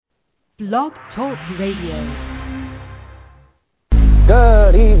Blog Talk Radio.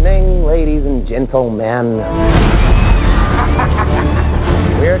 Good evening, ladies and gentlemen.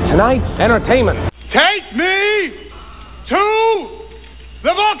 We're tonight's entertainment. Take me to the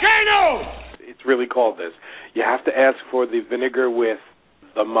volcano! It's really called this. You have to ask for the vinegar with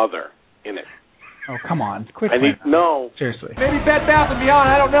the mother in it. Oh, come on. Quit. No. Seriously. Maybe Bed Bath & Beyond,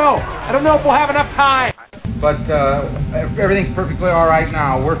 I don't know. I don't know if we'll have enough time. But everything's perfectly all right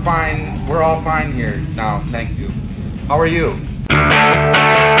now. We're fine. We're all fine here now. Thank you. How are you?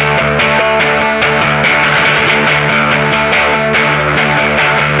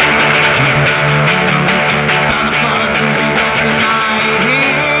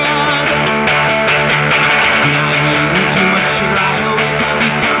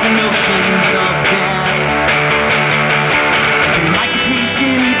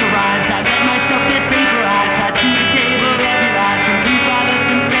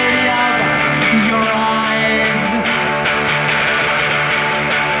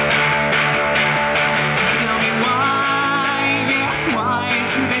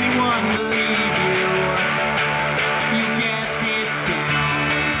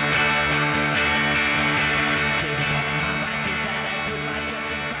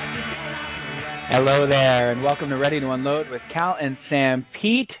 Hello there, and welcome to Ready to Unload with Cal and Sam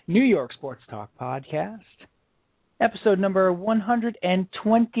Pete, New York Sports Talk Podcast, episode number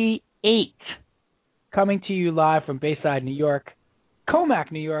 128, coming to you live from Bayside, New York,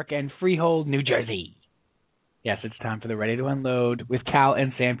 Comac, New York, and Freehold, New Jersey. Yes, it's time for the Ready to Unload with Cal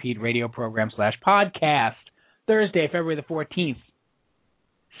and Sam Pete radio program / podcast, Thursday, February the 14th,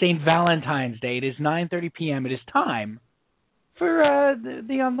 St. Valentine's Day. It is 9:30 p.m. It is time for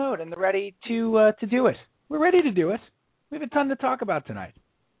the unload and the ready to do it. We're ready to do it. We have a ton to talk about tonight.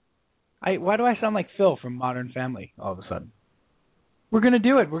 Why do I sound like Phil from Modern Family all of a sudden? We're going to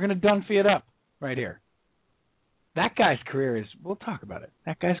do it. We're going to Dunphy it up right here. That guy's career is, we'll talk about it.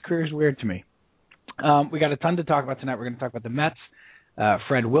 That guy's career is weird to me. We got a ton to talk about tonight. We're going to talk about the Mets.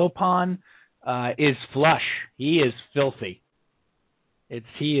 Fred Wilpon is flush. He is filthy.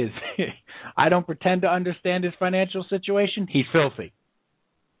 I don't pretend to understand his financial situation. He's filthy.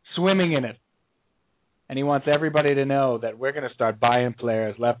 Swimming in it. And he wants everybody to know that we're going to start buying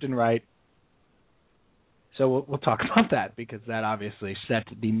players left and right. So we'll talk about that because that obviously set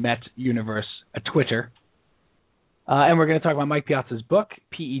the Met universe a Twitter. And we're going to talk about Mike Piazza's book,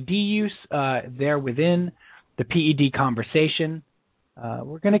 PED Use, there within the PED conversation.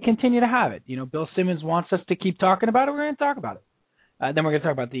 We're going to continue to have it. You know, Bill Simmons wants us to keep talking about it. We're going to talk about it. Then we're going to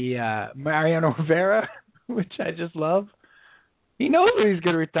talk about the Mariano Rivera, which I just love. He knows when he's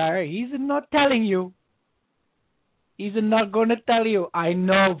going to retire. He's not telling you. He's not going to tell you. I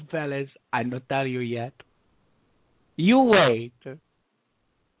know, fellas. I'm not telling you yet. You wait. So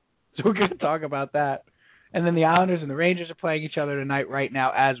we're going to talk about that. And then the Islanders and the Rangers are playing each other tonight right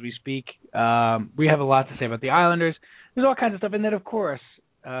now as we speak. We have a lot to say about the Islanders. There's all kinds of stuff. And then, of course,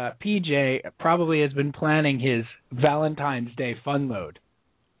 PJ probably has been planning his Valentine's Day fun load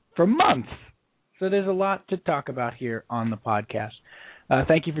for months. So there's a lot to talk about here on the podcast.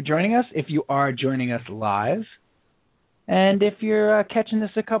 Thank you for joining us if you are joining us live. And if you're catching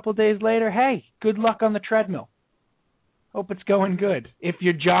this a couple days later, hey, good luck on the treadmill. Hope it's going good. If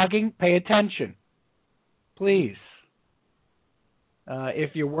you're jogging, pay attention. Please.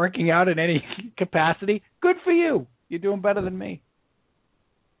 If you're working out in any capacity, good for you. You're doing better than me.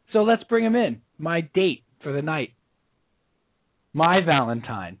 So let's bring him in. My date for the night. My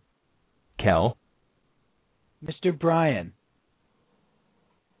Valentine. Kel. Mr. Brian.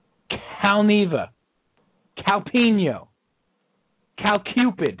 Cal Neva. Cal Pino. Cal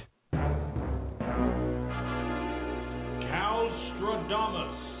Cupid. Cal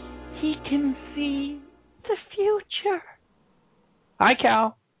Stradamus. He can see the future. Hi,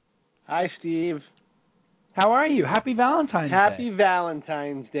 Cal. Hi, Steve. How are you? Happy Valentine's Day. Happy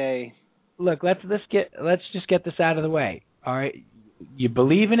Valentine's Day. Look, let's just get this out of the way. All right, you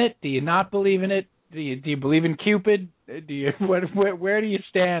believe in it? Do you not believe in it? Do you believe in Cupid? Where do you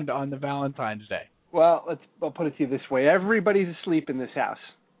stand on the Valentine's Day? Well, I'll put it to you this way: everybody's asleep in this house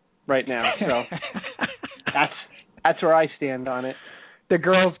right now, so that's where I stand on it. The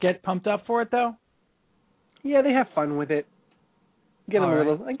girls get pumped up for it, though. Yeah, they have fun with it. Get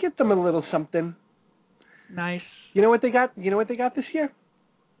them I get them a little something. Nice. You know what they got? You know what they got this year?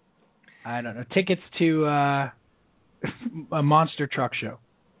 I don't know. Tickets to a monster truck show.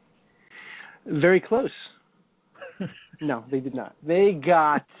 Very close. No, they did not. They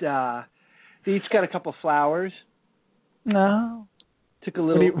got. They each got a couple flowers. No. Took a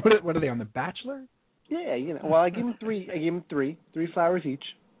little. What are they on, The Bachelor? Yeah, you know. Well, I gave them three. I gave them three flowers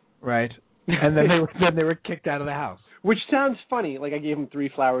each. Right. And then they were kicked out of the house. Which sounds funny. Like I gave them 3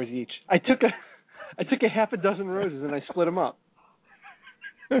 flowers each. I took a half a dozen roses and I split them up.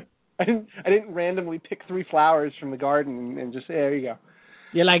 I didn't randomly pick 3 flowers from the garden and just say, there you go.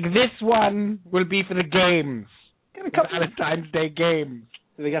 You're like, this one will be for the games. Valentine's Day games.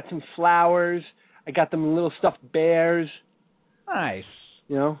 So they got some flowers. I got them little stuffed bears. Nice.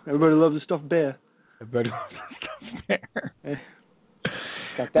 You know, everybody loves a stuffed bear. Everybody loves a stuffed bear.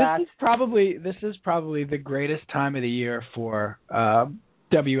 Got that. This is probably the greatest time of the year for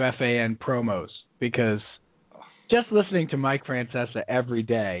WFAN promos, because just listening to Mike Francesa every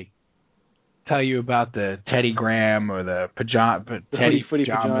day tell you about the Teddy Graham or the Teddy Footy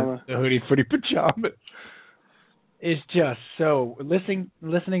pajamas, the Hoodie Footy pajamas, is just so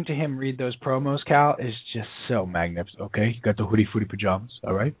listening to him read those promos, Cal, is just so magnificent. Okay, you got the Hoodie Footy pajamas,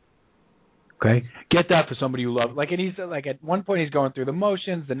 all right. Okay, get that for somebody you love. Like, and he's like, at one point he's going through the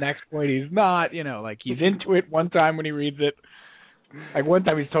motions, the next point he's not. You know, like he's into it one time when he reads it. Like one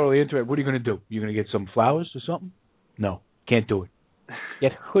time he's totally into it. What are you going to do? You going to get some flowers or something? No, can't do it.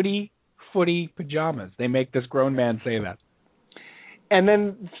 Get Hoodie Footy pajamas. They make this grown man say that. And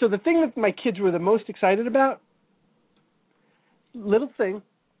then, so the thing that my kids were the most excited about, little thing,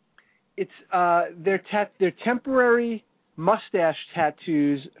 it's their temporary mustache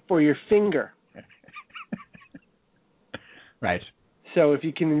tattoos for your finger. Right. So if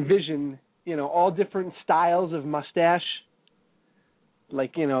you can envision, you know, all different styles of mustache,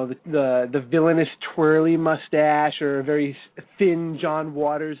 like, you know, the villainous twirly mustache or a very thin John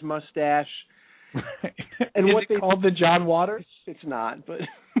Waters mustache. Right. And Is what it called the John Waters? It's not, but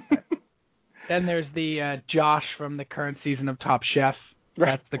then there's the Josh from the current season of Top Chef.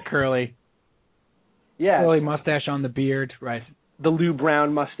 Right. That's the curly mustache on the beard. Right. The Lou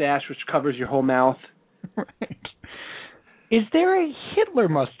Brown mustache, which covers your whole mouth. Right. Is there a Hitler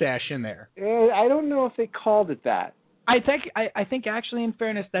mustache in there? I don't know if they called it that. I think actually, in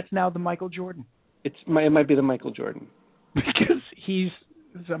fairness, that's now the Michael Jordan. It might be the Michael Jordan. Because he's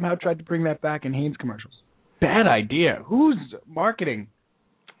somehow tried to bring that back in Hanes commercials. Bad idea. Who's marketing?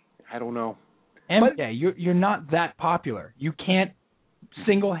 I don't know. MJ, you're not that popular. You can't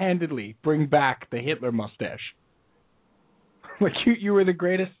single-handedly bring back the Hitler mustache. Like you were the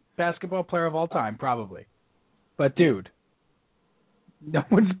greatest basketball player of all time, probably. But dude, no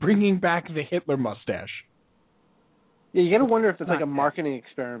one's bringing back the Hitler mustache. Yeah, you got to wonder if it's like a marketing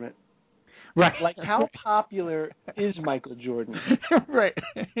experiment. Right. Like, how popular is Michael Jordan? Right.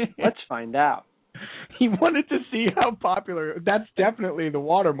 Let's find out. He wanted to see how popular. That's definitely the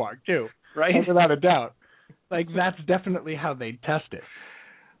watermark, too. Right. Without a doubt. Like, that's definitely how they test it.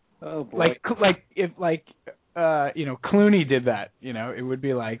 Oh, boy. If Clooney did that, you know, it would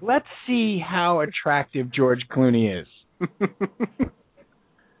be like, let's see how attractive George Clooney is.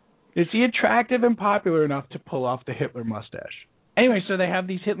 Is he attractive and popular enough to pull off the Hitler mustache? Anyway, so they have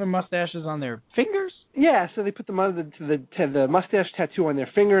these Hitler mustaches on their fingers? Yeah, so they put the mustache tattoo on their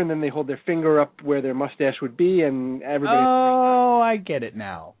finger, and then they hold their finger up where their mustache would be, and everybody... Oh, I get it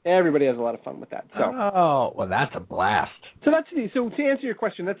now. Everybody has a lot of fun with that. So. Oh, well, that's a blast. So to answer your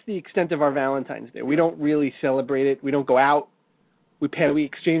question, that's the extent of our Valentine's Day. We don't really celebrate it. We don't go out. We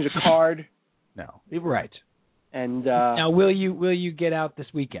exchange a card. No, right. And now, will you get out this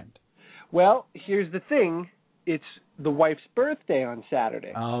weekend? Well, here's the thing. It's the wife's birthday on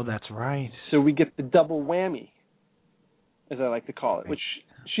Saturday. Oh, that's right. So we get the double whammy, as I like to call it, which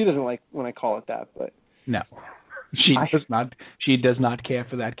she doesn't like when I call it that, but no, she does not. She does not care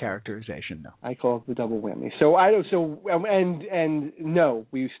for that characterization. No, I call it the double whammy. And no,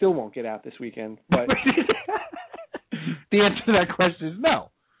 we still won't get out this weekend. But the answer to that question is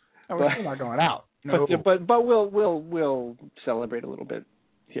no. We're still not going out. No. But we'll celebrate a little bit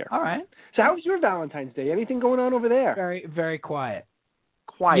here. All right. So how was your Valentine's Day? Anything going on over there? Very, very quiet.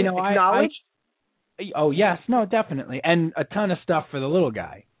 Quiet. You know, acknowledged? Oh, yes. No, definitely. And a ton of stuff for the little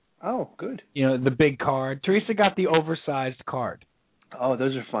guy. Oh, good. You know, the big card. Teresa got the oversized card. Oh,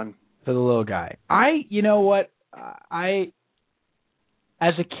 those are fun. For the little guy. You know what? As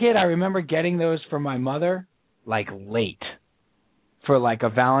a kid, I remember getting those for my mother, like, late. For, like, a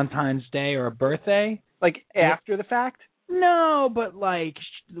Valentine's Day or a birthday. Like, after the fact? No, but like,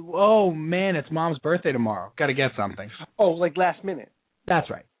 oh man, it's Mom's birthday tomorrow. Got to get something. Oh, like last minute. That's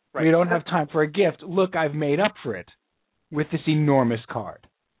right. We don't have time for a gift. Look, I've made up for it with this enormous card.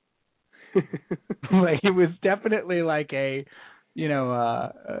 Like, it was definitely like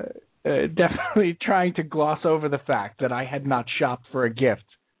definitely trying to gloss over the fact that I had not shopped for a gift,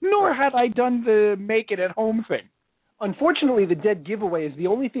 nor had I done the make it at home thing. Unfortunately, the dead giveaway is the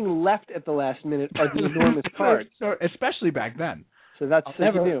only thing left at the last minute are the enormous cards. So, especially back then. So that's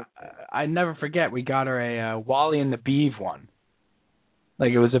you knew. I never forget. We got her a Wally and the Beav one.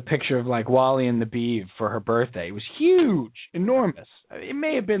 Like, it was a picture of like Wally and the Beav for her birthday. It was huge, enormous. It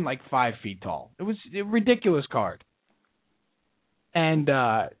may have been like 5 feet tall. It was a ridiculous card. And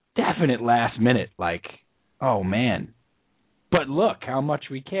definite last minute, like, oh man. But look how much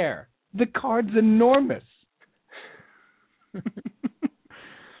we care. The card's enormous.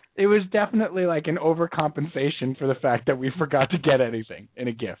 It was definitely like an overcompensation for the fact that we forgot to get anything in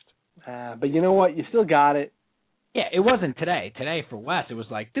a gift. But you know what? You still got it. Yeah, it wasn't today. Today for Wes, it was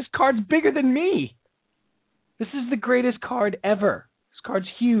like, this card's bigger than me. This is the greatest card ever. This card's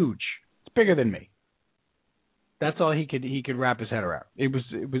huge. It's bigger than me. That's all he could wrap his head around. It was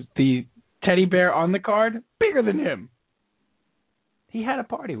the teddy bear on the card, bigger than him. He had a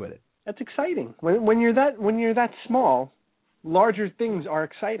party with it. That's exciting. When you're that small, larger things are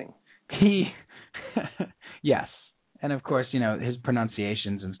exciting. Yes. And of course, his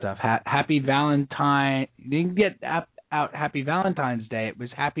pronunciations and stuff. Happy Valentine. You didn't get out Happy Valentine's Day. It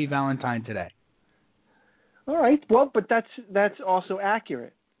was Happy Valentine today. All right. Well, but that's also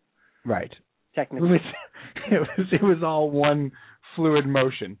accurate. Right. Technically. It was all one fluid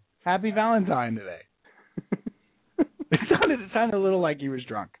motion. Happy Valentine today. It sounded a little like he was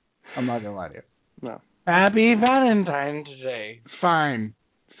drunk. I'm not going to lie to you. No. Happy Valentine today. Fine.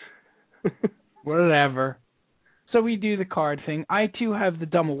 Whatever. So we do the card thing. I, too, have the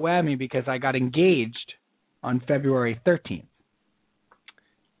double whammy because I got engaged on February 13th.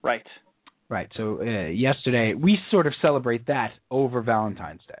 Right. Right. So yesterday, we sort of celebrate that over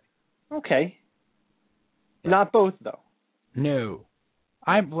Valentine's Day. Okay. Not both, though. No.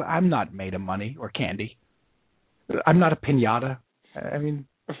 I'm not made of money or candy. I'm not a piñata. I mean...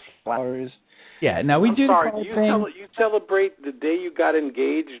 Flowers. Yeah, now we do the card thing. You celebrate the day you got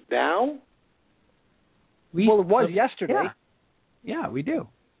engaged now? Well, it was yesterday. Yeah, we do.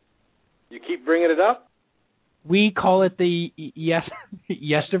 You keep bringing it up? We call it the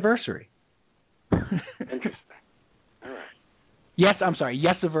yes-anniversary. Interesting. All right. Yes, I'm sorry,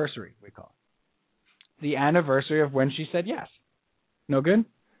 yes-anniversary, we call it. The anniversary of when she said yes. No good?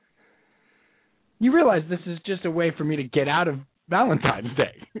 You realize this is just a way for me to get out of Valentine's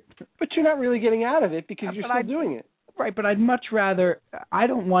Day. But you're not really getting out of it because you're still doing it. Right, but I'd much rather. I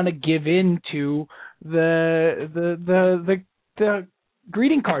don't want to give in to the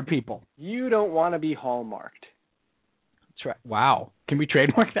greeting card people. You don't want to be hallmarked. That's right. Wow, can we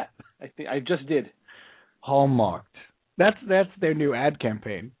trademark that? I just did. Hallmarked. That's their new ad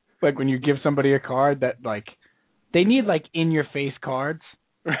campaign. Like when you give somebody a card that like they need like in your face cards.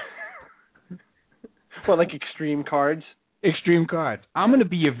 Well, like extreme cards. Extreme cards. I'm going to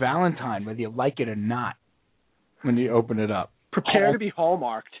be your Valentine, whether you like it or not. When you open it up, prepare to be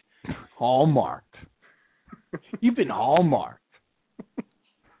hallmarked. Hallmarked. You've been hallmarked.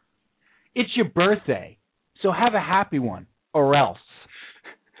 It's your birthday, so have a happy one, or else.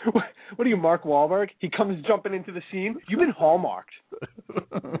 What are you, Mark Wahlberg? He comes jumping into the scene. You've been hallmarked.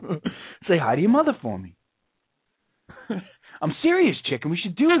 Say hi to your mother for me. I'm serious, chicken. We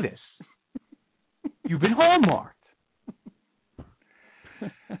should do this. You've been hallmarked.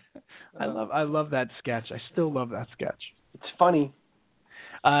 I love that sketch. I still love that sketch. It's funny.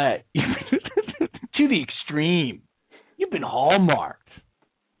 To the extreme. You've been hallmarked.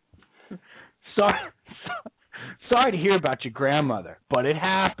 Sorry to hear about your grandmother, but it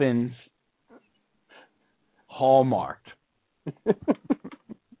happens. Hallmarked. I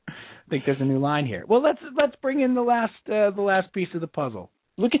think there's a new line here. Well, let's bring in the last piece of the puzzle.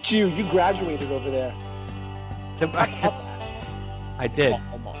 Look at you. You graduated over there. I did.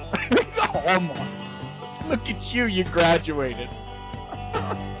 Hallmark. Look at you. You graduated.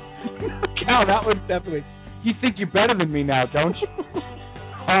 Cal, that was definitely. You think you're better than me now, don't you?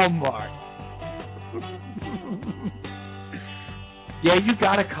 Hallmark. Yeah, you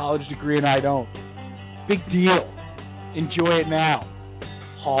got a college degree and I don't. Big deal. Enjoy it now.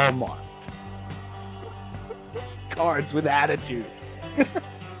 Hallmark. Cards with attitude.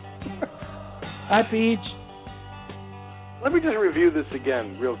 Hi, Peach. Let me just review this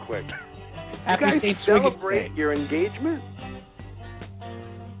again real quick. Happy you guys St. celebrate your engagement?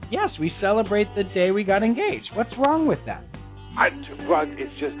 Yes, we celebrate the day we got engaged. What's wrong with that?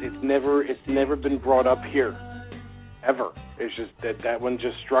 It's never been brought up here, ever. It's just that one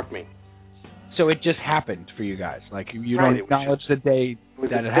just struck me. So it just happened for you guys. Like you Right, don't acknowledge the day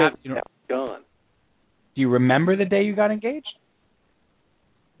that it happened. You know, done. do you remember the day you got engaged?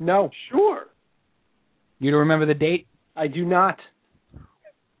 No. Sure. You don't remember the date? I do not.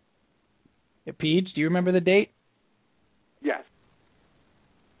 Peach, do you remember the date? Yes.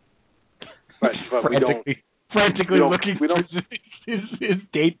 But we don't. frantically looking through his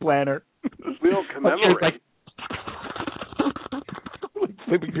date planner. We don't commemorate. Like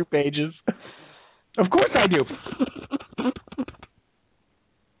flipping through pages. Of course I do.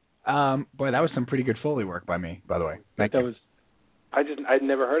 Boy, that was some pretty good Foley work by me, by the way. I'd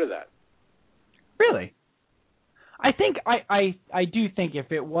never heard of that. Really? I think I do think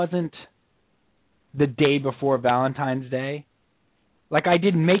if it wasn't the day before Valentine's Day, like I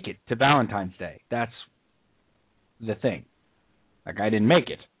didn't make it to Valentine's Day. That's the thing. Like I didn't make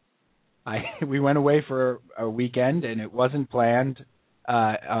it. We went away for a weekend and it wasn't planned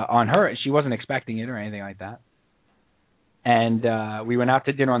on her. She wasn't expecting it or anything like that. And we went out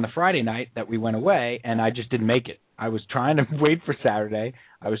to dinner on the Friday night that we went away, and I just didn't make it. I was trying to wait for Saturday.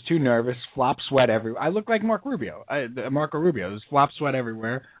 I was too nervous, flop sweat everywhere. I looked like Marco Rubio. There's flop sweat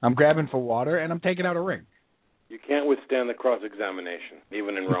everywhere. I'm grabbing for water, and I'm taking out a ring. You can't withstand the cross-examination,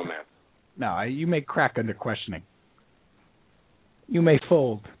 even in romance. No, you may crack under questioning. You may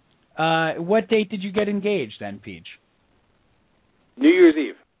fold. What date did you get engaged then, Peach? New Year's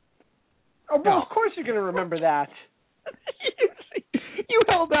Eve. Oh, well, of course you're going to remember that. You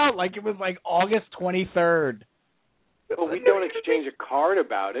held out like it was like August 23rd. Well, we don't exchange a card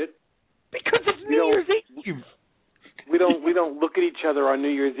about it. Because it's New Year's Eve. We don't look at each other on New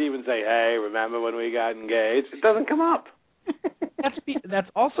Year's Eve and say, "Hey, remember when we got engaged?" It doesn't come up. That's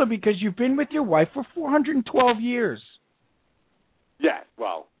also because you've been with your wife for 412 years. Yes.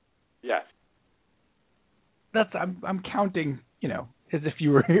 Well, yes. I'm counting, as if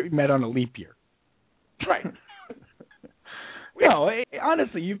you were met on a leap year. Right. No,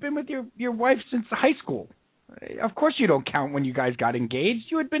 honestly, you've been with your wife since high school. Of course you don't count when you guys got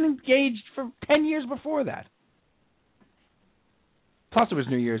engaged. You had been engaged for 10 years before that. Plus it was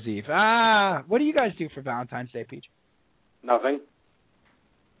New Year's Eve. What do you guys do for Valentine's Day, Peach? Nothing.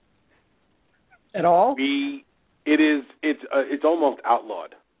 At all? It's almost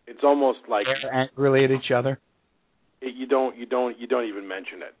outlawed. It's almost like angrily at each other. You don't even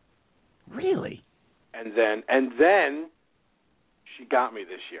mention it. Really? And then she got me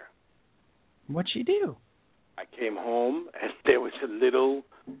this year. What'd she do? I came home and there was a little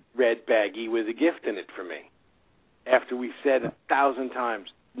red baggie with a gift in it for me. After we said 1,000 times,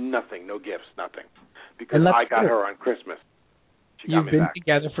 nothing, no gifts, nothing. Because I got her on Christmas. You've been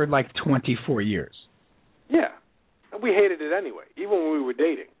together for like 24 years. Yeah. And we hated it anyway, even when we were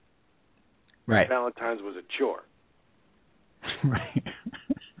dating. Right. Valentine's was a chore. Right.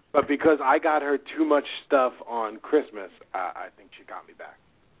 But because I got her too much stuff on Christmas, I think she got me back.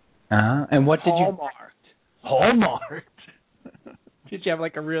 And what did Hallmarked. Did you have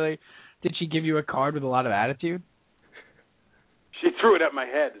like did she give you a card with a lot of attitude? She threw it at my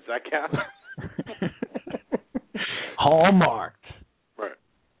head. Does that count? Hallmarked. Right.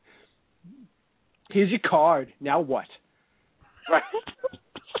 Here's your card. Now what? Right.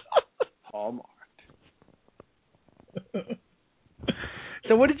 Hallmarked.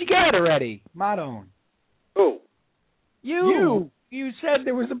 So what did you get already, Madone? Who? You. You said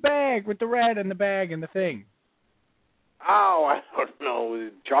there was a bag with the red and the bag and the thing. Oh, I don't know.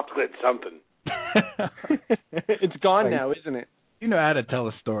 Chocolate something. It's gone now, isn't it? You know how to tell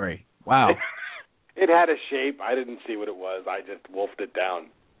a story. Wow. It had a shape. I didn't see what it was. I just wolfed it down.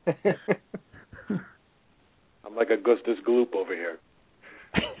 I'm like Augustus Gloop over here.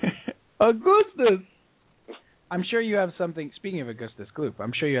 Augustus! I'm sure you have something, speaking of Augustus Gloop,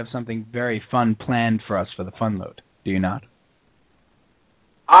 I'm sure you have something very fun planned for us for the fun load. Do you not?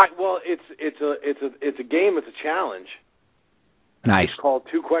 Well, it's a game. It's a challenge. Nice. It's called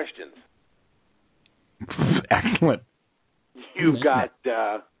 2 questions. Excellent. You got.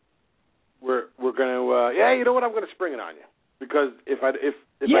 We're gonna. Yeah, you know what? I'm gonna spring it on you because if I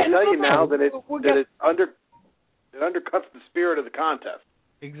tell you now that it undercuts the spirit of the contest.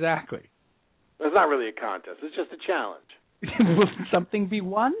 Exactly. It's not really a contest. It's just a challenge. Will something be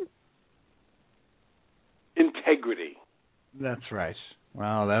won? Integrity. That's right.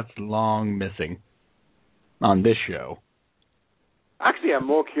 Well, that's long missing on this show. Actually, I'm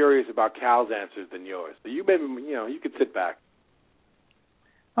more curious about Cal's answers than yours. So you maybe, you could sit back.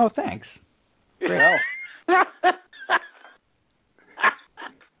 Oh, thanks. Great.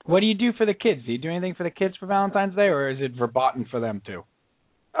 What do you do for the kids? Do you do anything for the kids for Valentine's Day, or is it verboten for them too?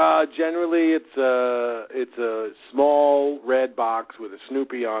 Generally, it's a small red box with a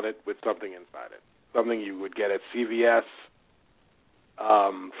Snoopy on it with something inside it. Something you would get at CVS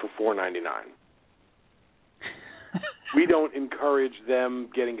for $4.99. We don't encourage them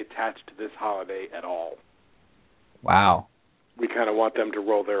getting attached to this holiday at all. Wow. We kind of want them to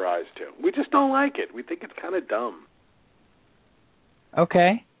roll their eyes too. We just don't like it. We think it's kind of dumb.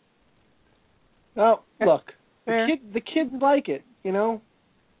 Okay. Well, look, The kids like it, you know.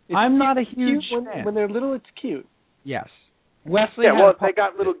 I'm not a huge fan. When they're little, it's cute. Yes. Wesley. Yeah, well, they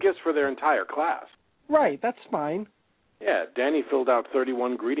got little gifts for their entire class. Right, that's fine. Yeah, Danny filled out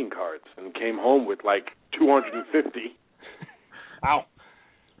 31 greeting cards and came home with like 250. Wow.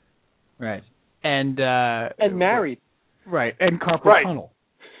 Right. And married. Right. And carpal tunnel.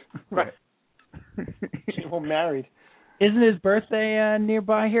 Right. Well, married. Isn't his birthday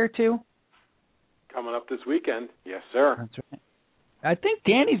nearby here too? Coming up this weekend. Yes, sir. That's right. I think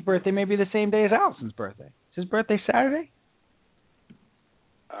Danny's birthday may be the same day as Allison's birthday. Is his birthday Saturday?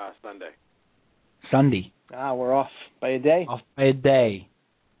 Sunday. We're off by a day. Off by a day.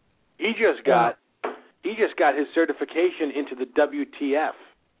 He just got his certification into the WTF.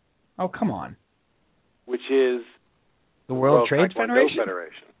 Oh, come on. Which is the World Trade Federation.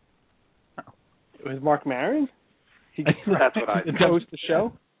 Oh. With Mark Maron? That's what I think. That was the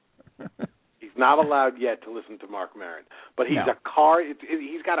show? He's not allowed yet to listen to Mark Maron, but he's a card.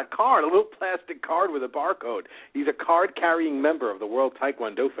 He's got a card, a little plastic card with a barcode. He's a card-carrying member of the World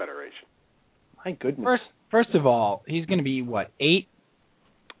Taekwondo Federation. My goodness. First of all, he's going to be, what, 8?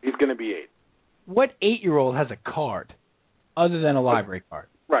 He's going to be 8. What 8-year-old has a card other than a library card?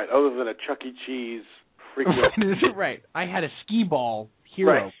 Right, other than a Chuck E. Cheese freaking... Right. I had a skee ball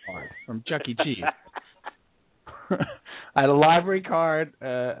hero card from Chuck E. Cheese. I had a library card,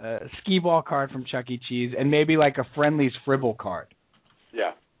 a skee ball card from Chuck E. Cheese, and maybe like a Friendly's Fribble card.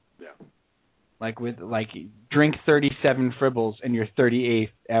 Yeah. Like drink 37 Fribbles and your 38th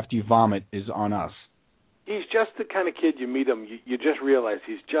after you vomit is on us. He's just the kind of kid you meet him, you just realize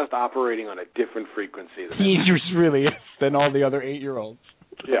he's just operating on a different frequency. He just really is than all the other 8-year-olds.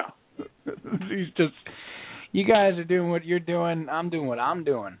 Yeah. He's just, you guys are doing what you're doing, I'm doing what I'm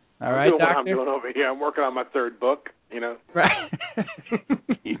doing. All right, I'm doing Doctor? what I'm doing over here. I'm working on my 3rd book, you know. Right.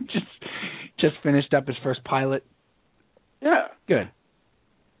 He just finished up his first pilot. Yeah. Good.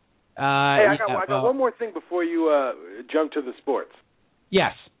 Hey, I got one more thing before you jump to the sports.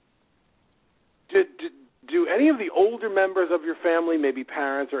 Yes. Do any of the older members of your family, maybe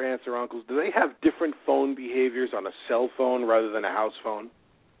parents or aunts or uncles, do they have different phone behaviors on a cell phone rather than a house phone?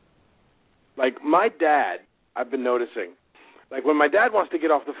 Like my dad, I've been noticing, like when my dad wants to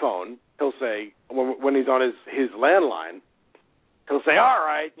get off the phone, he'll say, when he's on his landline, he'll say, all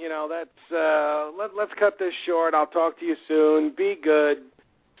right, you know, let's cut this short. I'll talk to you soon. Be good.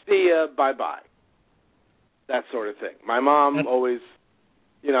 See ya. Bye-bye. That sort of thing. My mom always,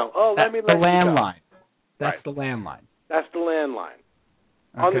 you know, let me let you go. Landline. That's the landline. That's the landline.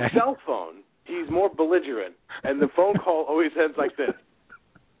 Okay. On the cell phone, he's more belligerent, and the phone call always ends like this.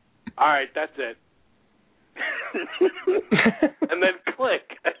 All right, that's it. And then click.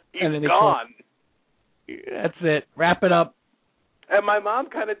 He's gone. That's it. Wrap it up. And my mom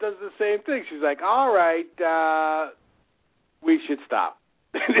kind of does the same thing. She's like, all right, we should stop.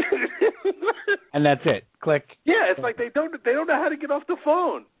 And that's it. Click. Yeah, it's like they don't know how to get off the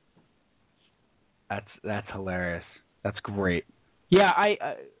phone. That's hilarious. That's great. Yeah,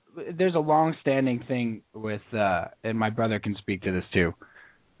 there's a long-standing thing with, and my brother can speak to this too.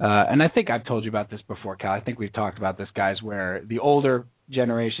 And I think I've told you about this before, Cal. I think we've talked about this, guys, where the older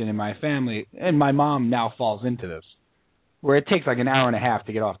generation in my family, and my mom now falls into this, where it takes like an hour and a half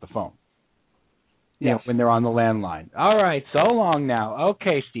to get off the phone. You know, when they're on the landline. All right, so long now.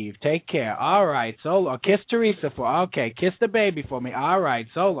 Okay, Steve, take care. All right, so long. Kiss Teresa okay, kiss the baby for me. All right,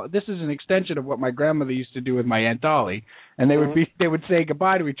 so long. This is an extension of what my grandmother used to do with my Aunt Dolly, and they would say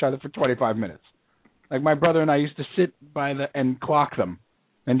goodbye to each other for 25 minutes. Like my brother and I used to sit by and clock them,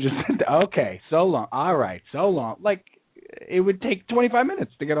 and just okay, so long. All right, so long. Like it would take 25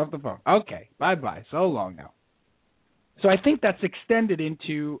 minutes to get off the phone. Okay, bye, so long now. So I think that's extended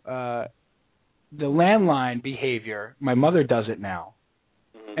into the landline behavior. My mother does it now.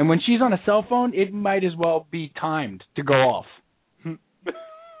 Mm-hmm. And when she's on a cell phone, it might as well be timed to go off.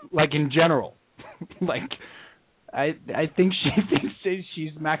 Like in general. Like I think she thinks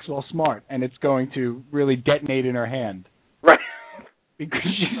she's Maxwell Smart and it's going to really detonate in her hand. Right. Because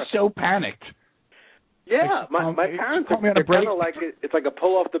she's so panicked. Yeah, like, my parents are kind of like it's like a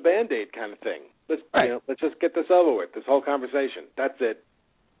pull off the Band-Aid kind of thing. Let's just get this over with, this whole conversation. That's it.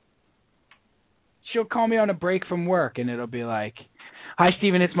 She'll call me on a break from work, and it'll be like, "Hi,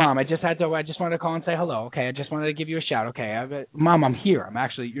 Steven, it's Mom. I just wanted to call and say hello. Okay, I just wanted to give you a shout. Okay, Mom, I'm here.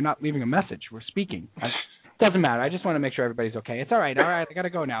 You're not leaving a message. We're speaking. Doesn't matter. I just want to make sure everybody's okay. It's all right. I gotta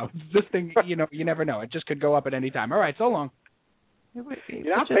go now. This thing, you never know. It just could go up at any time. All right, so long." You're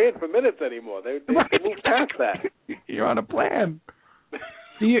not paying for minutes anymore. They moved past that. You're on a plan.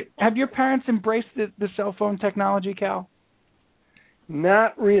 Have your parents embraced the cell phone technology, Cal?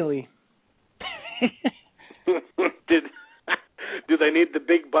 Not really. Do they need the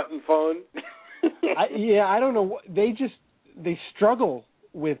big button phone? I don't know. They struggle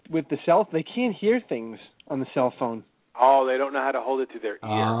with the cell. They can't hear things on the cell phone. Oh, they don't know how to hold it to their ear.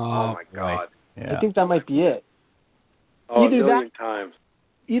 Oh my God. Yeah. I think that might be it. Oh, either a million times.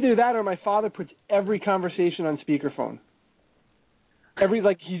 Either that or my father puts every conversation on speakerphone.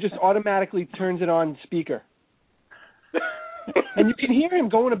 He just automatically turns it on speaker. And you can hear him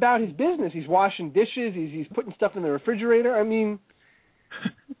going about his business. He's washing dishes. He's putting stuff in the refrigerator. I mean,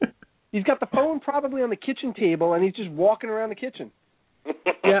 he's got the phone probably on the kitchen table, and he's just walking around the kitchen.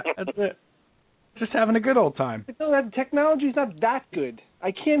 Yeah, that's it. Just having a good old time. No, that technology's not that good.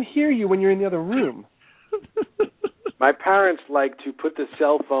 I can't hear you when you're in the other room. My parents like to put the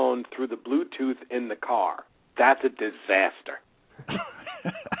cell phone through the Bluetooth in the car. That's a disaster.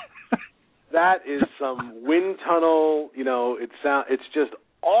 That is some wind tunnel, it's just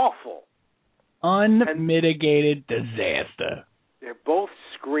awful. Unmitigated disaster. They're both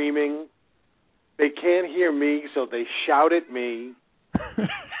screaming. They can't hear me, so they shout at me.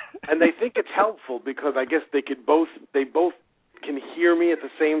 And they think it's helpful because I guess they both can hear me at the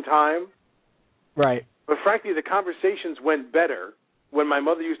same time. Right. But frankly, the conversations went better when my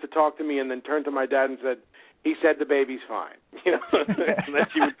mother used to talk to me and then turn to my dad and said, "He said the baby's fine." And then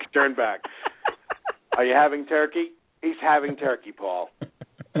she would turn back. "Are you having turkey?" "He's having turkey, Paul."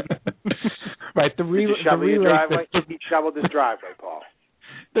 Right. Did you shovel your driveway? He shoveled his driveway, Paul.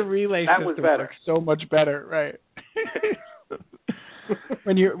 The relay that system was better. works so much better, right?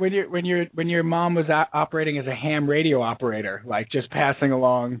 When your mom was operating as a ham radio operator, like just passing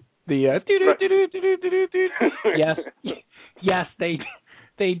along the yes,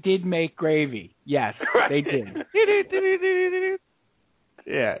 they did make gravy. Yes, they did.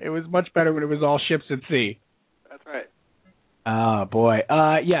 Yeah, it was much better when it was all ships at sea. That's right. Oh boy.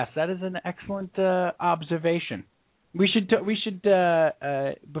 Yes, that is an excellent observation. We should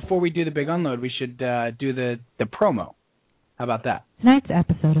before we do the big unload, we should do the promo. How about that? Tonight's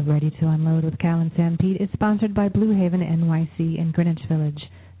episode of Ready to Unload with Cal and Sanpete is sponsored by Blue Haven NYC in Greenwich Village,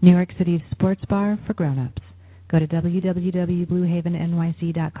 New York City's sports bar for grown-ups. Go to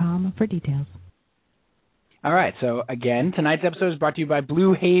www.bluehavennyc.com for details. All right, so again, tonight's episode is brought to you by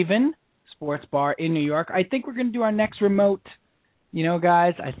Blue Haven Sports Bar in New York. I think we're going to do our next remote,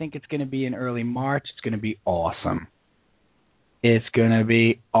 guys, I think it's going to be in early March. It's going to be awesome. It's going to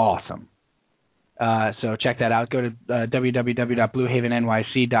be awesome. So check that out. Go to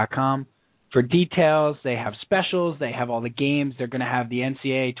www.bluehavennyc.com for details. They have specials. They have all the games. They're going to have the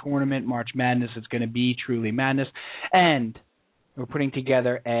NCAA tournament, March Madness. It's going to be truly madness. And we're putting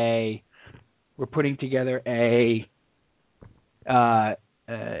together a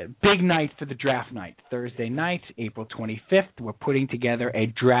big night for the draft night. Thursday night, April 25th. We're putting together a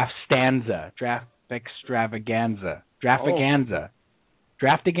draft extravaganza.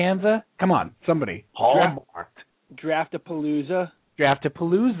 Draftaganza? Come on, somebody. HALLMARKED. Draftapalooza.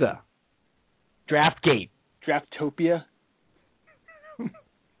 Draftgate. Drafttopia.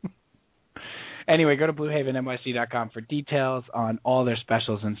 Anyway, go to BlueHavenNYC.com for details on all their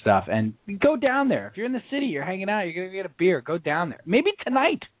specials and stuff. And go down there. If you're in the city, you're hanging out, you're going to get a beer, go down there. Maybe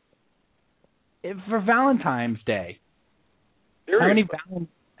tonight for Valentine's Day. Seriously?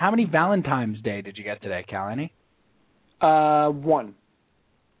 How many Valentine's Day did you get today, Cal? Any? 1.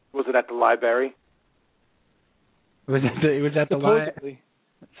 Was it at the library? It was at the library.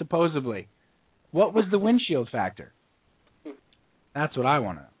 Supposedly. What was the windshield factor? That's what I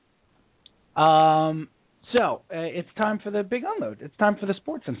want to know. So it's time for the big unload. It's time for the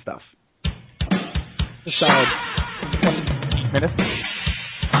sports and stuff. Just solid 20 minutes.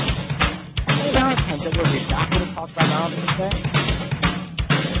 Valentine's Day. Were we not going to talk about Valentine's Day?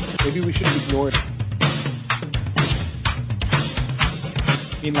 Maybe we should have ignored it.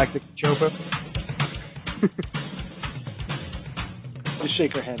 You mean like the Chopa? Just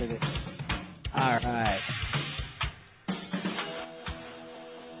shake her head at it. All right.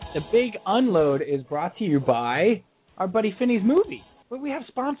 The big unload is brought to you by our buddy Finney's Movie. But we have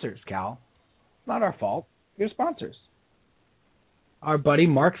sponsors, Cal. It's not our fault. We have sponsors. Our buddy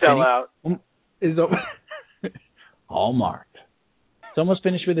Mark Finney is Hallmarked. He's almost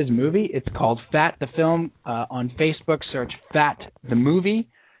finished with his movie. It's called Fat the Film. On Facebook, search Fat the Movie.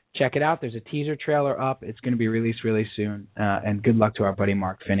 Check it out. There's a teaser trailer up. It's going to be released really soon. And good luck to our buddy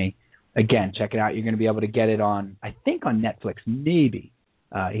Mark Finney. Again, check it out. You're going to be able to get it on, I think, on Netflix, maybe.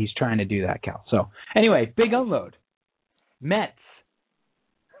 He's trying to do that, Cal. So, anyway, big unload. Mets.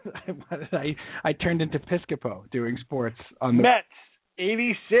 I turned into Piscopo doing sports on the Mets,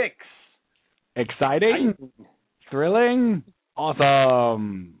 86. Exciting, thrilling,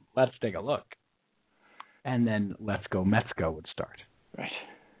 awesome. Let's take a look. and then Let's Go Mets Go would start. Right.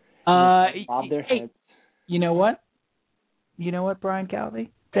 Bob their heads. You know what? Brian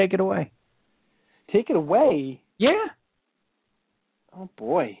Cowley? Take it away. Take it away? Yeah. Oh,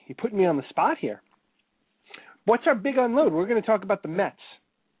 boy. You're putting me on the spot here. What's our big unload? We're going to talk about the Mets.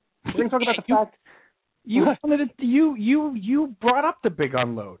 We're going to talk about the fact... You brought up the big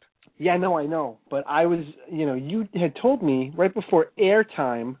unload. Yeah, no, I know. But I was, you had told me right before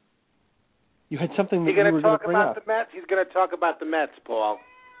airtime you had something that you were going to bring up. The Mets? He's going to talk about the Mets, Paul.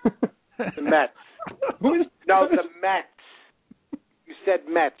 The Mets. No, the Mets. You said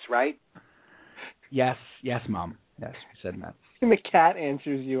Mets, right? Yes, Mom. Yes, we said Mets. And the cat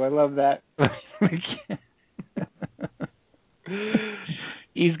answers you. I love that.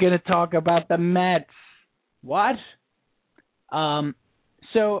 He's going to talk about the Mets. What?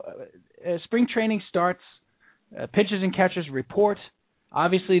 So spring training starts. Pitchers and catchers report.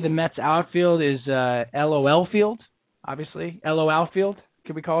 Obviously, the Mets outfield is LOL field. Obviously, LOL field.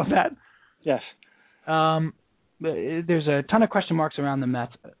 Can we call it that? Yes. There's a ton of question marks around the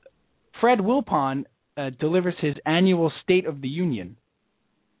Mets. Fred Wilpon delivers his annual State of the Union,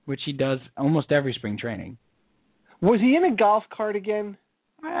 which he does almost every spring training. Was he in a golf cart again?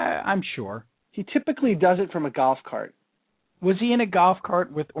 I'm sure. He typically does it from a golf cart. Was he in a golf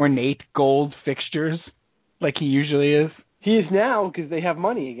cart with ornate gold fixtures like he usually is? He is now because they have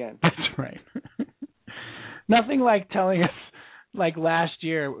money again. That's right. Nothing like telling us, like last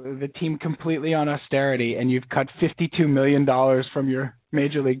year, the team completely on austerity and you've cut $52 million from your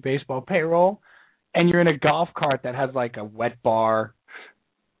Major League Baseball payroll and you're in a golf cart that has like a wet bar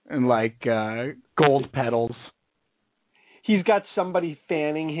and like gold pedals. He's got somebody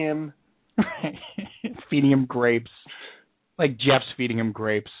fanning him. Feeding him grapes. Like Jeff's feeding him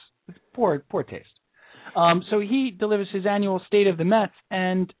grapes. Poor taste. So he delivers his annual State of the Mets,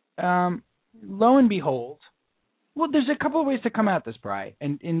 and lo and behold, well, there's a couple of ways to come at this, Bri,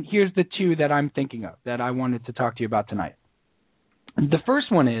 and here's the two that I'm thinking of that I wanted to talk to you about tonight. The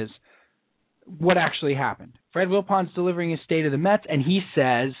first one is what actually happened. Fred Wilpon's delivering his State of the Mets, and he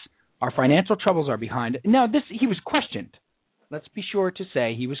says our financial troubles are behind it. Now, he was questioned. Let's be sure to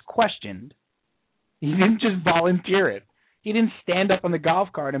say he was questioned. He didn't just volunteer it. He didn't stand up on the golf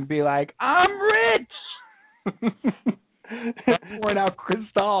cart and be like, I'm rich! Pouring out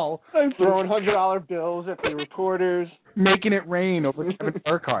Cristal. I'm throwing $100 bills at the reporters. Making it rain over Kevin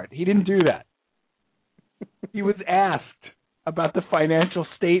Burkhardt. He didn't do that. He was asked about the financial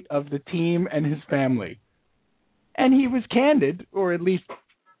state of the team and his family. And he was candid, or at least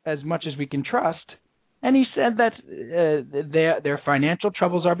as much as we can trust, and he said that their financial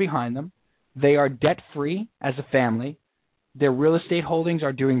troubles are behind them. They are debt-free as a family. Their real estate holdings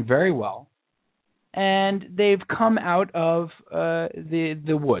are doing very well. And they've come out of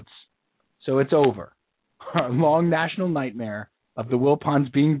the woods. So it's over. Our long national nightmare of the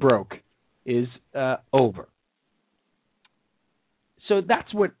Wilpons being broke is over. So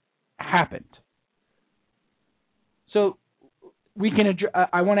that's what happened. So we can.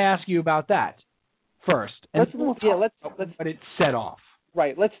 I want to ask you about that first. And let's but it set off.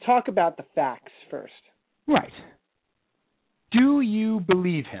 Right. Let's talk about the facts first. Right. Do you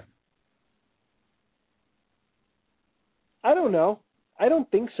believe him? I don't know. I don't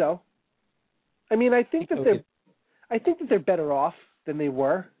think so. I mean, I think that they're better off than they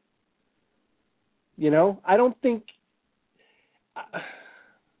were. You know, I don't think.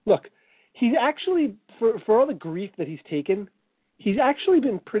 Look, he's actually for all the grief that he's taken, he's actually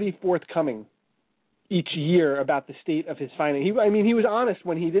been pretty forthcoming each year about the state of his finances. He was honest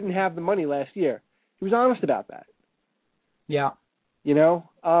when he didn't have the money last year. He was honest about that. Yeah. You know,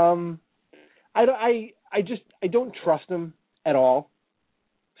 I don't trust him at all.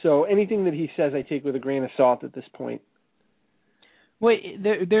 So anything that he says, I take with a grain of salt at this point. Well,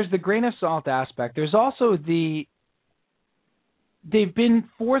 there's the grain of salt aspect. There's also they've been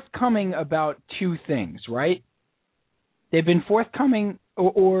forthcoming about two things, right? They've been forthcoming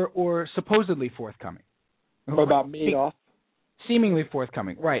or supposedly forthcoming. About Madoff? Seemingly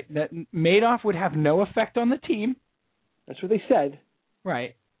forthcoming, right. That Madoff would have no effect on the team. That's what they said.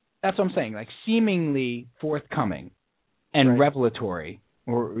 Right. That's what I'm saying, like seemingly forthcoming and revelatory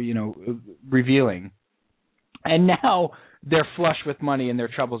or, revealing. And now they're flush with money and their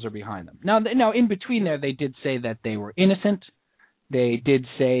troubles are behind them. Now, in between there, they did say that they were innocent. They did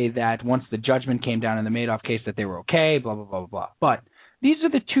say that once the judgment came down in the Madoff case that they were okay, blah, blah, blah, blah, blah. But these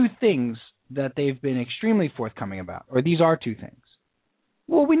are the two things that they've been extremely forthcoming about, or these are two things.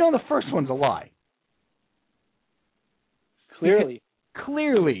 Well, we know the first one's a lie. Clearly,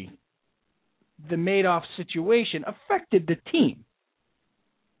 the Madoff situation affected the team.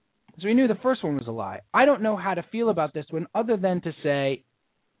 So we knew the first one was a lie. I don't know how to feel about this one other than to say,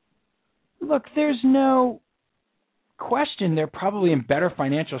 look, there's no question they're probably in better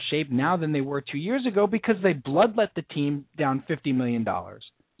financial shape now than they were 2 years ago because they bloodlet the team down $50 million.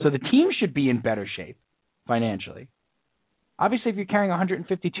 So the team should be in better shape financially. Obviously, if you're carrying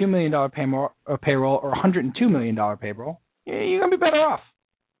 $152 million payroll or $102 million payroll, you're going to be better off.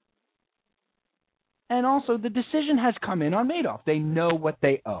 And also, the decision has come in on Madoff. They know what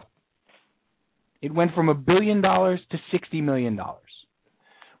they owe. It went from $1 billion to $60 million.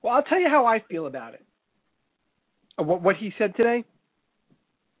 Well, I'll tell you how I feel about it. What he said today,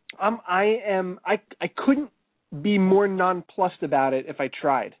 I couldn't be more nonplussed about it if I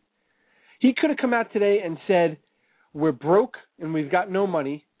tried. He could have come out today and said, we're broke and we've got no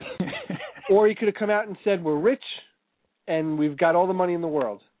money. Or he could have come out and said, we're rich and we've got all the money in the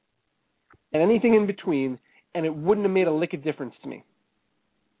world. And anything in between, and it wouldn't have made a lick of difference to me.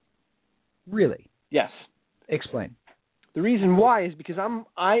 Really? Yes. Explain. The reason why is because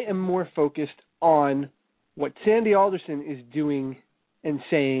I am more focused on what Sandy Alderson is doing and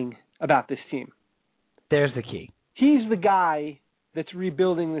saying about this team. There's the key. He's the guy that's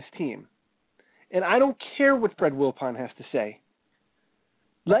rebuilding this team. And I don't care what Fred Wilpon has to say.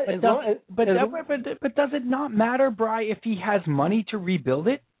 But does it not matter, Bri, if he has money to rebuild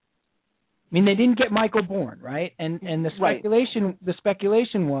it? I mean, they didn't get Michael Bourne, right? And the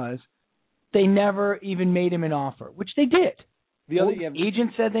speculation was they never even made him an offer, which they did. The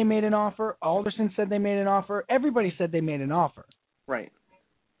agent said they made an offer. Alderson said they made an offer. Everybody said they made an offer. Right.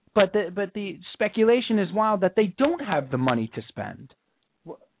 But the speculation is wild that they don't have the money to spend.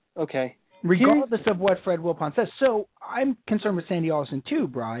 Okay. Regardless of what Fred Wilpon says. So I'm concerned with Sandy Alderson too,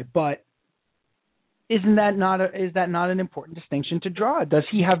 Bri, but is that not an important distinction to draw? Does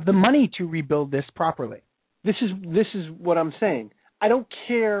he have the money to rebuild this properly? This is what I'm saying. I don't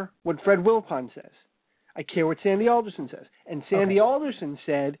care what Fred Wilpon says. I care what Sandy Alderson says. And Sandy Alderson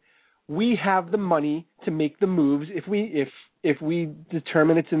said, we have the money to make the moves if we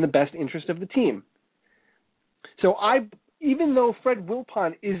determine it's in the best interest of the team. So even though Fred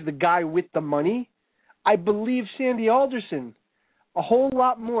Wilpon is the guy with the money, I believe Sandy Alderson a whole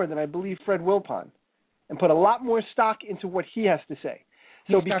lot more than I believe Fred Wilpon, and put a lot more stock into what he has to say.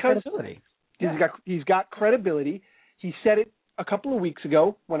 He's got credibility. He's got credibility. He said it a couple of weeks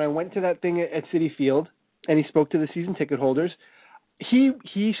ago when I went to that thing at Citi Field and he spoke to the season ticket holders.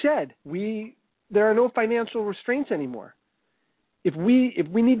 He said there are no financial restraints anymore. If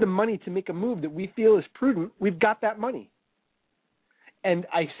we need the money to make a move that we feel is prudent, we've got that money. And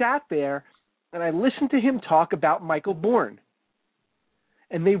I sat there and I listened to him talk about Michael Bourne.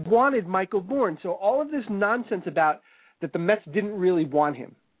 And they wanted Michael Bourne. So all of this nonsense about that the Mets didn't really want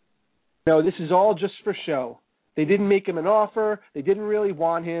him. No, this is all just for show. They didn't make him an offer. They didn't really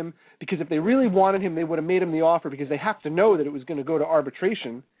want him, because if they really wanted him, they would have made him the offer, because they have to know that it was going to go to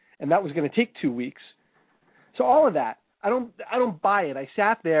arbitration, and that was going to take 2 weeks. So all of that, I don't buy it. I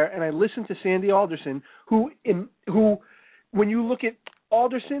sat there and I listened to Sandy Alderson, who when you look at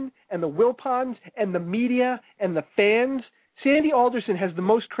Alderson and the Wilpons and the media and the fans, Sandy Alderson has the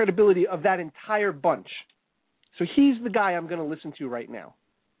most credibility of that entire bunch. So he's the guy I'm going to listen to right now.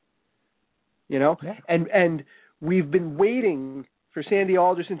 You know? Yeah. And we've been waiting for Sandy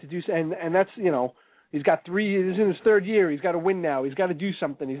Alderson to do, and that's, you know, he's in his third year. He's got to win now. He's got to do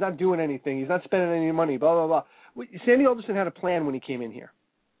something. He's not doing anything. He's not spending any money, blah, blah, blah. Sandy Alderson had a plan when he came in here.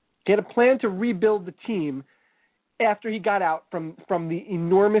 He had a plan to rebuild the team after he got out from the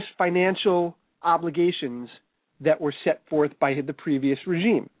enormous financial obligations that were set forth by the previous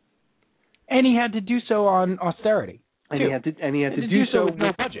regime. And he had to do so on austerity. And he had to do so with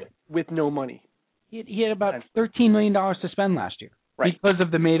no budget. With no money. He had about $13 million to spend last year. Right. Because of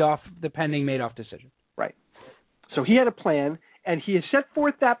the pending Madoff decision. Right. So he had a plan, and he has set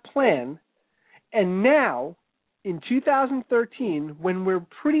forth that plan, and now, in 2013, when we're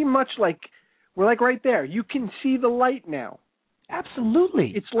pretty much we're right there. You can see the light now.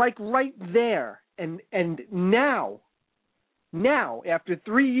 Absolutely. It's right there. And now, after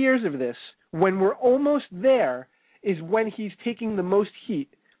 3 years of this, when we're almost there, is when he's taking the most heat.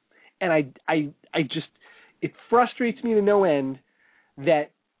 And I just, it frustrates me to no end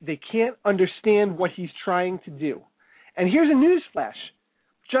that they can't understand what he's trying to do. And here's a news flash.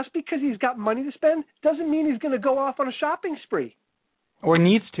 Just because he's got money to spend doesn't mean he's going to go off on a shopping spree. Or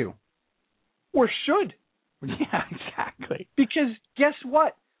needs to. Or should. Yeah, exactly. Because guess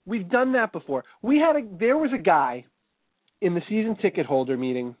what? We've done that before. There was a guy in the season ticket holder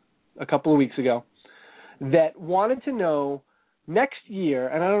meeting a couple of weeks ago that wanted to know next year,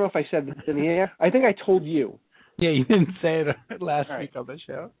 and I don't know if I said this in the air. I think I told you Yeah, you didn't say it last week on the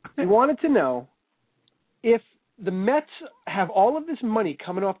show. He wanted to know if the Mets have all of this money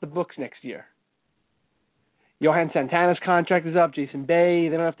coming off the books next year. Johan Santana's contract is up. Jason Bay,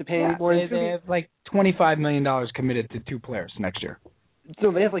 they don't have to pay any more. They have like $25 million committed to 2 players next year.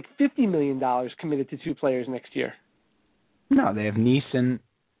 So they have like $50 million committed to 2 players next year. No, they have Neeson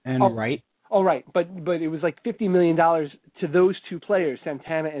and Wright. Oh, right. But it was like $50 million to those 2 players,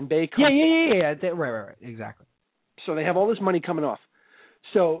 Santana and Bay. Yeah. Right. Exactly. So they have all this money coming off.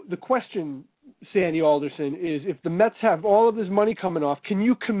 So the question, Sandy Alderson, is if the Mets have all of this money coming off, can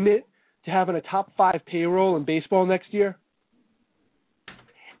you commit to having a top 5 payroll in baseball next year?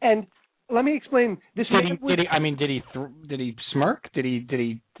 And let me explain. Did he smirk? Did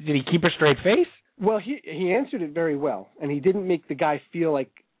he keep a straight face? Well, he answered it very well, and he didn't make the guy feel like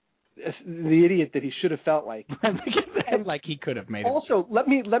the idiot that he should have felt like. And like he could have made it. Also, let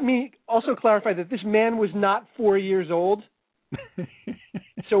me also clarify that this man was not 4 years old.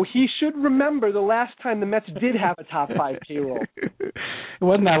 So he should remember the last time the Mets did have a top 5 payroll. It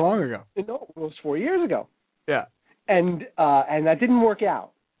wasn't that long ago. No, it was 4 years ago. Yeah. And that didn't work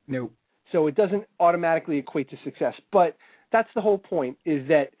out. No. So it doesn't automatically equate to success. But that's the whole point, is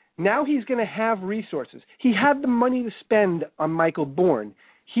that now he's going to have resources. He had the money to spend on Michael Bourne.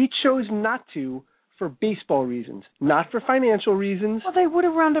 He chose not to for baseball reasons, not for financial reasons. Well, they would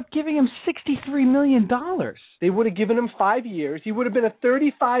have wound up giving him $63 million. They would have given him 5 years. He would have been a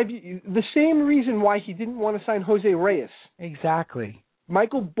 35. The same reason why he didn't want to sign Jose Reyes. Exactly.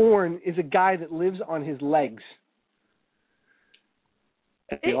 Michael Bourne is a guy that lives on his legs.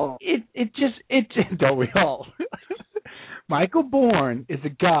 Don't we all? Michael Bourne is a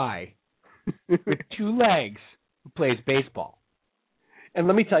guy with 2 legs who plays baseball. And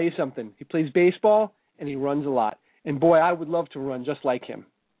let me tell you something. He plays baseball, and he runs a lot. And, boy, I would love to run just like him.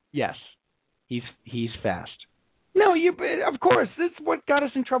 Yes. He's fast. No, of course. That's what got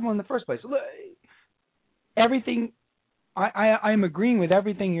us in trouble in the first place. Look, everything, I'm agreeing with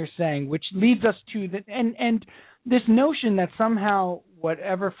everything you're saying, which leads us to and this notion that somehow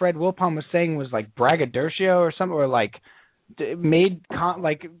whatever Fred Wilpon was saying was like braggadocio or something, or like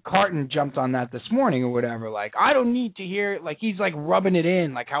Carton jumped on that this morning or whatever. Like, I don't need to hear it. Like, he's like rubbing it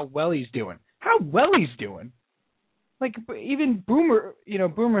in, like how well he's doing. How well he's doing. Like, even Boomer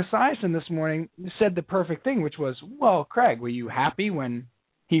Esiason this morning said the perfect thing, which was, well, Craig, were you happy when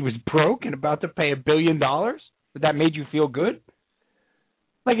he was broke and about to pay $1 billion? That made you feel good?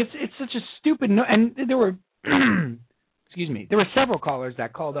 Like, it's such a stupid and there were there were several callers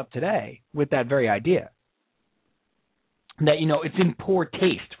that called up today with that very idea. That, it's in poor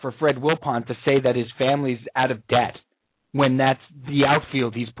taste for Fred Wilpon to say that his family's out of debt when that's the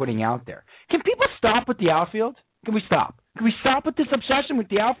outfield he's putting out there. Can people stop with the outfield? Can we stop? Can we stop with this obsession with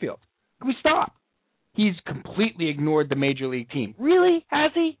the outfield? Can we stop? He's completely ignored the Major League team. Really?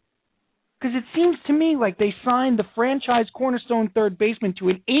 Has he? Because it seems to me like they signed the franchise cornerstone third baseman to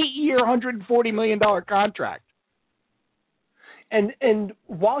an 8-year, $140 million contract. And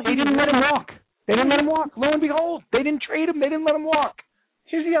while he didn't let him walk. They didn't let him walk. Lo and behold, they didn't trade him. They didn't let him walk.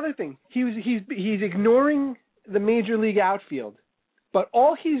 Here's the other thing. He's ignoring the Major League outfield. But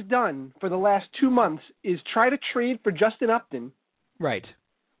all he's done for the last 2 months is try to trade for Justin Upton. Right.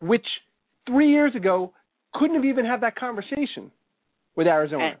 Which 3 years ago couldn't have even had that conversation with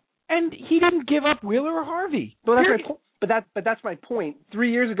Arizona. And he didn't give up Wheeler or Harvey. But that's my point.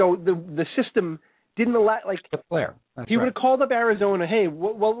 3 years ago, the system didn't allow, like, the player. He would have called up Arizona, hey,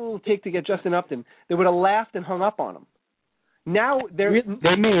 what will it take to get Justin Upton? They would have laughed and hung up on him. Now they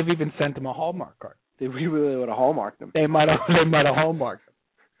may have even sent him a Hallmark card. They really would have hallmarked them. They might have hallmarked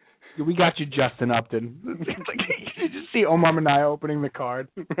them. We got you, Justin Upton. You just see Omar Minaya opening the card.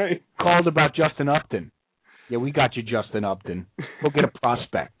 Right. Called about Justin Upton. Yeah, we got you, Justin Upton. We'll get a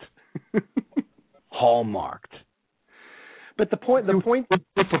prospect. Hallmarked. But the point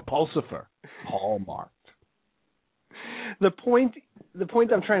with Pulsifer. Hallmarked. The point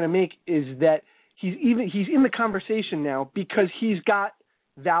I'm trying to make is that he's in the conversation now because he's got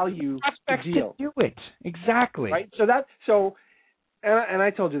value prospects to deal. To do it. Exactly. Right? And I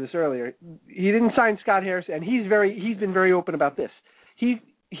told you this earlier. He didn't sign Scott Harrison, and he's been very open about this.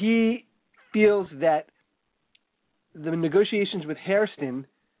 He feels that the negotiations with Hairston,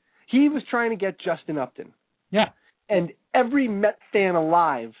 he was trying to get Justin Upton. Yeah. And every Met fan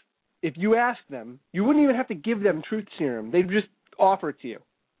alive, if you ask them, you wouldn't even have to give them truth serum. They'd just offer it to you.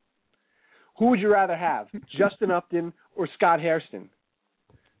 Who would you rather have, Justin Upton or Scott Hairston?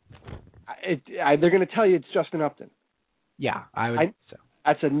 They're going to tell you it's Justin Upton. Yeah, I would think so.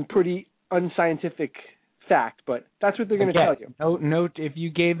 That's a pretty unscientific fact, but that's what they're going to tell you. Note if you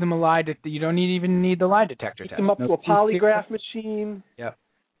gave them a lie, you don't even need the lie detector test. Hook them up to a polygraph machine. Yep.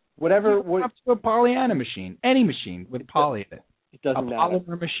 Whatever. Up to a Pollyanna machine. Any machine with poly in it. It doesn't matter. A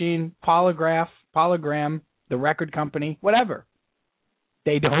polymer machine, polygram, the record company, whatever.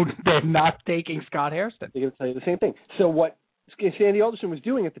 They're not taking Scott Hairston. They're going to tell you the same thing. So what Sandy Alderson was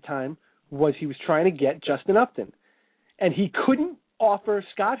doing at the time was he was trying to get Justin Upton. And he couldn't offer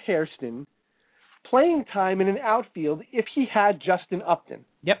Scott Hairston playing time in an outfield if he had Justin Upton.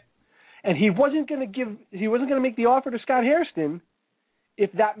 Yep. And he wasn't going to make the offer to Scott Hairston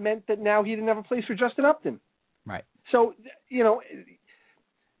if that meant that now he didn't have a place for Justin Upton. Right. So,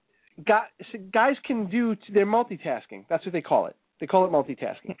 guys can they're multitasking. That's what they call it. They call it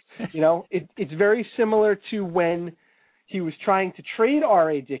multitasking. It's very similar to when he was trying to trade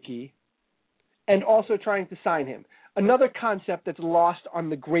R.A. Dickey and also trying to sign him. Another concept that's lost on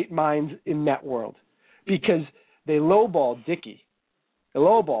the great minds in that world because they lowballed Dickey. They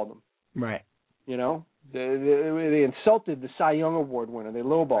lowballed him. Right. They insulted the Cy Young Award winner. They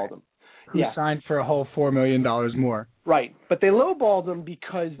lowballed him. Who signed for a whole $4 million more. Right. But they lowballed him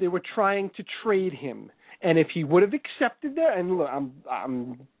because they were trying to trade him. And if he would have accepted that, and look,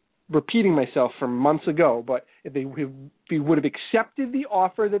 I'm repeating myself from months ago, but if he would have accepted the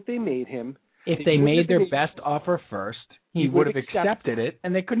offer that they made him, if they made their best offer first, he would have accepted it,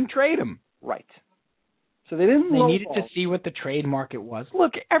 and they couldn't trade him. Right. So they didn't. They needed to see what the trade market was.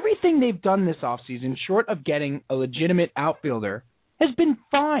 Look, everything they've done this offseason, short of getting a legitimate outfielder, has been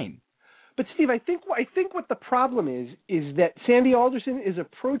fine. But Steve, I think what the problem is that Sandy Alderson is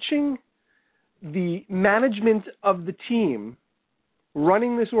approaching the management of the team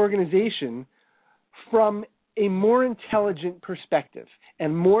running this organization from a more intelligent perspective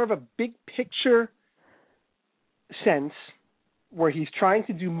and more of a big picture sense where he's trying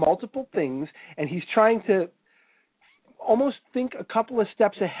to do multiple things and he's trying to almost think a couple of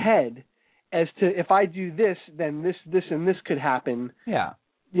steps ahead as to if I do this, then this, and this could happen. Yeah.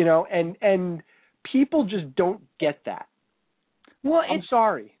 And people just don't get that. Well, I'm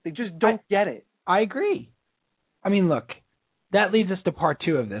sorry. They just don't get it. I agree. I mean, look, that leads us to part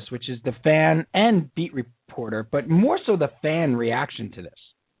two of this, which is the fan and beat reporter, but more so the fan reaction to this.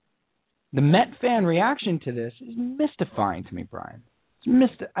 The Met fan reaction to this is mystifying to me, Brian.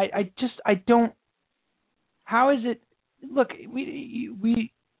 It's I don't. How is it? Look,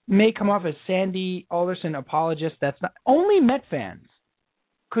 we may come off as Sandy Alderson apologists. That's not. Only Met fans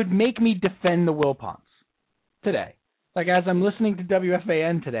could make me defend the Wilpons today. Like, as I'm listening to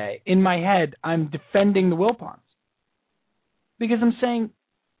WFAN today, in my head, I'm defending the Wilpons. Because I'm saying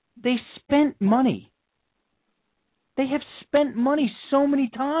they spent money. They have spent money so many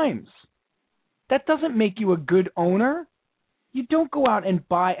times. That doesn't make you a good owner. You don't go out and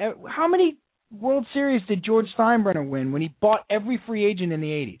buy. How many World Series did George Steinbrenner win when he bought every free agent in the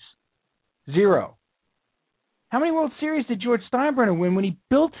 80s? 0. How many World Series did George Steinbrenner win when he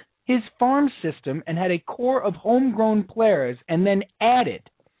built his farm system and had a core of homegrown players and then added,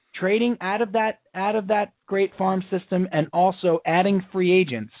 trading out of that great farm system and also adding free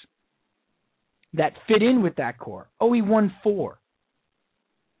agents that fit in with that core? Oh, he won 4.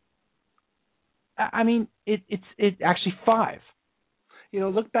 I mean, it's actually 5.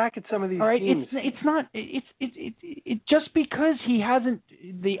 Look back at some of these teams. It's not. Just because he hasn't,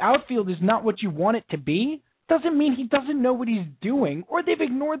 the outfield is not what you want it to be, doesn't mean he doesn't know what he's doing, or they've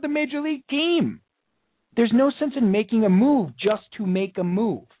ignored the major league team. There's no sense in making a move just to make a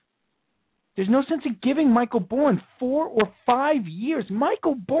move. There's no sense in giving Michael Bourne 4 or 5 years.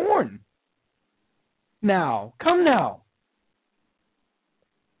 Michael Bourne. Now, come now.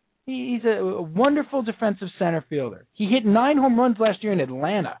 He's a wonderful defensive center fielder. He hit 9 home runs last year in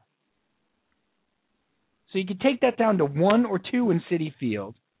Atlanta. So you could take that down to 1 or 2 in Citi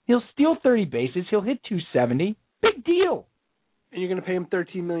Field. He'll steal 30 bases. He'll hit 270. Big deal. And you're going to pay him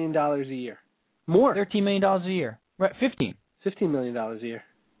 $13 million a year. More. $13 million a year. Right, 15. $15 million a year.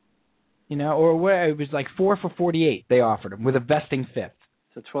 Or where it was like 4 for 48 they offered him with a vesting 5th.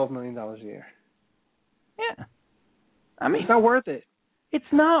 So $12 million a year. Yeah. I mean, it's not worth it. It's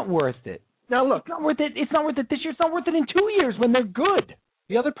not worth it. Now look, it's not worth it. It's not worth it this year. It's not worth it in 2 years when they're good.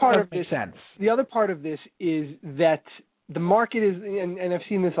 The other part of this, sense. The other part of this is that the market is, and I've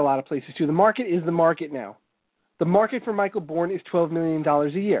seen this a lot of places too. The market is the market now. The market for Michael Bourne is $12 million a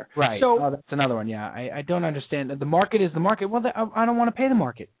year. Right. So that's another one. Yeah, I don't understand. The market is the market. Well, I don't want to pay the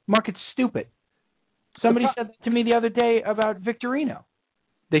market. Market's stupid. Somebody said that to me the other day about Victorino.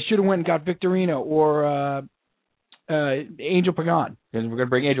 They should have went and got Victorino or Angel Pagan, because we're going to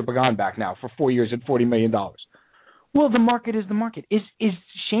bring Angel Pagan back now for 4 years at $40 million. Well, the market is the market. Is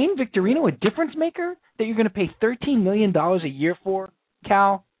Shane Victorino a difference maker that you're going to pay $13 million a year for,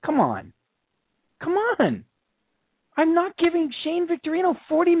 Cal? Come on. I'm not giving Shane Victorino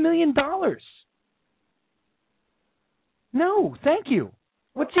 $40 million. No, thank you.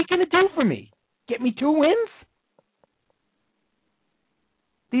 What's he going to do for me? Get me 2 wins?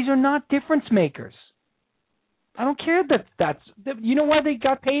 These are not difference makers. I don't care that's you know why they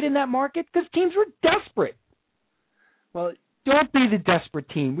got paid in that market? Because teams were desperate. Well, don't be the desperate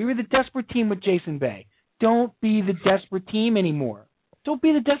team. We were the desperate team with Jason Bay. Don't be the desperate team anymore. Don't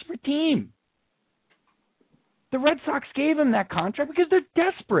be the desperate team. The Red Sox gave him that contract because they're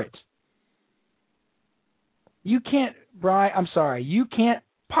desperate. You can't, Bri, I'm sorry, you can't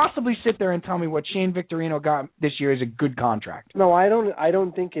possibly sit there and tell me what Shane Victorino got this year is a good contract. No, I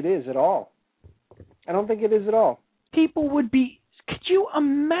don't think it is at all. I don't think it is at all. People would be, could you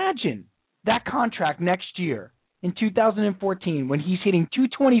imagine that contract next year in 2014 when he's hitting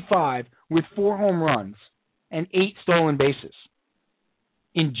 .225 with 4 home runs and 8 stolen bases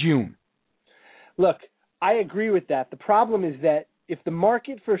in June? Look, I agree with that. The problem is that if the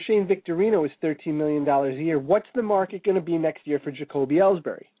market for Shane Victorino is $13 million a year, what's the market going to be next year for Jacoby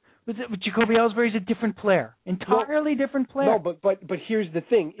Ellsbury? But Jacoby Ellsbury is a different player, entirely different player. No, but here's the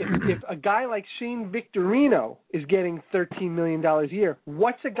thing: if a guy like Shane Victorino is getting $13 million a year,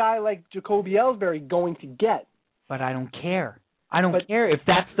 what's a guy like Jacoby Ellsbury going to get? But I don't care. I don't care if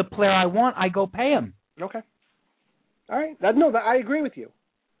that's the player I want. I go pay him. Okay. All right. I agree with you.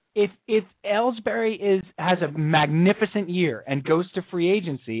 If Ellsbury has a magnificent year and goes to free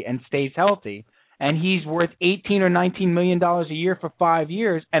agency and stays healthy, and he's worth $18 or $19 million a year for 5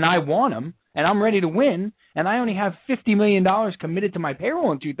 years, and I want him, and I'm ready to win, and I only have $50 million committed to my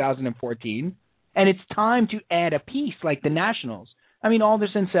payroll in 2014, and it's time to add a piece like the Nationals. I mean,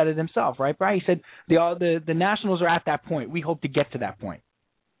 Alderson said it himself, right, Brian? He said the Nationals are at that point. We hope to get to that point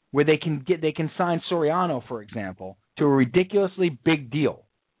where they can sign Soriano, for example, to a ridiculously big deal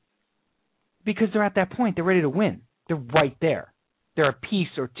because they're at that point. They're ready to win. They're right there. They're a piece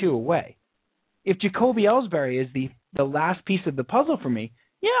or two away. If Jacoby Ellsbury is the last piece of the puzzle for me,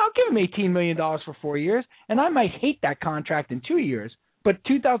 yeah, I'll give him $18 million for 4 years, and I might hate that contract in 2 years, but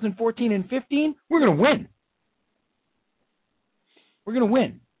 2014 and 15, we're going to win. We're going to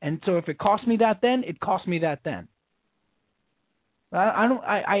win. And so if it costs me that then, it costs me that then.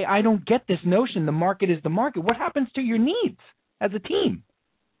 I don't get this notion the market is the market. What happens to your needs as a team?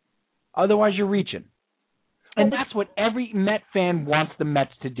 Otherwise, you're reaching. And that's what every Met fan wants the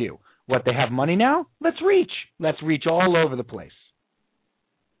Mets to do. What, they have money now? Let's reach. Let's reach all over the place.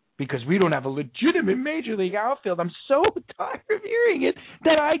 Because we don't have a legitimate Major League outfield. I'm so tired of hearing it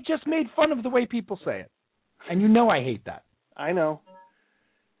that I just made fun of the way people say it. And you know I hate that. I know.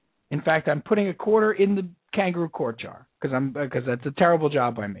 In fact, I'm putting a quarter in the kangaroo court jar because that's a terrible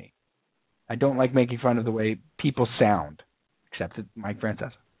job by me. I don't like making fun of the way people sound, except Mike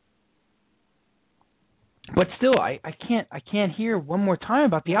Francesa. But still, I can't hear one more time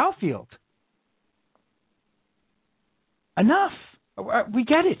about the outfield. Enough. We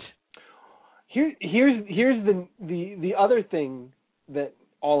get it. Here's the other thing that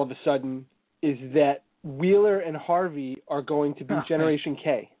all of a sudden is that Wheeler and Harvey are going to be Generation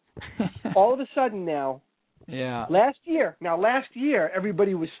K. All of a sudden now. Yeah. Last year,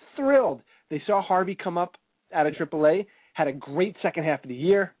 everybody was thrilled. They saw Harvey come up out of AAA, had a great second half of the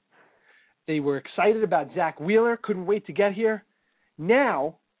year. They were excited about Zach Wheeler, couldn't wait to get here.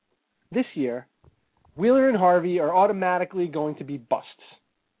 Now, this year, Wheeler and Harvey are automatically going to be busts.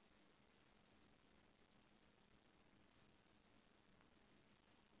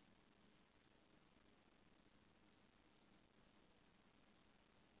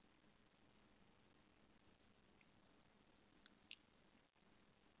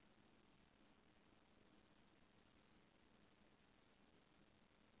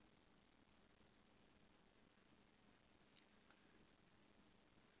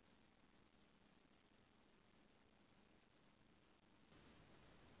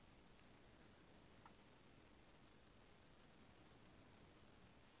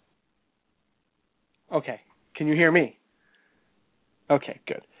 Okay. Can you hear me? Okay,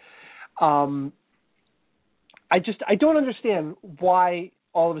 good. I don't understand why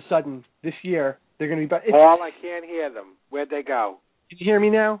all of a sudden this year they're going to be... Paul, I can't hear them. Where'd they go? Can you hear me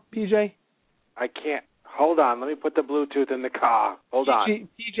now, PJ? I can't. Hold on. Let me put the Bluetooth in the car. Hold on.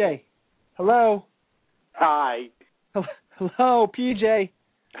 PJ. Hello? Hi. Hello, PJ.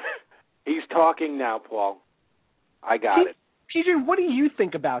 He's talking now, Paul. I got it. PJ, what do you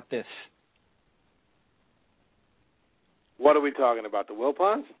think about this? What are we talking about, the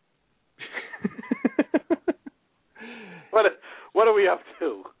Wilpons? What are we up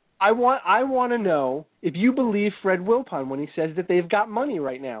to? I want to know if you believe Fred Wilpon when he says that they've got money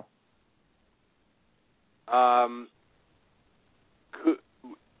right now.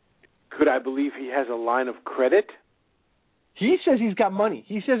 Could I believe he has a line of credit? He says he's got money.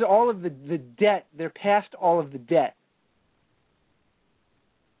 He says all of the debt, they're past all of the debt.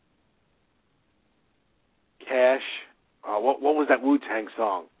 Cash. What was that Wu-Tang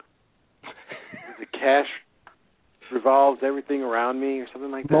song? Was it Cash revolves everything around me or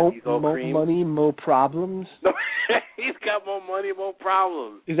something like that? He's all more cream. Money, more problems. No, he's got more money, more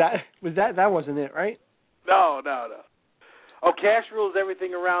problems. That wasn't it, right? No. Oh, Cash rules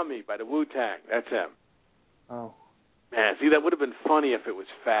everything around me by the Wu-Tang. That's him. Oh. Man, see, that would have been funny if it was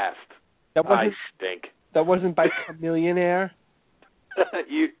fast. I stink. That wasn't by Chamillionaire?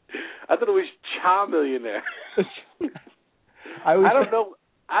 I thought it was Cha-Millionaire. I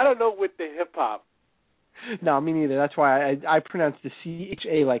don't know with the hip-hop. No, me neither. That's why I pronounced the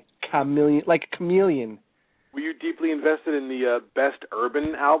C-H-A like chameleon. Were you deeply invested in the Best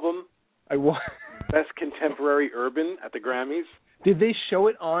Urban album? I was. Best Contemporary Urban at the Grammys? Did they show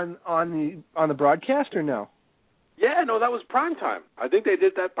it on the broadcast or no? Yeah, no, that was prime time. I think they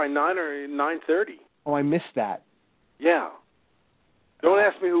did that by 9 or 9:30. Oh, I missed that. Yeah. Don't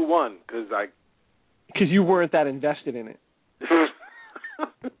ask me who won, because you weren't that invested in it.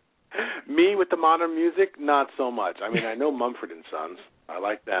 Me with the modern music, not so much. I mean, I know Mumford and Sons. I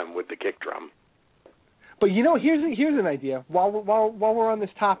like them with the kick drum. But here's an idea. While we're on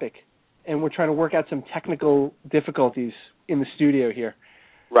this topic, and we're trying to work out some technical difficulties in the studio here.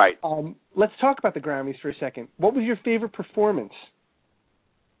 Right. Let's talk about the Grammys for a second. What was your favorite performance?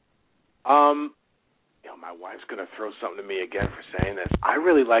 My wife's going to throw something to me again for saying this. I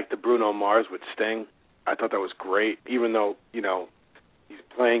really liked the Bruno Mars with Sting. I thought that was great, even though, he's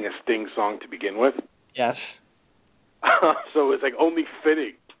playing a Sting song to begin with. Yes. So it's like only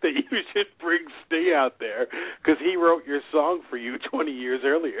fitting that you should bring Sting out there because he wrote your song for you 20 years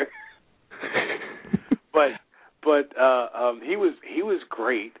earlier. But he was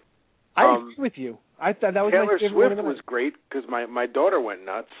great. I agree with you. I thought that was Taylor my favorite Swift one of the was great because my daughter went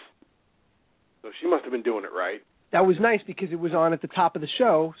nuts. So she must have been doing it right. That was nice because it was on at the top of the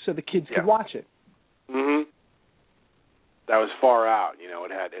show, so the kids could watch it. Mhm. That was far out.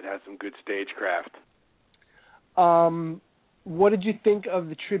 It had some good stagecraft. What did you think of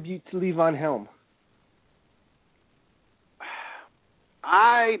the tribute to Levon Helm?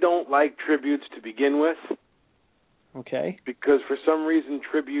 I don't like tributes to begin with. Okay. Because for some reason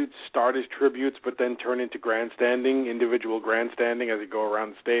tributes start as tributes but then turn into individual grandstanding as they go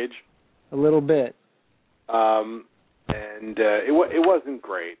around the stage. A little bit. And it wasn't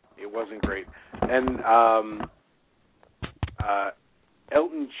great. It wasn't great. And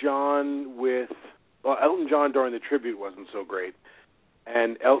Elton John during the tribute wasn't so great.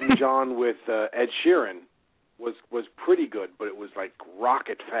 And Elton John with Ed Sheeran was pretty good, but it was like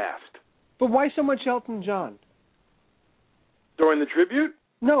rocket fast. But why so much Elton John? During the tribute?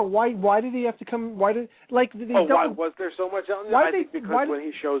 No, why did he have to come? Why was there so much Elton John? I think because when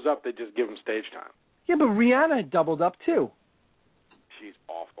he shows up, they just give him stage time. Yeah, but Rihanna doubled up too. She's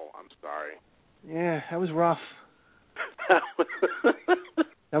awful. I'm sorry. Yeah, that was rough.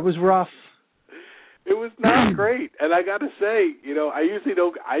 That was rough. It was not great, and I got to say,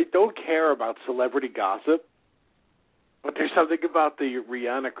 I don't care about celebrity gossip, but there's something about the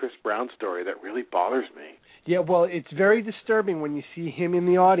Rihanna Chris Brown story that really bothers me. Yeah, well, it's very disturbing when you see him in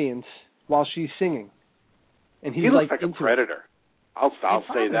the audience while she's singing, and he looks like a predator. I'll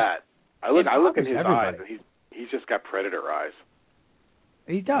say that. I look at his eyes, and he's just got predator eyes.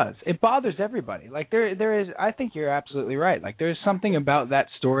 He does. It bothers everybody. Like there is. I think you're absolutely right. Like there's something about that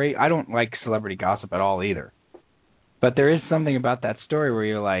story. I don't like celebrity gossip at all either, but there is something about that story where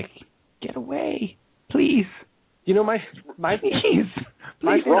you're like, get away, please. My please.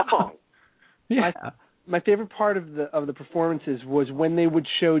 Wrong. Yeah. My favorite part of the performances was when they would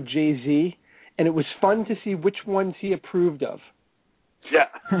show Jay-Z, and it was fun to see which ones he approved of. Yeah.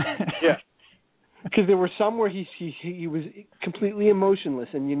 Yeah. Because there were some where he was completely emotionless,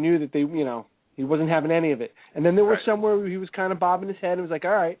 and you knew that he wasn't having any of it. And then there were some where he was kind of bobbing his head and was like,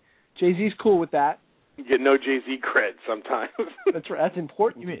 all right, Jay-Z's cool with that. You get no Jay-Z cred sometimes. That's right. That's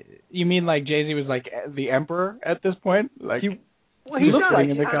important. You mean like Jay-Z was like the emperor at this point? Like he's not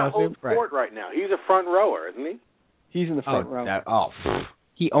in the costume right now. He's a front rower, isn't he? He's in the front row.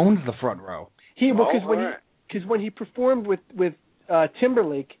 He owns the front row. Because when he performed with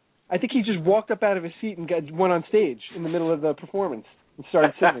Timberlake, I think he just walked up out of his seat and went on stage in the middle of the performance and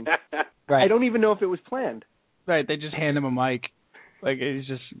started singing. Right. I don't even know if it was planned. Right. They just hand him a mic. Like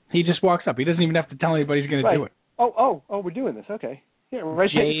he just walks up. He doesn't even have to tell anybody he's going to do it. Oh, we're doing this. Okay. Yeah, right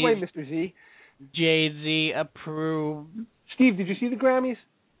this way, Mr. Z. Jay-Z approved. Steve, did you see the Grammys?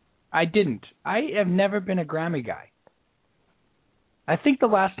 I didn't. I have never been a Grammy guy. I think the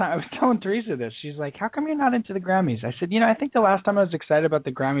last time, I was telling Teresa this, she's like, how come you're not into the Grammys? I said, I think the last time I was excited about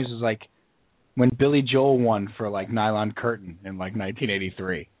the Grammys was like when Billy Joel won for like Nylon Curtain in like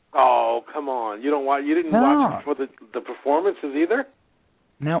 1983. Oh, come on. You didn't watch it for the performances either?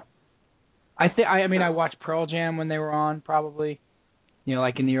 No. I watched Pearl Jam when they were on, probably,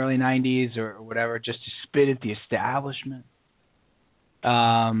 like in the early 90s or whatever, just to spit at the establishment.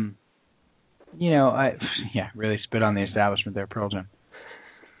 Really spit on the establishment there, Pearl Jam.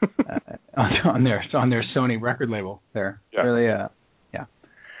 On their Sony record label there. Yeah. Really, yeah.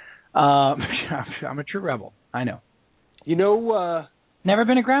 I'm a true rebel. I know. Never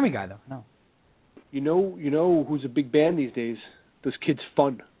been a Grammy guy though. No. You know who's a big band these days? Those kids,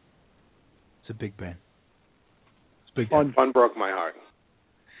 Fun. It's a big band. It's big. Fun broke my heart.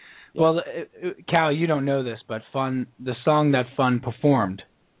 Well, Cal, you don't know this, but Fun, the song that Fun performed,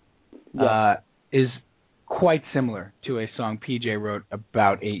 is quite similar to a song PJ wrote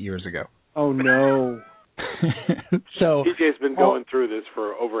about 8 years ago. Oh no! So PJ's been going through this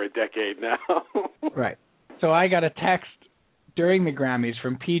for over a decade now. Right. So I got a text during the Grammys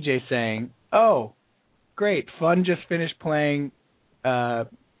from PJ saying, "Oh, great! Fun just finished playing I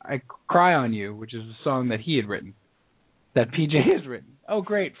Cry on You," which is a song that he had written, that PJ has written. Oh,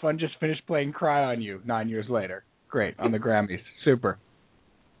 great! Fun just finished playing Cry on You 9 years later. Great, on the Grammys. Super.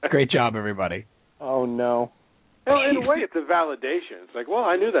 Great job, everybody. Oh, no. Well, in a way, it's a validation. It's like, well,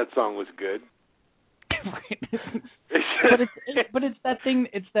 I knew that song was good. but it's that thing.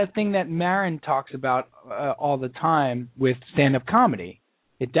 It's that thing that Marin talks about all the time with stand-up comedy.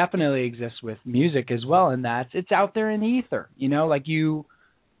 It definitely exists with music as well, and it's out there in the ether.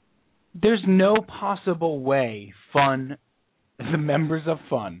 There's no possible way Fun, the members of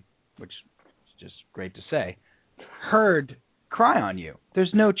Fun, which is just great to say, heard Cry on You.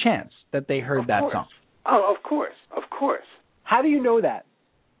 There's no chance that they heard that song. Oh, of course. How do you know that?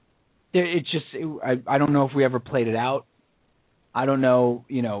 It's just, I don't know if we ever played it out. I don't know,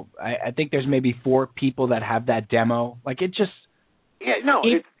 I think there's maybe 4 people that have that demo. Like, it just... Yeah, no,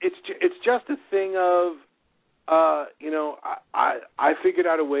 it's just a thing of, I figured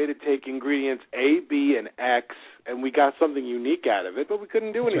out a way to take ingredients A, B, and X, and we got something unique out of it, but we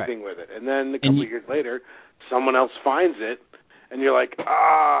couldn't do anything with it. And then a couple of years later, someone else finds it, and you're like,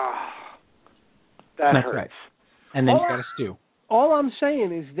 that hurts. Right. And then you got to stew. All I'm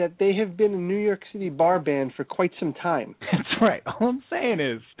saying is that they have been a New York City bar band for quite some time. That's right. All I'm saying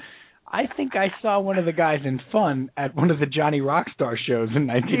is, I think I saw one of the guys in Fun at one of the Johnny Rockstar shows in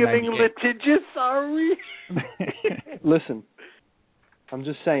 1998. Feeling litigious, sorry? Listen, I'm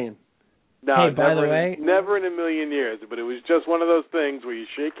just saying. No, hey, by the way, never in a million years, but it was just one of those things where you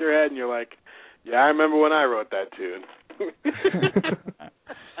shake your head and you're like, yeah, I remember when I wrote that tune.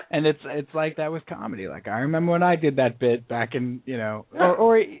 And it's like that with comedy. Like, I remember when I did that bit back in,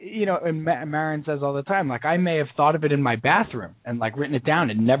 and Marin says all the time, like, I may have thought of it in my bathroom and, like, written it down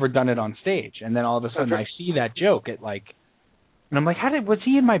and never done it on stage. And then all of a sudden I see that joke at, like, and I'm like, was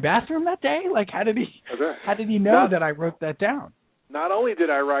he in my bathroom that day? Like, how did he know that I wrote that down? Not only did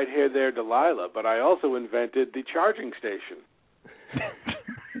I write Here, There, Delilah, but I also invented the charging station.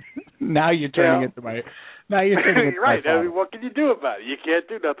 Now you're turning it to my... Now you're turning it to right. I mean, what can you do about it? You can't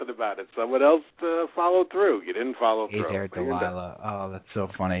do nothing about it. Someone else followed through. You didn't follow through. Hey there, Delilah. Oh, that's so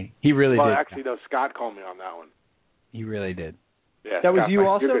funny. He really did. Well, actually, no, Scott called me on that one. He really did. Yeah, that was you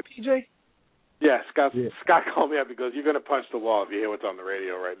also, PJ? Yeah, Scott called me up and goes, you're going to punch the wall if you hear what's on the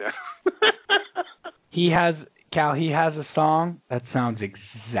radio right now. He has a song that sounds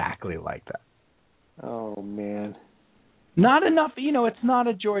exactly like that. Oh, man. Not enough, it's not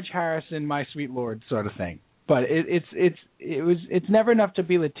a George Harrison, My Sweet Lord sort of thing. But it's never enough to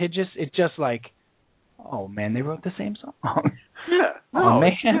be litigious. It's just like, oh man, they wrote the same song. Yeah. Oh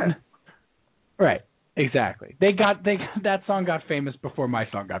man. Yeah. Right. Exactly. That song got famous before my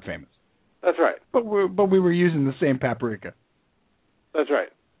song got famous. That's right. But we were using the same paprika. That's right.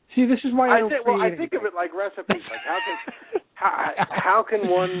 See, this is why I think of it like recipes. Like how can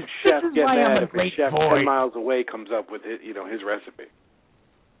one chef get mad if a chef 10 miles away comes up with his recipe?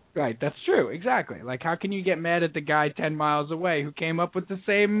 Right, that's true, exactly. Like, how can you get mad at the guy 10 miles away who came up with the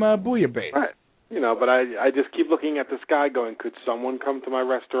same bouillabaisse? Right. But I just keep looking at the sky going, could someone come to my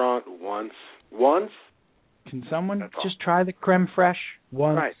restaurant once? Once? Can someone just try the creme fraiche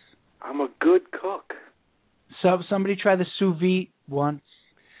once? Right. I'm a good cook. So somebody try the sous vide once.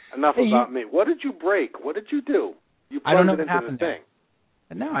 Enough about me. What did you break? What did you do? You I don't know what happened there.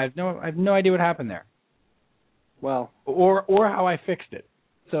 No, I have no idea what happened there. Well, or how I fixed it.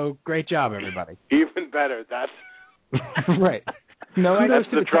 So great job, everybody. Even better. That's right. No, that's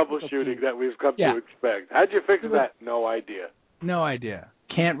the troubleshooting that we've come to expect. How'd you fix that? No idea. No idea.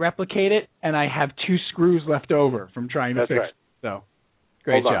 Can't replicate it, and I have 2 screws left over from trying to fix it. So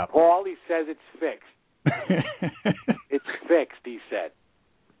great job. Paul, he says it's fixed. It's fixed, he said.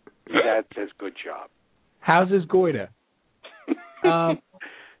 Dad says good job. How's his goiter? All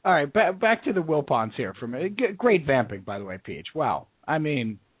right, back to the Wilpons here for a minute. Great vamping, by the way, Peach. Wow. I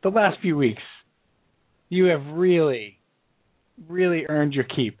mean, the last few weeks, you have really, really earned your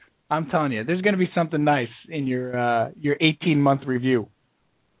keep. I'm telling you, there's going to be something nice in your 18-month review.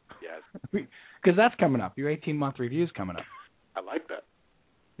 Yes. Because that's coming up. Your 18-month review is coming up. I like that.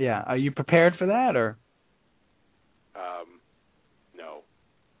 Yeah. Are you prepared for that, or? No.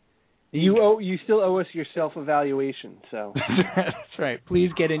 You still owe us your self-evaluation, so. That's right.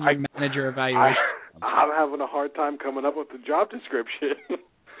 Please get in your manager evaluation. I'm having a hard time coming up with the job description.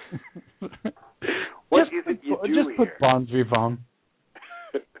 What is it you do here? Just put Bonds Vivon.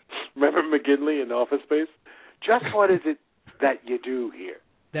 Remember McGinley in Office Space? Just what is it that you do here?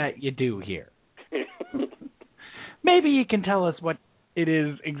 That you do here. Maybe you can tell us what it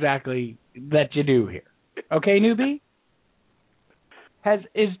is exactly that you do here. Okay, newbie?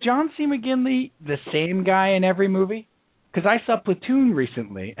 Is John C. McGinley the same guy in every movie? Because I saw Platoon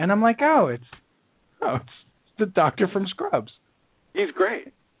recently, and I'm like, it's the doctor from Scrubs. He's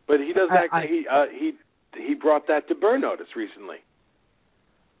great, but he does that. He brought that to Burn Notice recently.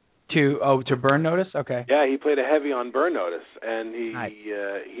 To Burn Notice? Okay. Yeah, he played a heavy on Burn Notice, and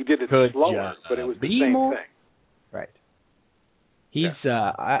he did it slower, but it was the same thing. Right. He's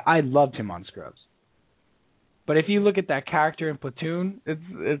I loved him on Scrubs. But if you look at that character in Platoon, it's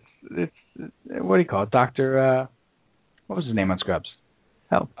what do you call it, Doctor? What was his name on Scrubs?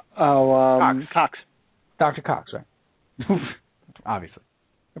 Help. Cox. Dr. Cox, right? Obviously,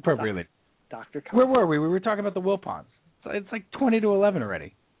 appropriately. Dr. Cox. Where were we? We were talking about the Wilpons. It's like 20-11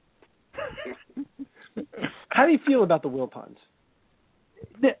 already. How do you feel about the Wilpons?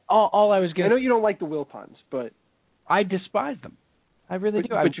 All I was going. I know you don't like the Wilpons, but I despise them. I really do.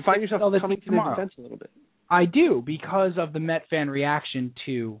 But you find yourself coming to their defense a little bit. I do, because of the Met fan reaction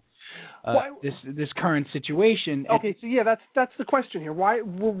to this current situation. Okay, so that's the question here.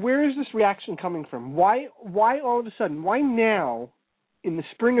 Where is this reaction coming from? Why all of a sudden? Why now, in the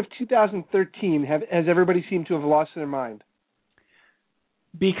spring of 2013, has everybody seemed to have lost their mind?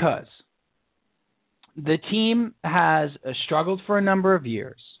 Because the team has struggled for a number of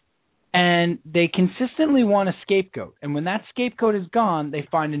years, and they consistently want a scapegoat. And when that scapegoat is gone, they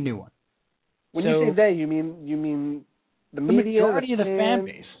find a new one. When you say they, you mean the media, majority of the fan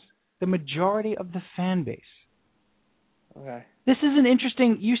base. The majority of the fan base. Okay. This is an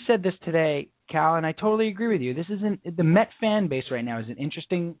interesting. You said this today, Cal, and I totally agree with you. The Met fan base right now is an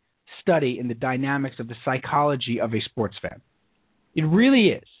interesting study in the dynamics of the psychology of a sports fan. It really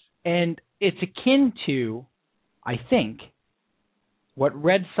is, and it's akin to, I think, what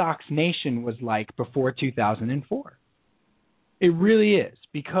Red Sox Nation was like before 2004. It really is,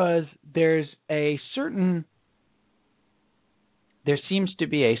 because there seems to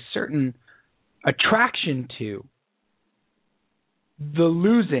be a certain attraction to the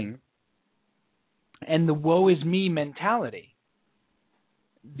losing and the woe is me mentality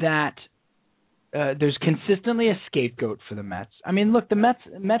that there's consistently a scapegoat for the Mets. I mean, look, the Met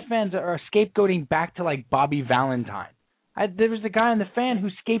fans are scapegoating back to like Bobby Valentine. There was a guy on the fan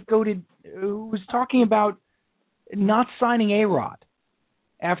who was talking about not signing A-Rod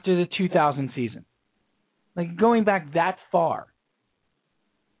after the 2000 season. Like, going back that far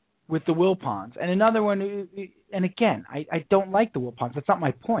with the Wilpons. And another one, and again, I don't like the Wilpons. That's not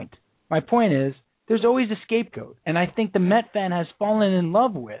my point. My point is, there's always a scapegoat. And I think the Met fan has fallen in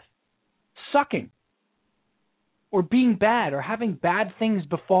love with sucking or being bad or having bad things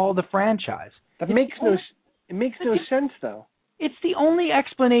befall the franchise. It makes no sense, though. It's the only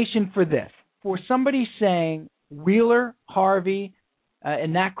explanation for this. For somebody saying Wheeler, Harvey,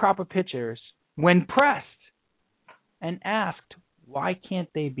 and that crop of pitchers, when pressed and asked, why can't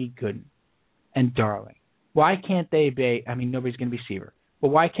they be Gooden and Darling? Why can't they be, I mean, nobody's going to be Seaver, but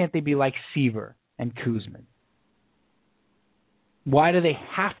why can't they be like Seaver and Kuzman? Why do they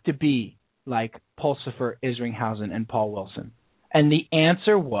have to be like Pulsifer, Isringhausen, and Paul Wilson? And the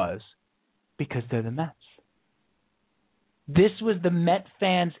answer was, because they're the Mets. This was the Met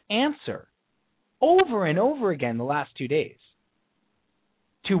fans' answer over and over again the last 2 days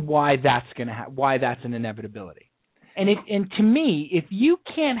to why that's why that's an inevitability. And to me, if you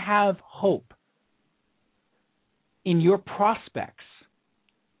can't have hope in your prospects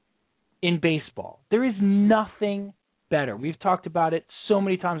in baseball. There is nothing better. We've talked about it so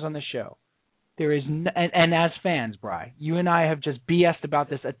many times on the show. There is, and as fans, Bri, you and I have just BS'd about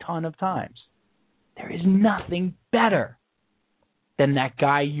this a ton of times. There is nothing better than that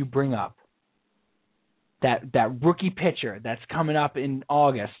guy you bring up. That rookie pitcher that's coming up in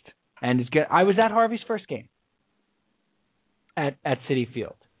August and is good. I was at Harvey's first game at Citi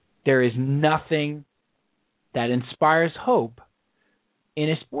Field. There is nothing that inspires hope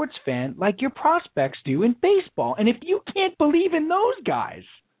in a sports fan like your prospects do in baseball. And if you can't believe in those guys,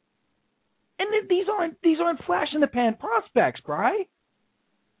 and these aren't flash in the pan prospects, Bri.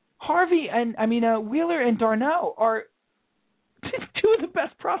 Harvey and Wheeler and Darnell are two of the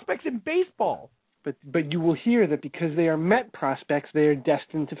best prospects in baseball. But you will hear that because they are Met prospects, they are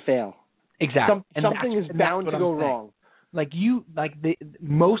destined to fail. Exactly. Something is bound to go wrong.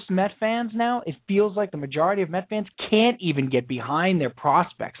 Most Met fans now, it feels like the majority of Met fans can't even get behind their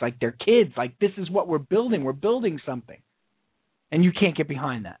prospects, like their kids. Like, this is what we're building. We're building something. And you can't get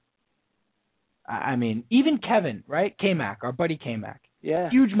behind that. I mean, even Kevin, right? K-Mac, our buddy K-Mac. Yeah.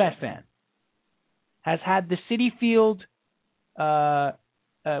 Huge Met fan. Has had the Citi Field,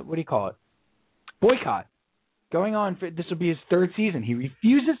 boycott going on. This will be his third season. He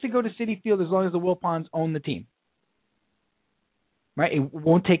refuses to go to Citi Field as long as the Wilpons own the team. Right? It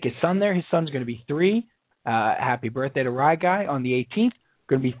won't take his son there. His son's going to be 3. Happy birthday to Rye Guy on the 18th.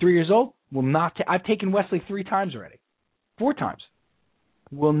 Going to be 3 years old. Will not. I've taken Wesley 3 times already. 4 times.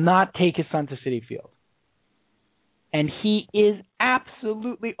 Will not take his son to Citi Field. And he is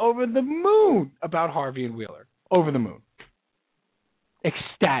absolutely over the moon about Harvey and Wheeler. Over the moon.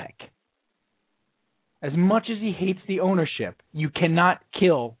 Ecstatic. As much as he hates the ownership, you cannot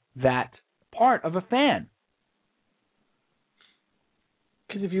kill that part of a fan.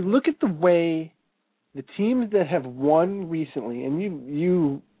 Because if you look at the way the teams that have won recently, and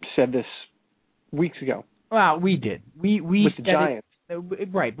you said this weeks ago. Well, we did. We with the Giants.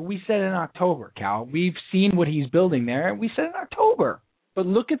 Right, but we said in October, Cal. We've seen what he's building there, and we said in October. But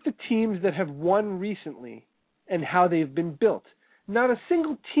look at the teams that have won recently and how they've been built. Not a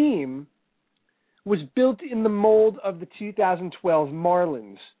single team was built in the mold of the 2012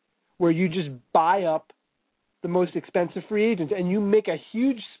 Marlins, where you just buy up the most expensive free agents and you make a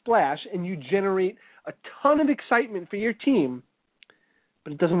huge splash and you generate a ton of excitement for your team,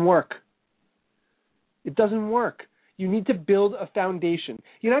 but it doesn't work. It doesn't work. You need to build a foundation.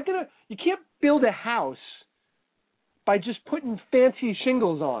 You can't build a house by just putting fancy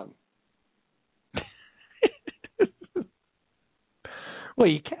shingles on. Well,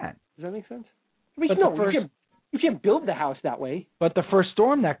 you can. Does that make sense? I mean, no, you can't build the house that way. But the first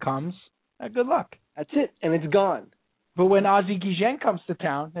storm that comes, good luck. That's it, and it's gone. But when Ozzie Guillen comes to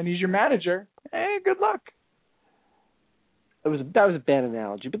town and he's your manager, good luck. That was a bad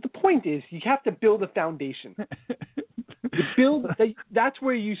analogy, but the point is, you have to build a foundation. That's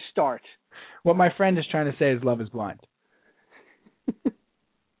where you start. What my friend is trying to say is love is blind.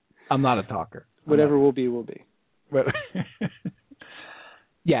 I'm not a talker. Whatever will be, will be.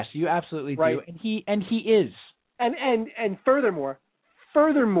 Yes, you absolutely do, and he is. And furthermore,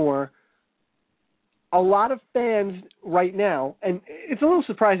 a lot of fans right now, and it's a little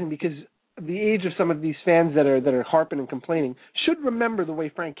surprising because the age of some of these fans that are harping and complaining should remember the way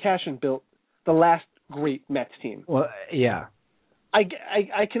Frank Cashin built the last great Mets team. Well, yeah. I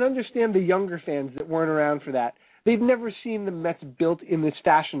can understand the younger fans that weren't around for that. They've never seen the Mets built in this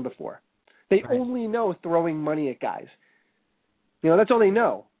fashion before. They only know throwing money at guys. That's all they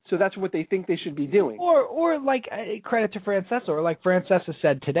know. So that's what they think they should be doing. Or like credit to Francesa, or like Francesa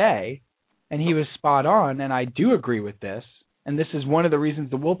said today, and he was spot on, and I do agree with this. And this is one of the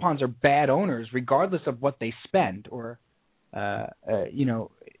reasons the Wilpons are bad owners, regardless of what they spend, or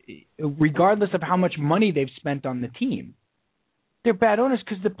regardless of how much money they've spent on the team. They're bad owners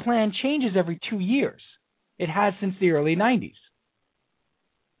because the plan changes every 2 years. It has since the early 90s.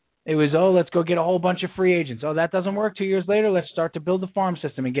 It was, let's go get a whole bunch of free agents. That doesn't work. 2 years later, let's start to build the farm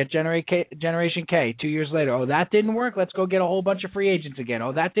system and get Generation K. 2 years later, that didn't work. Let's go get a whole bunch of free agents again.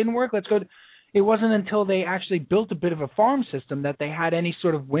 That didn't work. Let's go. It wasn't until they actually built a bit of a farm system that they had any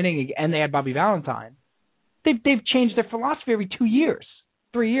sort of winning, and they had Bobby Valentine. They've changed their philosophy every 2 years,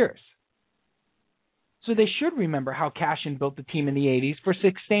 3 years. So they should remember how Cashin built the team in the 80s for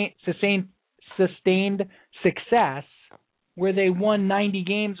sustained success, where they won 90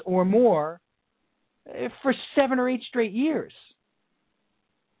 games or more for 7 or 8 straight years.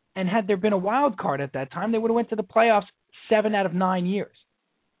 And had there been a wild card at that time, they would have went to the playoffs 7 out of 9 years.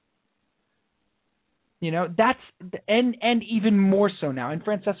 That's and even more so now. And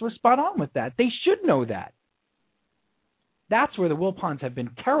Francesa was spot on with that. They should know that. that's where the Wilpons have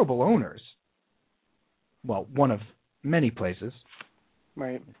been terrible owners. Well, one of many places.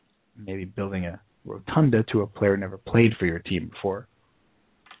 Right. Maybe building a rotunda to a player who never played for your team before.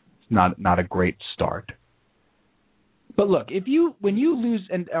 It's not a great start. But look, when you lose,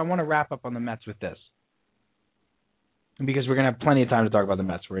 and I want to wrap up on the Mets with this, because we're going to have plenty of time to talk about the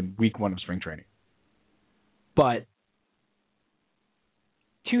Mets. We're in week 1 of spring training. But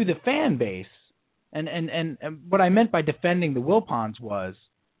to the fan base, and what I meant by defending the Wilpons was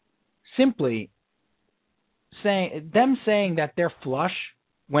simply saying that they're flush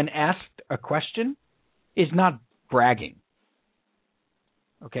when asked a question is not bragging.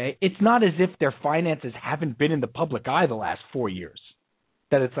 Okay? It's not as if their finances haven't been in the public eye the last 4 years.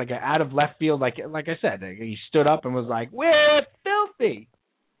 That it's like an out of left field, like I said, he stood up and was like, "We're filthy."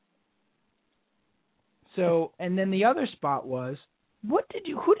 So, and then the other spot was, did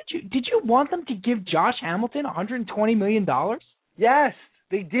you want them to give Josh Hamilton $120 million? Yes,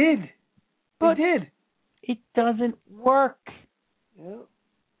 they did. But they did. It doesn't work. Yeah,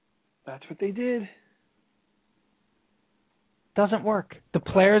 that's what they did. Doesn't work. The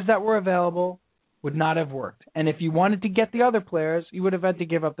players that were available would not have worked. And if you wanted to get the other players, you would have had to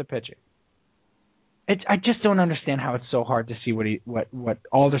give up the pitching. I just don't understand how it's so hard to see what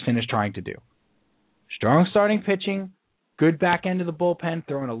Alderson is trying to do. Strong starting pitching, good back end of the bullpen,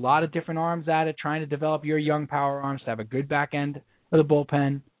 throwing a lot of different arms at it, trying to develop your young power arms to have a good back end of the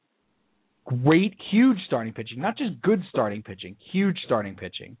bullpen. Great, huge starting pitching. Not just good starting pitching, huge starting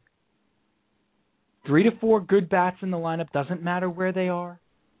pitching. 3 to 4 good bats in the lineup, doesn't matter where they are.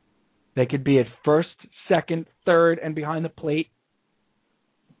 They could be at first, second, third, and behind the plate.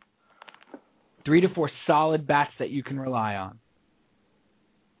 3 to 4 solid bats that you can rely on.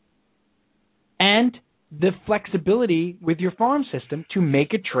 And the flexibility with your farm system to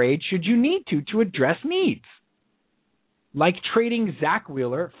make a trade should you need to address needs. Like trading Zach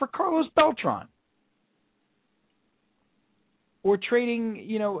Wheeler for Carlos Beltran. Or trading,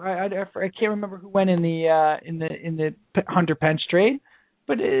 I can't remember who went in the Hunter Pence trade,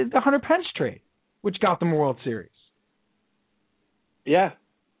 but the Hunter Pence trade, which got them a World Series. Yeah.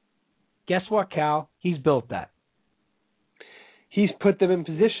 Guess what, Cal? He's built that. He's put them in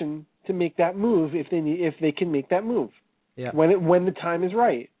position to make that move if they can make that move. Yeah. When the time is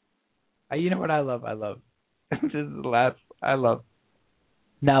right. You know what I love? This is the last. I love.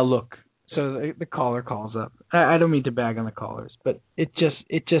 Now look. So the caller calls up. I don't mean to bag on the callers, but it just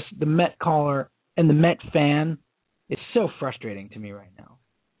the Met caller and the Met fan, it's so frustrating to me right now.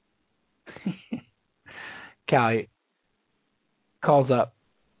 Callie calls up.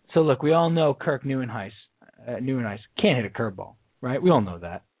 So look, we all know Kirk Neuenhuis can't hit a curveball, right? We all know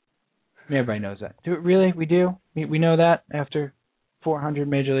that. I mean, everybody knows that. Really? We do? We know that after 400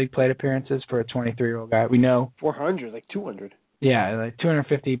 Major League plate appearances for a 23-year-old guy. We know. 400, like 200. Yeah, like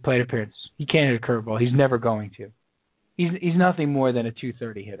 250 plate appearances. He can't hit a curveball. He's never going to. He's nothing more than a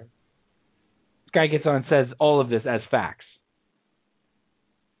 230 hitter. This guy gets on and says all of this as facts.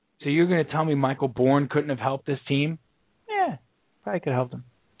 So you're going to tell me Michael Bourne couldn't have helped this team? Yeah, probably could have helped them.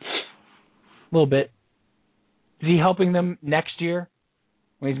 A little bit. Is he helping them next year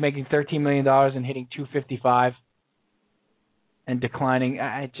when he's making $13 million and hitting 255 and declining?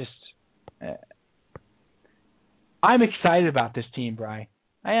 I'm excited about this team, Bri.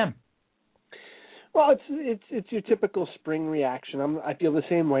 I am. Well, it's your typical spring reaction. I feel the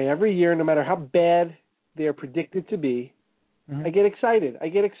same way every year, no matter how bad they are predicted to be. Mm-hmm. I get excited. I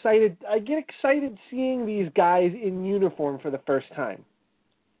get excited seeing these guys in uniform for the first time.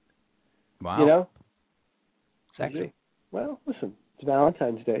 Wow. You know? Sexy. Well, listen, it's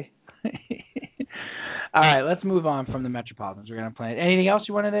Valentine's Day. All right, let's move on from the Metropolitans. We're going to play it. Anything else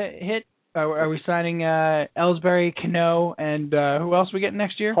you wanted to hit? Are we signing Ellsbury, Cano, and who else we getting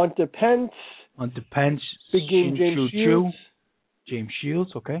next year? Hunter Pence. Big game James Shields. James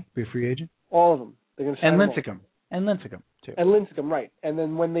Shields, okay. Be a free agent. All of them. They're going to sign them. And Lincecum, too. And Lincecum, right. And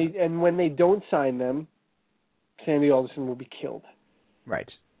then when they don't sign them, Sandy Alderson will be killed. Right.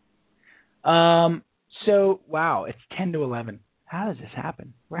 So, wow, it's 10 to 11. How does this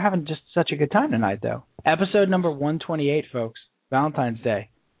happen? We're having just such a good time tonight, though. Episode number 128, folks. Valentine's Day,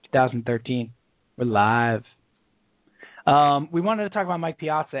 2013. We're live. We wanted to talk about Mike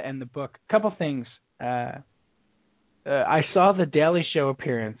Piazza and the book. A couple things. I saw the Daily Show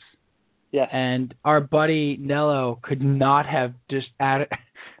appearance. Yes. And our buddy Nello could not have just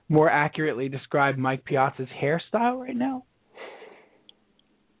more accurately described Mike Piazza's hairstyle right now.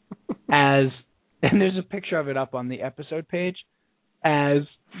 And there's a picture of it up on the episode page, as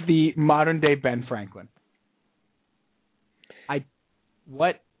the modern-day Ben Franklin. I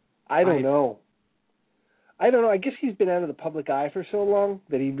don't know. I don't know. I guess he's been out of the public eye for so long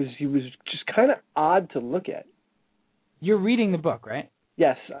that he was just kind of odd to look at. You're reading the book, right?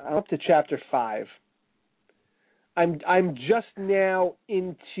 Yes, I'm up to chapter 5. I'm just now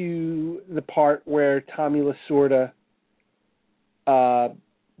into the part where Tommy Lasorda,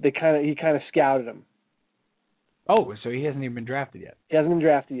 he kind of scouted him. Oh, so he hasn't even been drafted yet. He hasn't been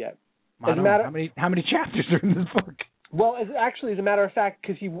drafted yet. How many chapters are in this book? Well, as a matter of fact,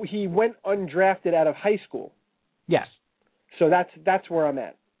 because he went undrafted out of high school. Yes. So that's where I'm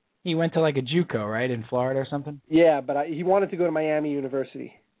at. He went to like a JUCO, right, in Florida or something? Yeah, but he wanted to go to Miami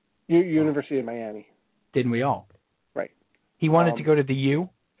University. University of Miami. Didn't we all? Right. He wanted to go to the U?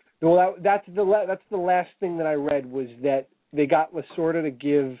 Well, that's the last thing that I read was that they got Lasorda to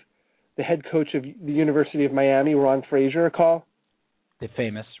give the head coach of the University of Miami, Ron Frazier, a call. The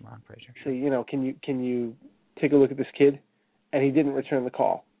famous Ron Frazier. So, can you take a look at this kid? And he didn't return the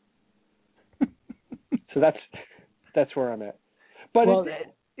call. So that's where I'm at. But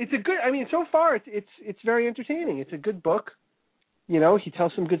it's a good. I mean, so far it's very entertaining. It's a good book. He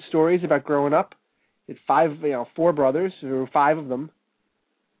tells some good stories about growing up. It's 4 brothers. There were 5 of them.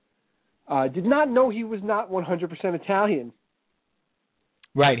 Did not know he was not 100% Italian.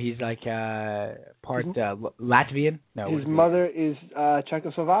 Right, he's like part Latvian. No, his mother is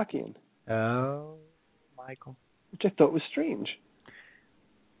Czechoslovakian. Oh, Michael. Which I thought was strange.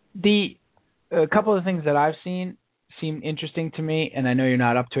 A couple of things that I've seen seem interesting to me, and I know you're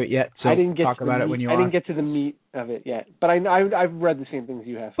not up to it yet, so talk about it when you are. I didn't get to the meat of it yet, but I've read the same things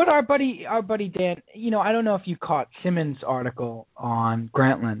you have. But our buddy Dan, I don't know if you caught Simmons' article on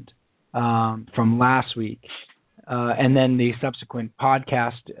Grantland from last week, and then the subsequent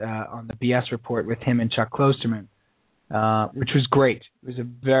podcast on the BS report with him and Chuck Klosterman, which was great. It was a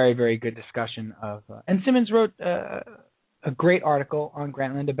very, very good discussion of. And Simmons wrote a great article on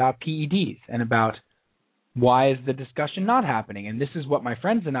Grantland about PEDs and about why is the discussion not happening? And this is what my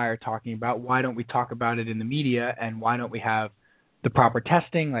friends and I are talking about. Why don't we talk about it in the media, and why don't we have the proper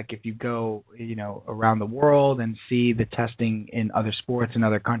testing? Like if you go, around the world and see the testing in other sports in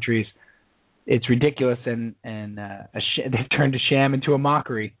other countries, it's ridiculous, and they've turned a sham into a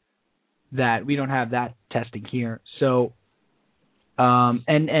mockery that we don't have that testing here. So,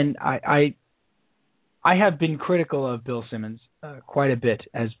 and I have been critical of Bill Simmons quite a bit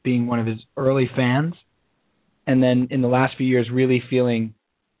as being one of his early fans. And then in the last few years, really feeling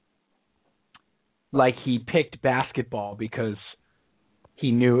like he picked basketball because he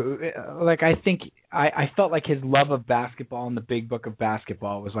knew, I felt like his love of basketball and the big book of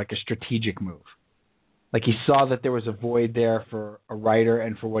basketball was like a strategic move. Like he saw that there was a void there for a writer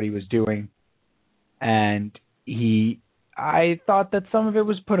and for what he was doing. And I thought that some of it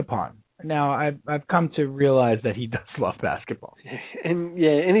was put upon. Now I've come to realize that he does love basketball.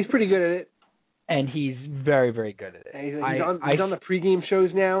 And he's pretty good at it. And he's very, very good at it. He's on the pregame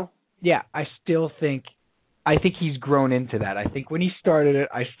shows now. Yeah, I think he's grown into that. I think when he started it,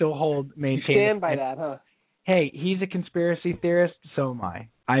 I still maintain. You stand by that, huh? Hey, he's a conspiracy theorist, so am I.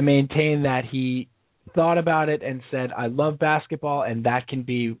 I maintain that he thought about it and said, I love basketball, and that can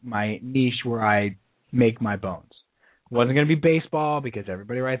be my niche where I make my bones. It wasn't going to be baseball because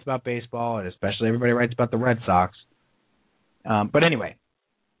everybody writes about baseball, and especially everybody writes about the Red Sox. But anyway.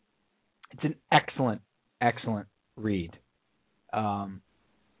 It's an excellent, excellent read. And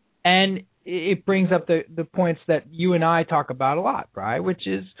it brings up the points that you and I talk about a lot, Bri, which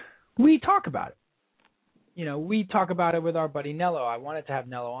is we talk about it. We talk about it with our buddy Nello. I wanted to have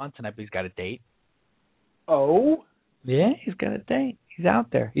Nello on tonight, but he's got a date. Oh? Yeah, he's got a date. He's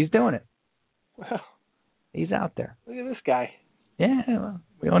out there. He's doing it. Well, he's out there. Look at this guy. Yeah, well,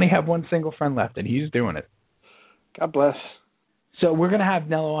 we only have one single friend left, and he's doing it. God bless. So we're going to have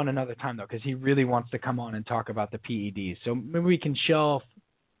Nello on another time, though, because he really wants to come on and talk about the PEDs. So maybe we can shelf.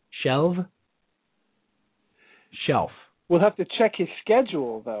 We'll have to check his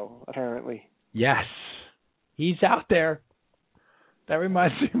schedule, though, apparently. Yes. He's out there. That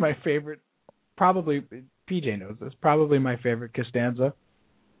reminds me of my favorite, probably, PJ knows this, probably my favorite Costanza.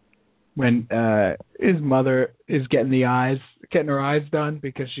 When his mother is getting her eyes done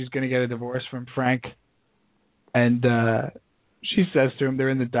because she's going to get a divorce from Frank. And she says to him, they're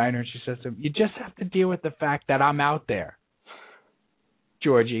in the diner, and she says to him, you just have to deal with the fact that I'm out there.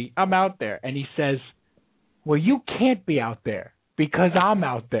 Georgie, I'm out there. And he says, well, you can't be out there because I'm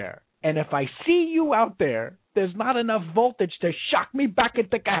out there. And if I see you out there, there's not enough voltage to shock me back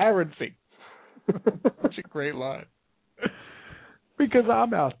into coherency. Such a great line. Because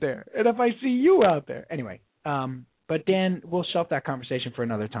I'm out there. And if I see you out there. Anyway, but Dan, we'll shelf that conversation for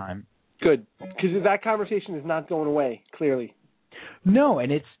another time. Good. Because that conversation is not going away, clearly. No,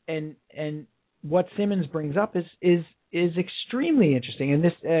 and it's and what Simmons brings up is extremely interesting. And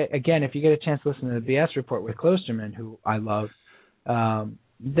this, again, if you get a chance to listen to the BS Report with Klosterman, who I love,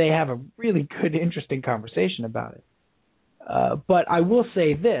 they have a really good, interesting conversation about it. But I will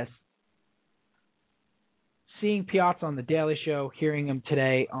say this. Seeing Piazza on The Daily Show, hearing him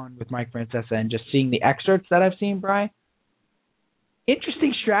today on with Mike Francesa, and just seeing the excerpts that I've seen, Bri,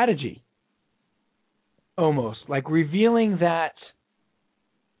 interesting strategy. Almost. Like revealing that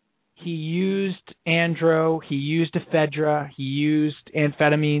he used Andro, he used ephedra, he used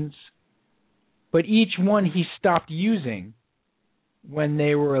amphetamines, but each one he stopped using when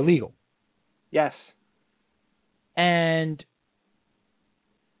they were illegal. Yes. And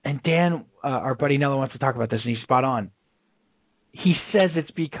Dan, our buddy Nello, wants to talk about this, and he's spot on. He says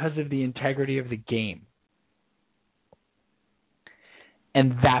it's because of the integrity of the game.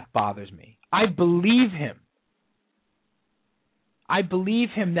 And that bothers me. I believe him. I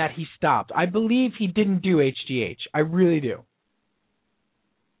believe him that he stopped. I believe he didn't do HGH. I really do.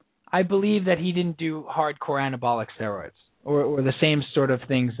 I believe that he didn't do hardcore anabolic steroids or the same sort of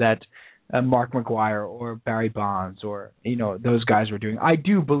things that Mark McGuire or Barry Bonds or, those guys were doing. I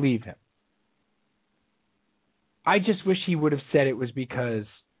do believe him. I just wish he would have said it was because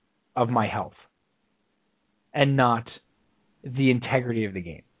of my health and not the integrity of the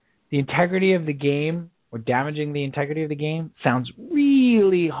game. The integrity of the game or damaging the integrity of the game sounds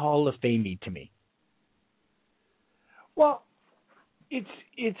really Hall of Fame-y to me. Well, it's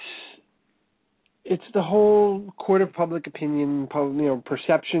the whole court of public opinion,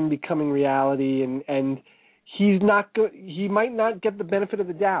 perception becoming reality, and he might not get the benefit of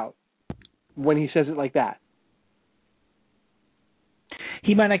the doubt when he says it like that.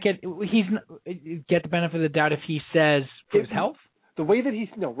 He might not get the benefit of the doubt if he says for his health. The way that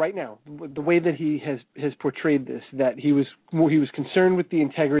right now, the way that he has portrayed this, that he was concerned with the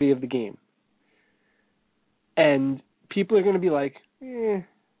integrity of the game, and people are going to be like, I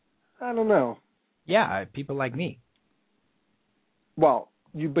don't know. Yeah, people like me. Well,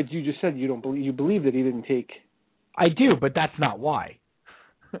 you just said you believe that he didn't take. I do, but that's not why.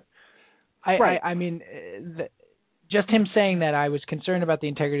 Right. I mean, just him saying that I was concerned about the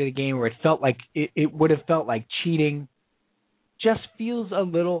integrity of the game, where it felt like it would have felt like cheating, just feels a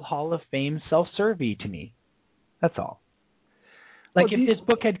little Hall of Fame self-serve-y to me. That's all. Like if this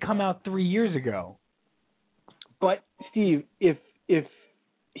book had come out 3 years ago. But Steve, if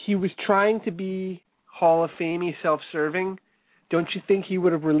he was trying to be Hall of Fame-y, self-serving, don't you think he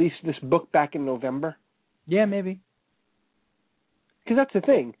would have released this book back in November? Yeah, maybe. Because that's the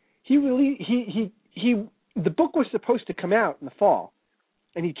thing. The book was supposed to come out in the fall,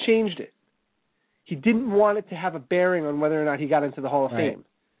 and he changed it. He didn't want it to have a bearing on whether or not he got into the Hall of Fame.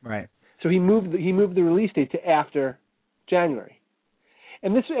 Right. So he moved the release date to after January.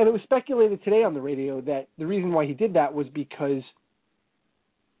 And it was speculated today on the radio that the reason why he did that was because,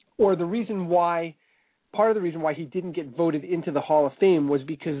 or part of the reason why he didn't get voted into the Hall of Fame was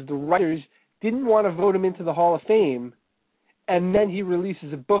because the writers didn't want to vote him into the Hall of Fame, and then he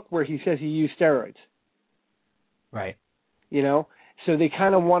releases a book where he says he used steroids. Right. So they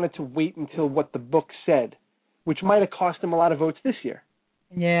kind of wanted to wait until what the book said, which might have cost him a lot of votes this year.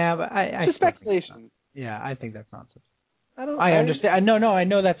 Yeah, but it's speculation. Yeah, I think that's nonsense. I understand. No, I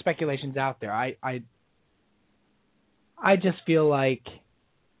know that speculation's out there. I just feel like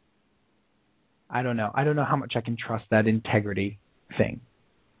I don't know how much I can trust that integrity thing.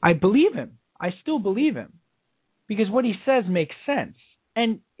 I believe him. I still believe him because what he says makes sense.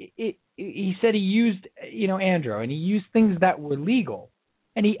 And he said he used, Andro, and he used things that were legal,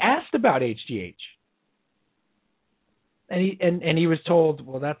 and he asked about HGH, and he was told,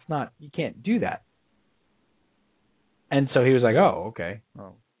 well, that's not, you can't do that. And so he was like, oh, okay,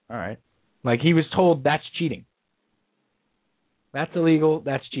 oh, all right. Like he was told that's cheating. That's illegal.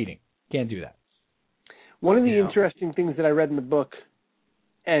 That's cheating. Can't do that. One of the interesting things that I read in the book,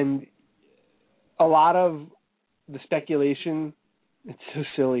 and a lot of the speculation, it's so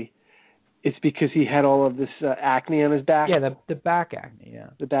silly. It's because he had all of this acne on his back. Yeah, the back acne, yeah.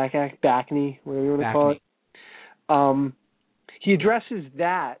 The back acne, whatever you want to call it. He addresses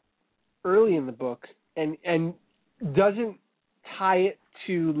that early in the book and doesn't tie it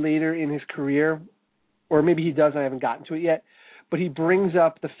to later in his career, or maybe he does, I haven't gotten to it yet, but he brings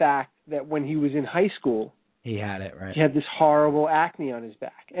up the fact that when he was in high school, he had it, right? He had this horrible acne on his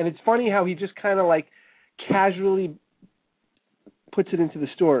back. And it's funny how he just kind of like casually puts it into the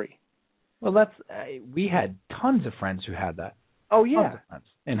story. Well, that's we had tons of friends who had that. Oh, yeah. Tons of friends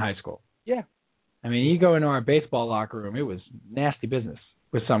in high school. Yeah. I mean, you go into our baseball locker room, it was nasty business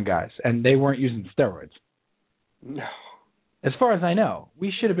with some guys, and they weren't using steroids. No. As far as I know,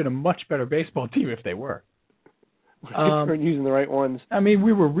 we should have been a much better baseball team if they were. We weren't using the right ones. I mean,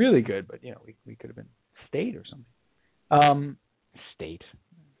 we were really good, but we could have been state or something. State.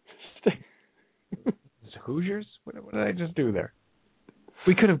 Hoosiers? What did I just do there?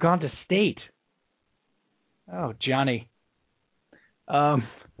 We could have gone to state. Oh, Johnny.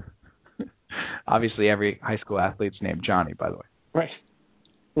 Obviously, every high school athlete's named Johnny, by the way. Right.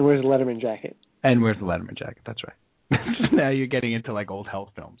 And wears a Letterman jacket. That's right. Now you're getting into like old health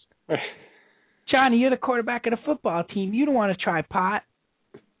films. Right. Johnny, you're the quarterback of the football team. You don't want to try pot.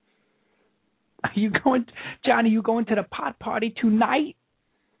 Johnny, you going to the pot party tonight?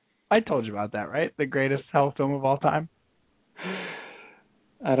 I told you about that, right? The greatest health film of all time.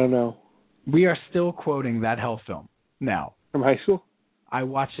 I don't know. We are still quoting that health film now. From high school? I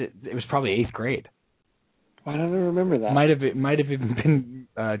watched it. It was probably 8th grade. Why don't I remember that? Might have even been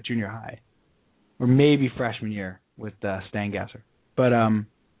junior high, or maybe freshman year with Stangasser. But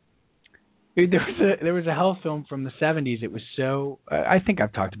there was a health film from the 70s. It was so I think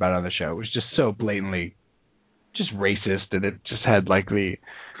I've talked about it on the show. It was just so blatantly just racist, and it just had like the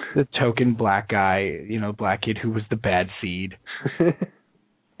token black guy, black kid who was the bad seed.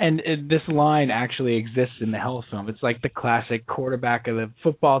 And this line actually exists in the health film. It's like the classic quarterback of the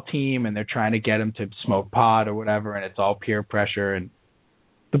football team, and they're trying to get him to smoke pot or whatever, and it's all peer pressure. And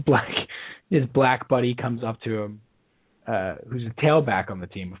his black buddy comes up to him, who's a tailback on the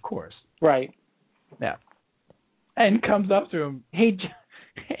team, of course. Right. Yeah. And comes up to him, hey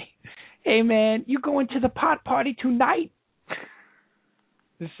man, you going to the pot party tonight?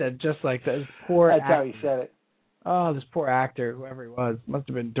 This said just like that. That's how he said it. Oh, this poor actor, whoever he was, must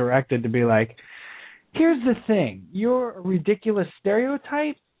have been directed to be like, here's the thing. You're a ridiculous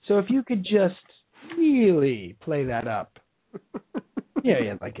stereotype, so if you could just really play that up.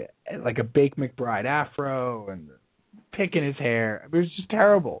 Yeah, like a Bake McBride afro and picking his hair. It was just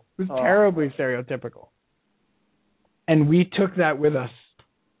terrible. It was terribly stereotypical. And we took that with us.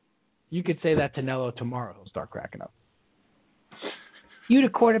 You could say that to Nello tomorrow. He'll start cracking up. You the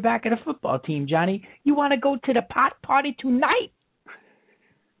quarterback of the football team, Johnny. You want to go to the pot party tonight?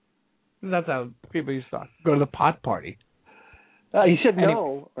 That's how people used to talk. Go to the pot party. He said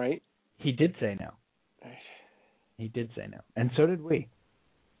no, right? He did say no. He did say no. And so did we.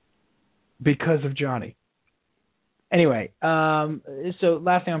 Because of Johnny. Anyway, so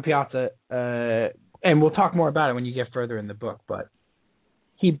last thing on Piazza, and we'll talk more about it when you get further in the book, but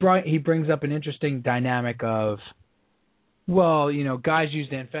he brings up an interesting dynamic of, well, guys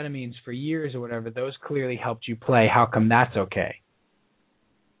used amphetamines for years or whatever. Those clearly helped you play. How come that's okay?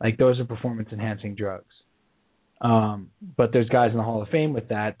 Like, those are performance-enhancing drugs. But there's guys in the Hall of Fame with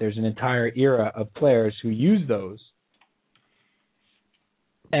that. There's an entire era of players who use those,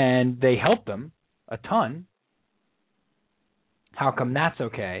 and they help them a ton. How come that's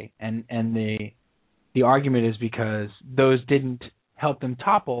okay? And the argument is because those didn't help them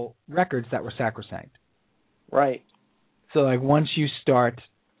topple records that were sacrosanct. Right. So, like, once you start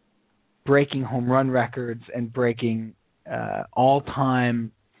breaking home run records and breaking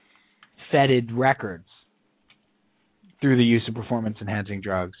all-time fetid records through the use of performance-enhancing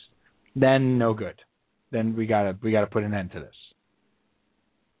drugs, then no good. Then we gotta put an end to this.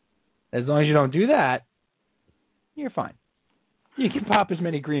 As long as you don't do that, you're fine. You can pop as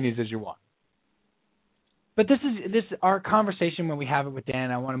many greenies as you want. But this is our conversation when we have it with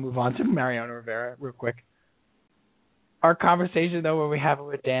Dan. I want to move on to Mariano Rivera real quick. Our conversation, though, when we have it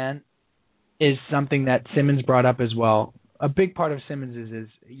with Dan, is something that Simmons brought up as well. A big part of Simmons is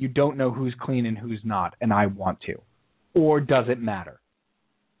you don't know who's clean and who's not, and I want to. Or does it matter?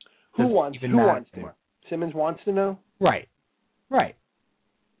 Who wants to? Simmons wants to know? Right.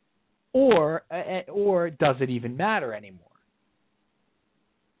 Or does it even matter anymore?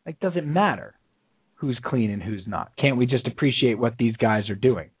 Like, does it matter who's clean and who's not? Can't we just appreciate what these guys are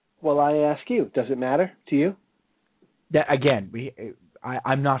doing? Well, I ask you, does it matter to you? That, again,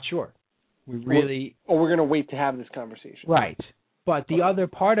 I'm not sure. We're going to wait to have this conversation. Right. But the other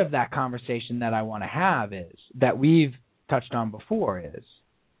part of that conversation that I want to have is, that we've touched on before, is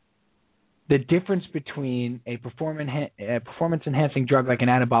the difference between a performance-enhancing drug like an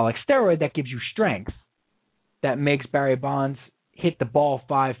anabolic steroid that gives you strength, that makes Barry Bonds hit the ball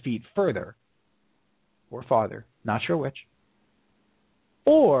 5 feet further, or farther, not sure which,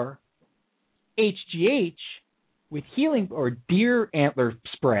 or HGH with healing, or deer antler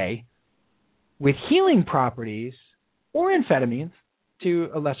spray with healing properties, or amphetamines to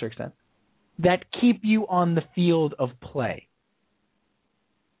a lesser extent, that keep you on the field of play.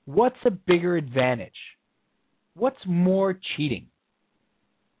 What's a bigger advantage? What's more cheating?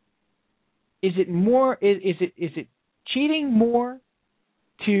 Is it cheating more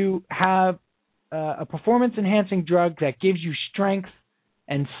to have a performance-enhancing drug that gives you strength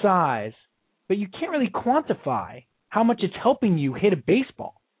and size, but you can't really quantify how much it's helping you hit a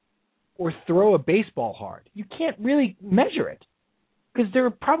baseball or throw a baseball hard. You can't really measure it because there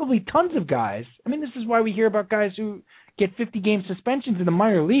are probably tons of guys. I mean, this is why we hear about guys who get 50-game suspensions in the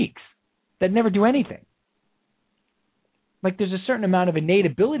minor leagues that never do anything. Like, there's a certain amount of innate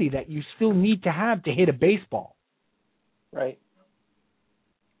ability that you still need to have to hit a baseball. Right.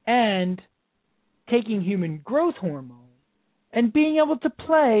 And taking human growth hormone and being able to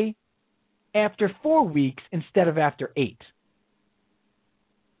play after 4 weeks instead of after 8.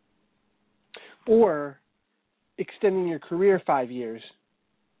 Or extending your career 5 years.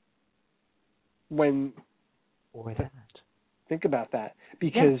 Or that. Think about that.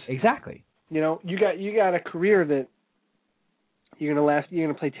 Because exactly. You got a career that you're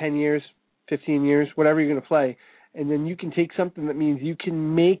gonna play 10 years, 15 years, whatever you're gonna play, and then you can take something that means you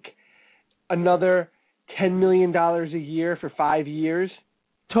can make another $10 million a year for 5 years.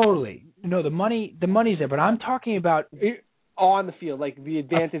 Totally. No, the money's there, but I'm talking about on the field, like the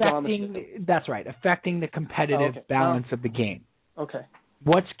advantage on the field. That's right, affecting the competitive balance of the game. Okay.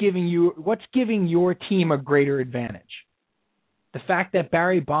 What's giving your team a greater advantage? The fact that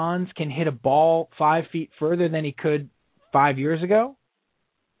Barry Bonds can hit a ball 5 feet further than he could 5 years ago?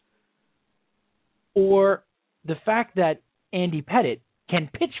 Or the fact that Andy Pettitte can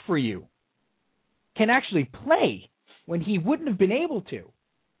pitch for you, can actually play when he wouldn't have been able to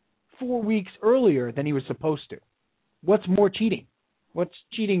 4 weeks earlier than he was supposed to? What's more cheating? What's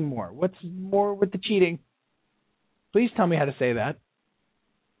cheating more? What's more with the cheating? Please tell me how to say that.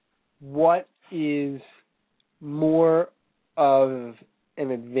 What is more of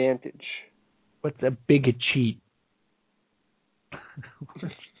an advantage? What's a bigger cheat?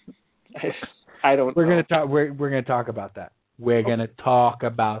 I don't know. We're gonna talk about that. We're gonna talk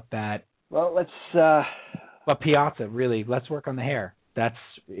about that. Well, let's. But Piazza, really, let's work on the hair.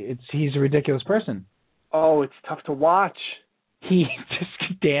 He's a ridiculous person. Oh, it's tough to watch.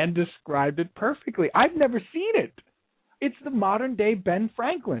 Dan described it perfectly. I've never seen it. It's the modern day Ben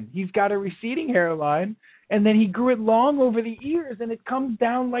Franklin. He's got a receding hairline, and then he grew it long over the ears, and it comes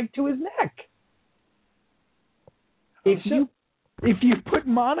down like to his neck. If you put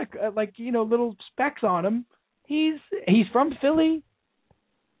Monica, little specks on him, he's from Philly.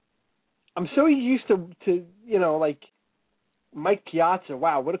 I'm so used to Mike Piazza.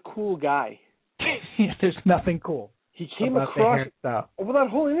 Wow, what a cool guy. There's nothing cool. He came across that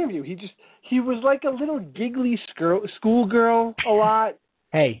whole interview. He was like a little giggly schoolgirl a lot.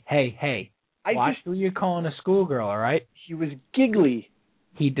 Hey! Watch who you're calling a schoolgirl, all right? He was giggly.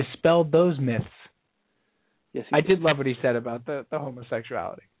 He dispelled those myths. Yes, I did love what he said about the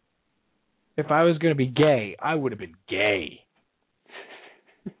homosexuality. If I was going to be gay, I would have been gay.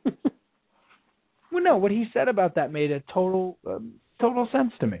 Well, no, what he said about that made a total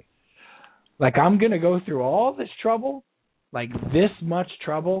sense to me. Like, I'm going to go through all this trouble, like this much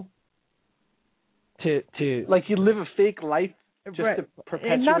trouble, to like you live a fake life just right. to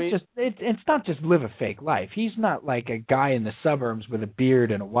perpetuate. And it's not just live a fake life. He's not like a guy in the suburbs with a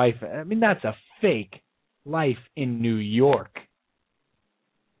beard and a wife. I mean, that's a fake life in New York.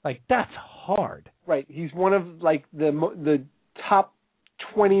 Like, that's hard. Right. He's one of like the top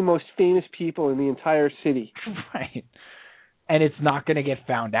 20 most famous people in the entire city. Right. And it's not going to get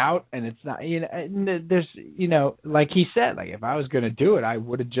found out, and it's not, there's, like he said, like, if I was going to do it, I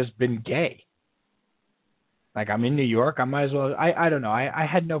would have just been gay. Like, I'm in New York, I might as well, I don't know, I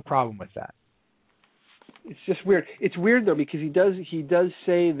had no problem with that. It's just weird. It's weird, though, because he does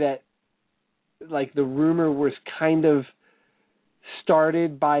say that, like, the rumor was kind of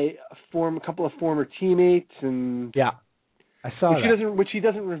started by a couple of former teammates, and yeah, I saw that. Which he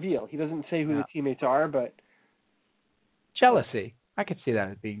doesn't reveal. He doesn't say who the teammates are, but jealousy. I could see that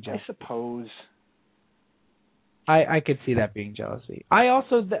as being jealousy. I suppose. I could see that being jealousy. I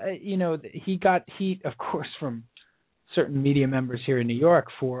also, he got heat, of course, from certain media members here in New York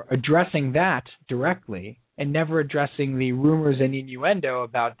for addressing that directly and never addressing the rumors and innuendo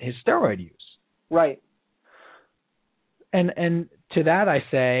about his steroid use. Right. And to that I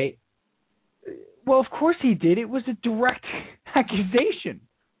say, well, of course he did. It was a direct accusation.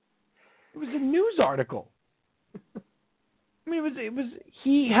 It was a news article. I mean, it was.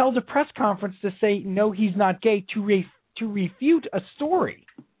 He held a press conference to say no, he's not gay, to refute a story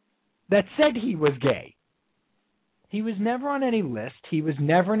that said he was gay. He was never on any list. He was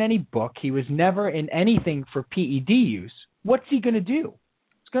never in any book. He was never in anything for PED use. What's he going to do?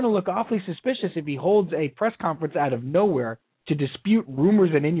 It's going to look awfully suspicious if he holds a press conference out of nowhere to dispute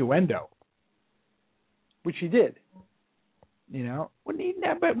rumors and innuendo. Which he did.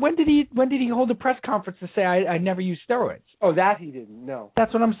 When did he hold a press conference to say I never used steroids? Oh, that he didn't. No.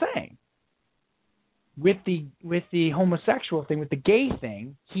 That's what I'm saying. With the homosexual thing, with the gay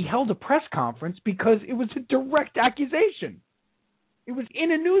thing, he held a press conference because it was a direct accusation. It was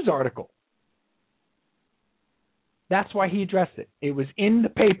in a news article. That's why he addressed it. It was in the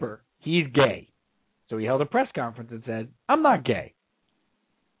paper. He's gay. So he held a press conference and said, I'm not gay.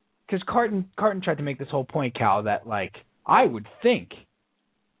 Because Carton tried to make this whole point, Cal, that, like, I would think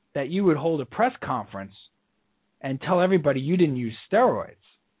that you would hold a press conference and tell everybody you didn't use steroids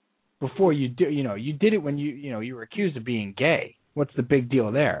before you do. You did it when you were accused of being gay. What's the big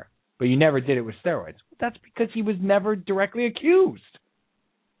deal there? But you never did it with steroids. That's because he was never directly accused.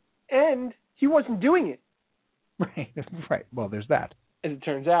 And he wasn't doing it. Right. Well, there's that. As it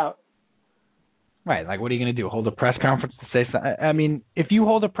turns out. Right. Like, what are you going to do? Hold a press conference to say something? I mean, if you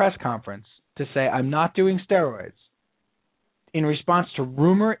hold a press conference to say, I'm not doing steroids, in response to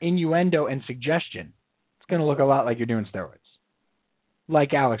rumor, innuendo, and suggestion, it's going to look a lot like you're doing steroids.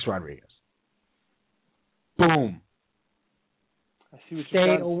 Like Alex Rodriguez. Boom. I see what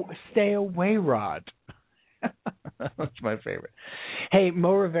Stay away, Rod. That's my favorite. Hey,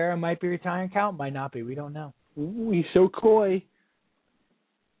 Mo Rivera might be retiring, Cal. Might not be. We don't know. Ooh, he's so coy.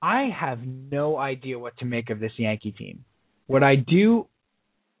 I have no idea what to make of this Yankee team. What I do,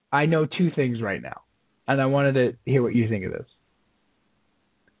 I know two things right now, and I wanted to hear what you think of this.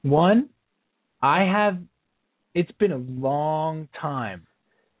 One, it's been a long time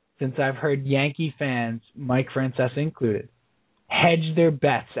since I've heard Yankee fans, Mike Francesa included, hedge their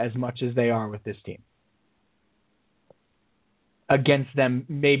bets as much as they are with this team against them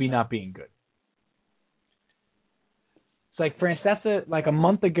maybe not being good. It's like Francesa, like a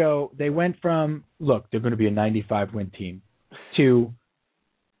month ago, they went from, look, they're going to be a 95-win team, to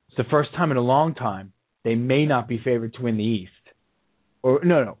it's the first time in a long time they may not be favored to win the East. Or,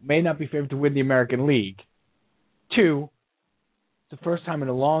 may not be favored to win the American League. Two, it's the first time in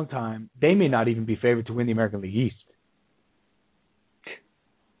a long time they may not even be favored to win the American League East.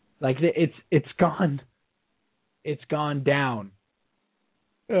 Like, it's gone down.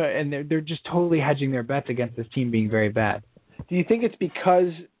 And they're just totally hedging their bets against this team being very bad. Do you think it's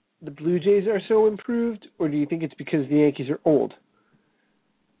because the Blue Jays are so improved, or do you think it's because the Yankees are old?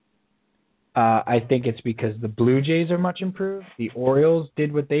 I think it's because the Blue Jays are much improved. The Orioles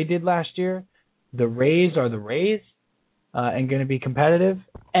did what they did last year. The Rays are the Rays and going to be competitive.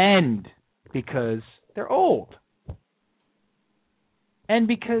 And because they're old. And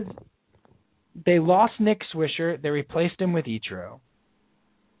because they lost Nick Swisher. They replaced him with Ichiro.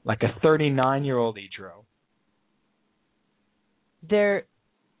 Like a 39-year-old Ichiro.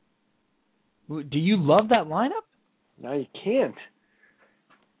 Do you love that lineup? No, you can't.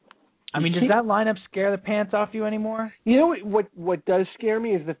 I mean, does that lineup scare the pants off you anymore? You know what does scare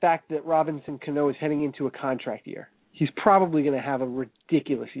me is the fact that Robinson Cano is heading into a contract year. He's probably going to have a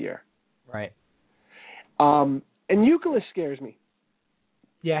ridiculous year. Right. And Youkilis scares me.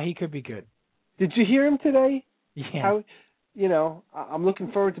 Yeah, he could be good. Did you hear him today? Yeah. I'm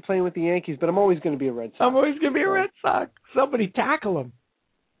looking forward to playing with the Yankees, but I'm always going to be a Red Sox. I'm always going to be a Red Sox. Somebody tackle him.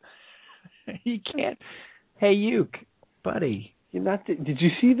 He can't. Hey, Uke, buddy. You're not. Did you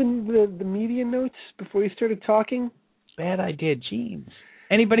see the media notes before you started talking? Bad idea, jeans.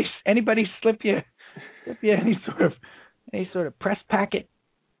 Anybody slip you any sort of press packet?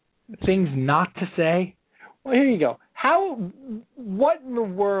 Things not to say? Well, here you go. What in the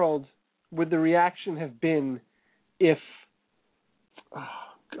world would the reaction have been if, oh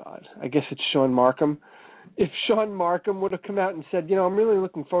God, I guess it's Sean Markham. If Sean Markham would have come out and said, I'm really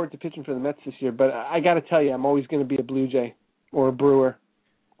looking forward to pitching for the Mets this year, but I got to tell you, I'm always going to be a Blue Jay or a Brewer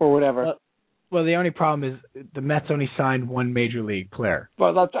or whatever. Well, the only problem is the Mets only signed one major league player.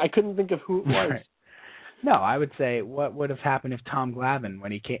 Well, I couldn't think of who it was. Right. No, I would say what would have happened if Tom Glavine,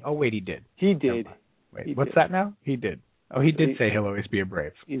 when he came... Oh, wait, he did. He did. Wait, what's that now? He did. Oh, he did say he'll always be a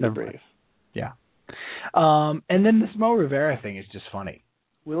Brave. He's a Brave. Yeah. And then this Mo Rivera thing is just funny.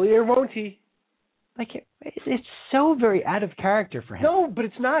 Will he or won't he? Like, it's so very out of character for him. No, but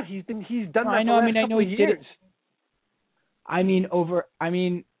it's not. He's done that the last couple of years. I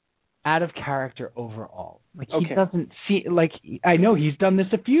mean, out of character overall. Like, he doesn't see, like, I know he's done this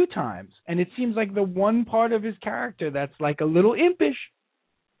a few times, and it seems like the one part of his character that's like a little impish.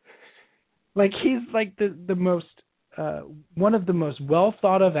 Like, he's like the most, one of the most well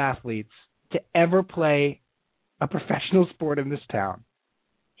thought of athletes to ever play a professional sport in this town.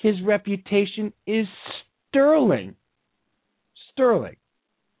 His reputation is sterling.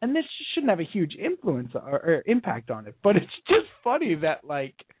 And this shouldn't have a huge influence or impact on it, but it's just funny that,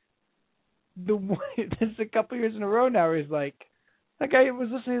 like, this is a couple years in a row now where he's like, that guy was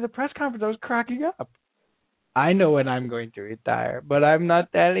listening to the press conference. I was cracking up. I know when I'm going to retire, but I'm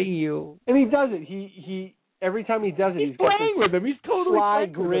not telling you. And he does it. He every time he does it, he's playing with him. He's totally sly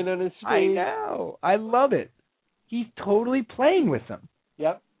playing grin with him. on his face. I know. I love it. He's totally playing with them.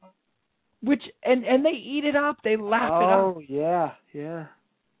 Yep. Which and they eat it up. They laugh it up. Oh yeah.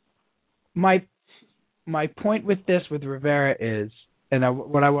 My point with this with Rivera is, and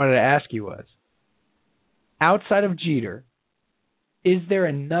what I wanted to ask you was, outside of Jeter, is there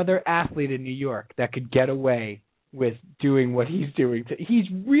another athlete in New York that could get away with doing what he's doing? He's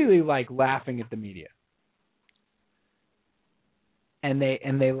really like laughing at the media. And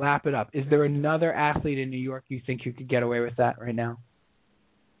they lap it up. Is there another athlete in New York you think who could get away with that right now?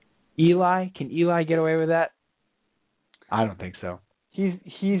 Eli? Can Eli get away with that? I don't think so. He's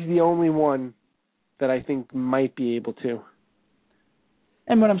the only one that I think might be able to.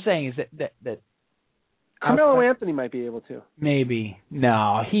 And what I'm saying is that Carmelo Anthony might be able to. Maybe.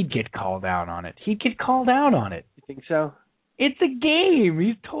 No, he'd get called out on it. You think so? It's a game.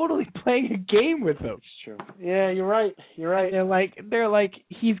 He's totally playing a game with them. It's true. Yeah, you're right. They're like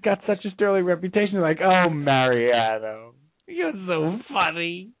he's got such a sterling reputation. They're like, oh, Mariano, you're so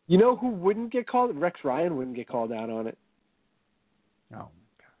funny. You know who wouldn't get called? Rex Ryan wouldn't get called out on it. Oh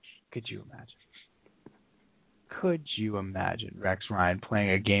my gosh, could you imagine? Could you imagine Rex Ryan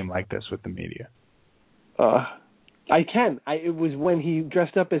playing a game like this with the media? I can. It was when he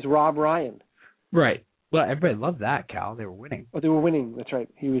dressed up as Rob Ryan. Right. Well, everybody loved that, Cal. They were winning. Oh, they were winning. That's right.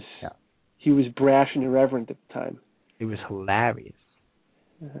 He was brash and irreverent at the time. It was hilarious.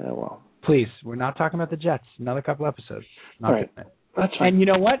 Well. Please, we're not talking about the Jets. Another couple episodes. All right. That's fine. And you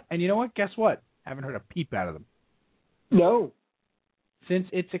know what? Guess what? Haven't heard a peep out of them. No. Since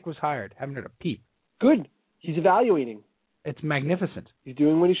Itzik was hired, haven't heard a peep. Good. He's evaluating. It's magnificent. He's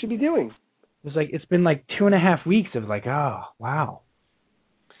doing what he should be doing. It's been like 2.5 weeks of like, oh, wow.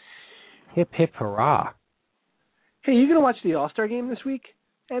 Hip, hip, hurrah. Hey, you going to watch the All-Star game this week?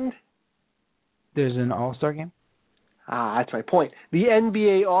 And there's an All-Star game? That's my point. The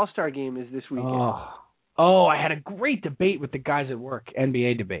NBA All-Star game is this weekend. Oh, I had a great debate with the guys at work,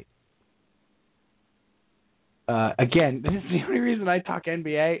 NBA debate. Again, this is the only reason I talk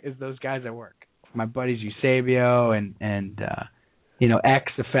NBA is those guys at work. My buddies Eusebio and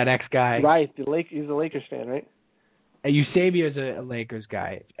X, the FedEx guy. Right, he's a Lakers fan, right? Eusebio is a Lakers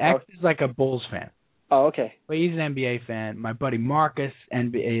guy. X is like a Bulls fan. Oh, okay. But he's an NBA fan. My buddy Marcus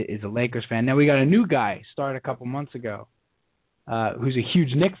is a Lakers fan. Now we got a new guy started a couple months ago who's a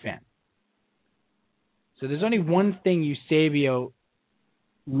huge Knicks fan. So there's only one thing Eusebio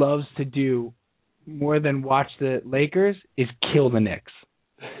loves to do more than watch the Lakers is kill the Knicks.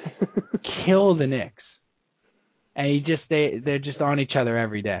 Kill the Knicks. And they're just on each other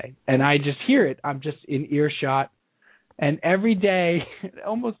every day. And I just hear it. I'm just in earshot. And every day,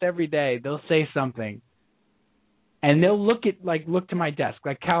 almost every day, they'll say something. And they'll look to my desk.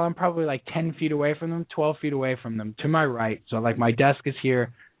 Like, Cal, I'm probably like 10 feet away from them, 12 feet away from them, to my right. So, like, my desk is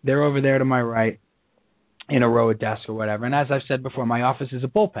here. They're over there to my right in a row of desks or whatever. And as I've said before, my office is a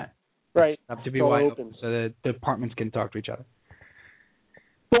bullpen. Right. Up to be wide open so the departments can talk to each other.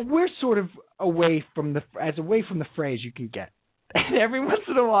 But we're sort of away from the phrase you can get. And every once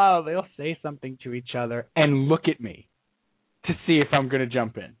in a while, they'll say something to each other and look at me to see if I'm going to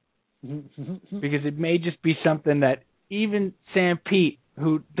jump in. Because it may just be something that even Sam Pete,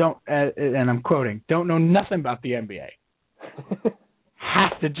 who and I'm quoting, don't know nothing about the NBA,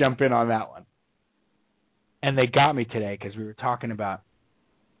 has to jump in on that one. And they got me today because we were talking about,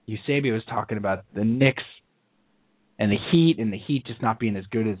 Eusebio was talking about the Knicks and the Heat just not being as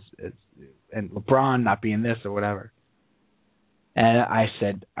good as and LeBron not being this or whatever. And I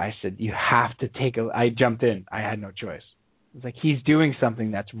said, you have to I jumped in. I had no choice. It's like he's doing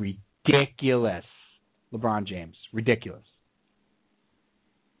something that's ridiculous. LeBron James, ridiculous.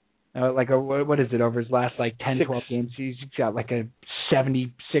 What is it, over his last 10, 12 games? He's got like a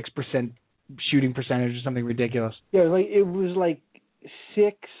 76% shooting percentage or something ridiculous. Yeah, it was like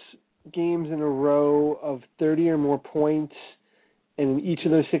 6 games in a row of 30 or more points, and in each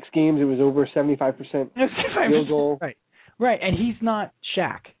of those 6 games it was over 75% field goal. Right, and he's not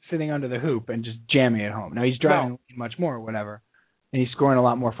Shaq sitting under the hoop and just jamming it home. Now he's driving much more or whatever, and he's scoring a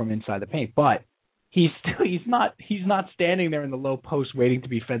lot more from inside the paint. But he's not standing there in the low post waiting to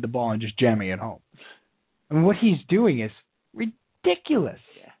be fed the ball and just jamming it home. I mean, what he's doing is ridiculous.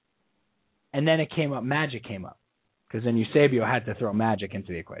 Yeah. And then Magic came up, because then Eusebio had to throw Magic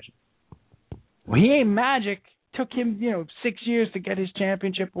into the equation. Well, he ain't Magic. Took him 6 years to get his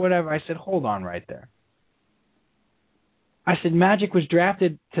championship or whatever. I said, hold on right there. I said, Magic was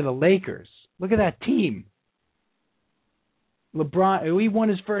drafted to the Lakers Look at that team. LeBron, he won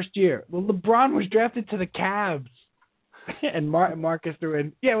his first year. Well, LeBron was drafted to the Cavs. And Marcus threw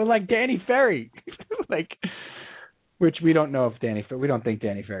in, like Danny Ferry. Which we don't know if we don't think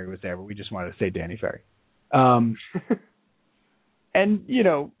Danny Ferry was there, but we just wanted to say Danny Ferry. And,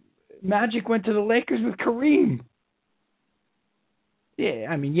 Magic went to the Lakers with Kareem.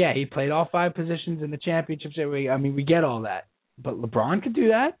 Yeah, he played all 5 positions in the championships. We get all that. But LeBron could do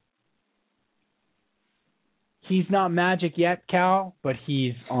that. He's not Magic yet, Cal, but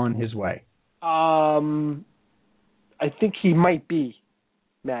he's on his way. I think he might be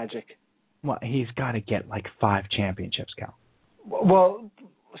Magic. Well, he's got to get 5 championships, Cal. Well,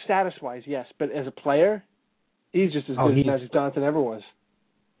 status-wise, yes. But as a player, he's just as good as Magic Johnson ever was.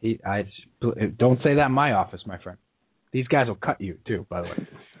 Don't say that in my office, my friend. These guys will cut you, too, by the way.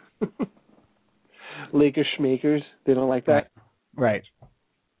 Lakers schmakers, they don't like that? Right.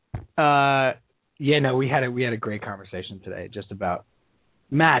 We had a great conversation today just about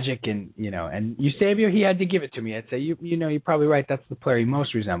Magic and Eusebio, he had to give it to me. I'd say, you're probably right, that's the player he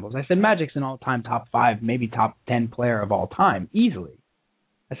most resembles. I said, Magic's an all-time top 5, maybe top 10 player of all time, easily.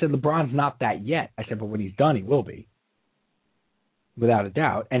 I said, LeBron's not that yet. I said, but when he's done, he will be. Without a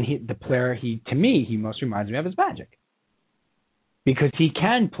doubt. And the player he most reminds me of is Magic. Because he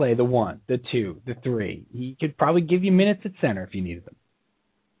can play the 1, the 2, the 3. He could probably give you minutes at center if you needed them.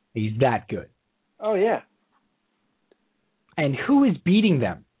 He's that good. Oh, yeah. And who is beating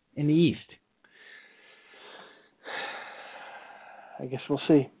them in the East? I guess we'll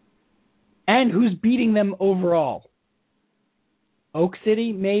see. And who's beating them overall? Oak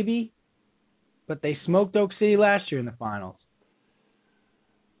City, maybe? But they smoked Oak City last year in the finals.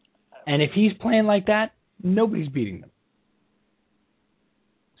 And if he's playing like that, nobody's beating them.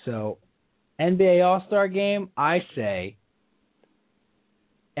 So, NBA All-Star Game, I say,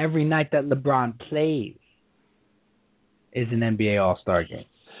 every night that LeBron plays is an NBA All-Star Game.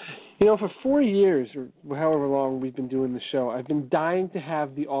 For 4 years, or however long we've been doing the show, I've been dying to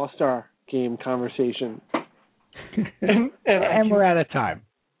have the All-Star Game conversation. and we're out of time.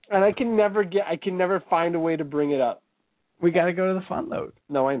 And I can never find a way to bring it up. We got to go to the fun load.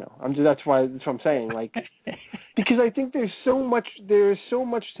 No, I know. That's what I'm saying. Because I think there's so much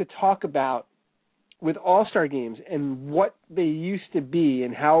to talk about with All-Star games and what they used to be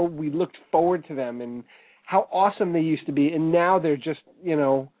and how we looked forward to them and how awesome they used to be. And now they're just,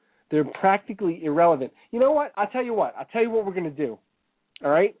 they're practically irrelevant. You know what? I'll tell you what we're going to do.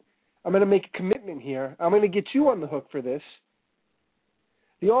 All right? I'm going to make a commitment here. I'm going to get you on the hook for this.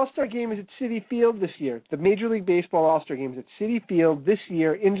 The All-Star Game is at Citi Field this year. The Major League Baseball All-Star Game is at Citi Field this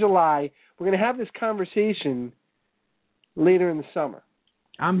year in July. We're going to have this conversation later in the summer.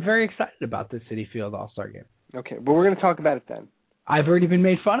 I'm very excited about the Citi Field All-Star Game. Okay, but we're going to talk about it then. I've already been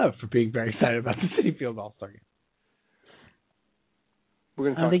made fun of for being very excited about the Citi Field All-Star Game. We're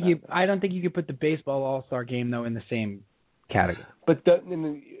going to talk about it. I don't think you could put the baseball All-Star Game, though, in the same category. But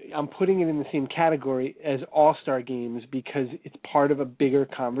I'm putting it in the same category as All-Star Games because it's part of a bigger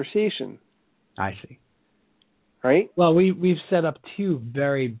conversation. I see. Right? Well, we've set up 2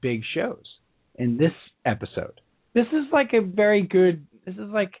 very big shows in this episode. This is like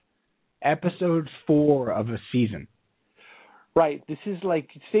episode 4 of a season. Right. This is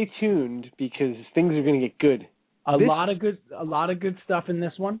stay tuned because things are going to get good. A lot of good stuff in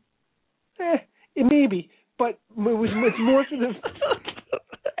this one. It may be, but it's more for the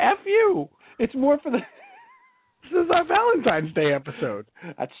F you. It's more for the. This is our Valentine's Day episode.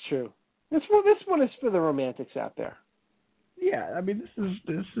 That's true. This one is for the romantics out there. Yeah, this is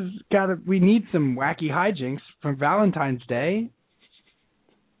gotta. We need some wacky hijinks for Valentine's Day.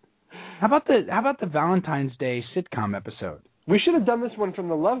 How about the Valentine's Day sitcom episode? We should have done this one from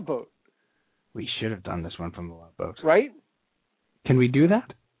the Love Boat. We should have done this one from the Love Boat. Right? Can we do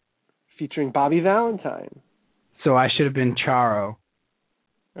that? Featuring Bobby Valentine. So I should have been Charo.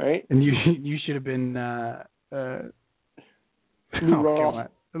 Right? And you should have been Lou Ross.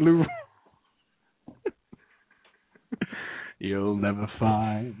 Lou. You'll never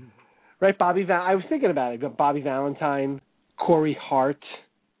find. Right, I was thinking about it. Bobby Valentine, Corey Hart,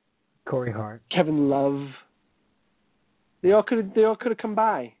 Kevin Love. They all could have come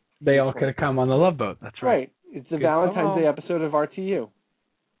by. They all could have come on the Love Boat. That's right. Right. It's the Valentine's Day episode of RTU.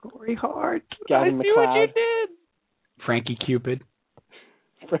 Corey Hart. Gavin I see McLeod. what you did. Frankie Cupid.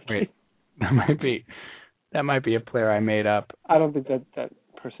 Wait, that might be a player I made up. I don't think that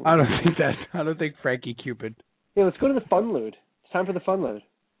person. I don't think Frankie Cupid. Yeah, let's go to the fun load. It's time for the fun load.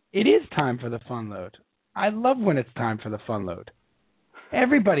 It is time for the fun load. I love when it's time for the fun load.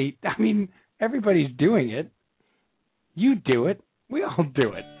 Everybody's doing it. You do it. We all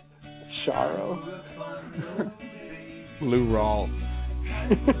do it. Charo. Lou Rawl.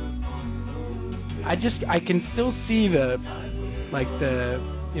 I can still see the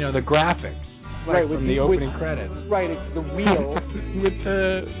graphics from the opening credits. Right, it's the wheel with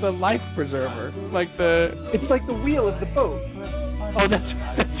the life preserver, It's like the wheel of the boat. Oh, that's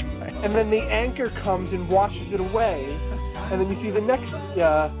right. And then the anchor comes and washes it away, and then you see the next.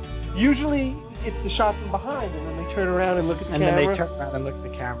 Usually it's the shot from behind, and then they turn around and look at the camera. And then they turn around and look at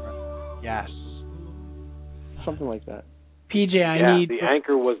the camera. Yes. Something like that. PJ, the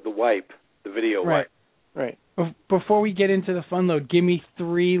anchor was the wipe, the video wipe. Right. Before we get into the fun load, give me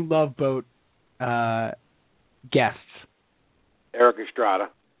 3 Love Boat guests. Eric Estrada.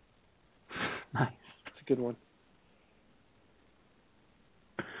 Nice. That's a good one.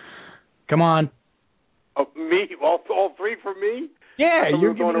 Come on. Oh, me? All 3 for me? Yeah,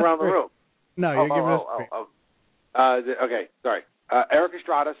 you're going around the room. No, you're giving us 3. Okay, sorry. Eric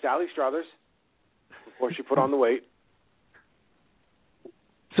Estrada, Sally Struthers, before she put on the weight.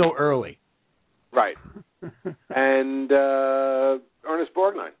 So early. Right. And Ernest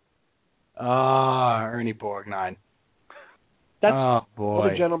Borgnine. Ernie Borgnine. That's boy.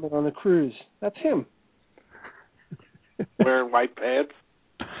 the gentleman on the cruise. That's him. Wearing white pants.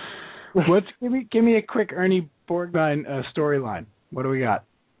 Give me a quick Ernie Borgnine storyline. What do we got?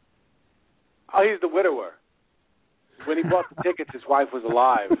 Oh, he's the widower. When he bought the tickets, his wife was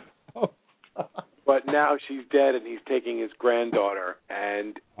alive. But now she's dead, and he's taking his granddaughter,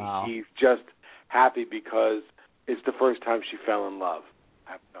 and he's just happy because it's the first time she fell in love.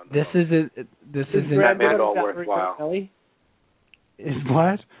 This is that made it all worthwhile. Bertinelli? Is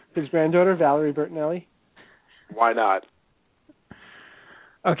what? His granddaughter, Valerie Bertinelli. Why not?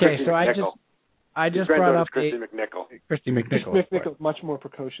 Okay, Christy so McNichol. I just brought up Christy McNichol. Christy McNichol. Christy McNichol, much more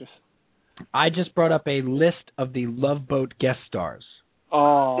precocious. I just brought up a list of the Love Boat guest stars.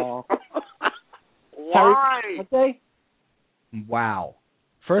 Oh. Why? Wow.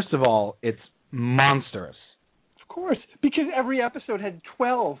 First of all, it's monstrous. Of course, because every episode had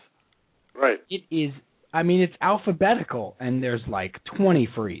 12. Right. It is. I mean, it's alphabetical, and there's like 20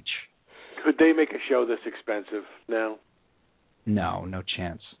 for each. Could they make a show this expensive now? No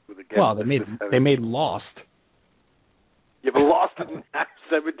chance. Well, they made Lost. Yeah, but Lost didn't have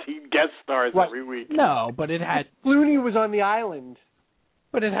 17 guest stars every week. No, but it had Clooney was on the island.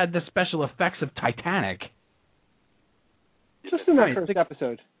 But it had the special effects of Titanic. Just in that first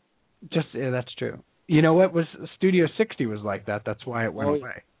episode. That's true. You know what? Studio 60 was like that. That's why it went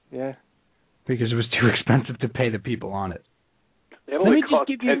away. Yeah. Because it was too expensive to pay the people on it. It only cost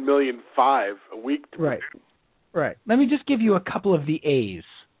 $10.5 million a week. Right. Let me just give you a couple of the A's.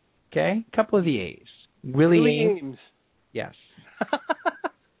 Okay? A couple of the A's. Willie Ames. Yes.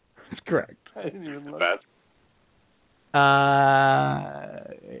 That's correct. I didn't even look.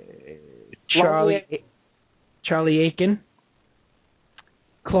 Charlie Aiken,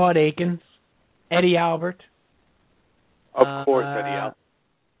 Claude Akins, Eddie Albert. Of course, Eddie Albert.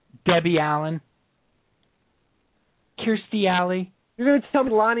 Debbie Allen, Kirstie Alley. You're going to tell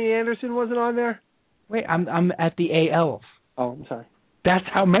me Lonnie Anderson wasn't on there? Wait, I'm at the ALs. Oh, I'm sorry. That's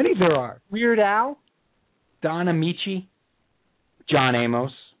how many there are. Weird Al? Don Amici, John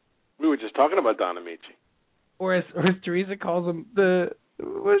Amos. We were just talking about Don Amici. Or as Teresa calls him,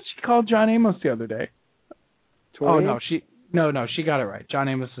 what did she call John Amos the other day? Tori? Oh no, she got it right. John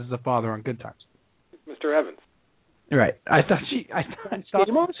Amos is the father on Good Times. Mr. Evans. Right. I thought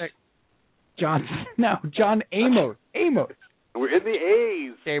Amos? John Amos. Amos. We're in the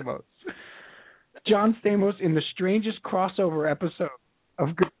A's. Stamos. John Stamos in the strangest crossover episode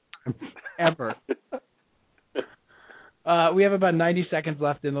of Good Times ever. We have about 90 seconds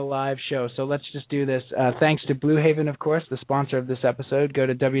left in the live show, so let's just do this. Thanks to Blue Haven, of course, the sponsor of this episode. Go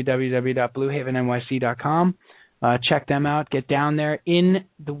to www.bluehavennyc.com. Check them out. Get down there in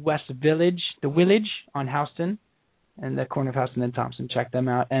the West Village, the Village on Houston, and the corner of Houston and Thompson. Check them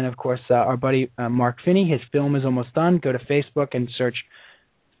out. And, of course, our buddy Mark Finney, his film is almost done. Go to Facebook and search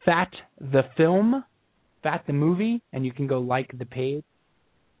Fat the Film, Fat the Movie, and you can go like the page.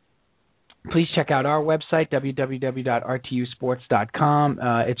 Please check out our website, www.rtusports.com.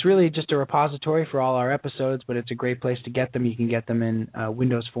 It's really just a repository for all our episodes, but it's a great place to get them. You can get them in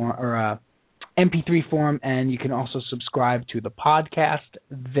Windows form or MP3 form, and you can also subscribe to the podcast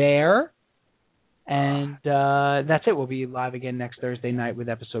there. And that's it. We'll be live again next Thursday night with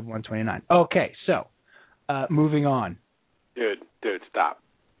episode 129. Okay, so moving on. Dude, stop.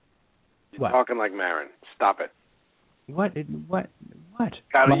 You're what? Talking like Marin. Stop it. What?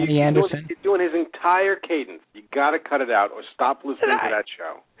 Lonnie Anderson? He's doing his entire cadence. You got to cut it out or stop listening to that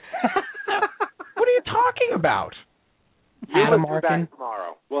show. What are you talking about? Adam Markin. Back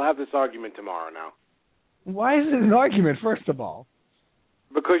tomorrow. We'll have this argument tomorrow now. Why is it an argument, first of all?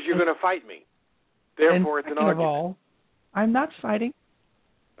 Because you're going to fight me. Therefore, it's an argument. Of all, I'm not fighting.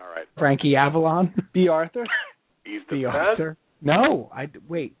 All right. Frankie Avalon. B. Arthur? He's the B. best. Arthur. No,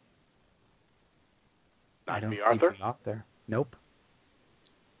 wait. Not I don't B. think Arthur? B. Arthur. Nope.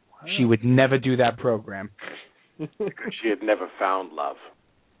 Wow. She would never do that program. Because she had never found love.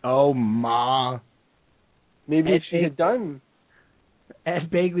 Oh, Ma. Maybe if she had done. Ed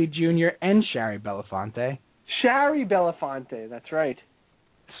Begley Jr. and Shari Belafonte. Shari Belafonte, that's right.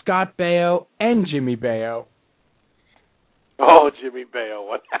 Scott Baio and Jimmy Baio. Oh, Jimmy Baio,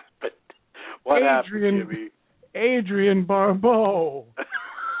 what happened? What happened, Jimmy? Adrienne Barbeau.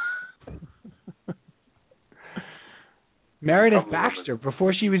 Meredith Baxter,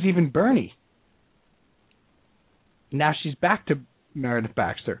 before she was even Bernie. Now she's back to Meredith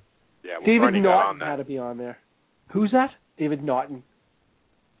Baxter. Yeah, well, David Bernie Naughton had to be on there. Who's that? David Naughton.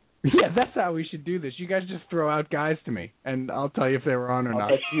 Yeah, that's how we should do this. You guys just throw out guys to me, and I'll tell you if they were on or not.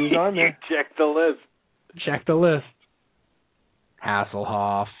 Bet he was on there. Check the list. Check the list.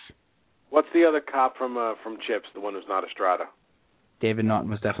 Hasselhoff. What's the other cop from Chips, the one who's not Estrada? David Naughton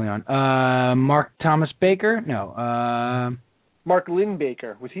was definitely on. Mark Thomas Baker? No. Mark Lynn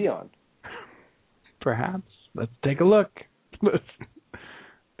Baker. Was he on? Perhaps. Let's take a look.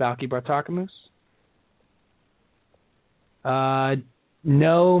 Balky Bartakamus?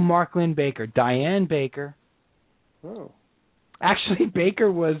 No, Mark Lynn Baker. Diane Baker. Oh. Actually,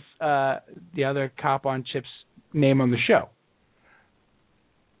 Baker was the other cop on Chip's name on the show.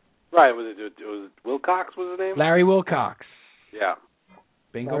 Right. Was it Wilcox was his name? Larry Wilcox. Yeah.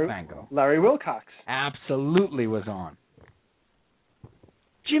 Bingo bango. Larry Wilcox. Absolutely was on.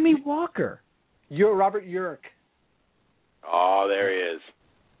 Jimmy Walker. You're Robert Urich. Oh, there he is.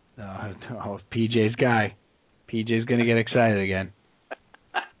 Oh, PJ's guy. PJ's going to get excited again.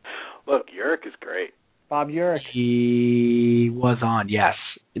 Look, Urich is great. Bob Urich. He was on, yes.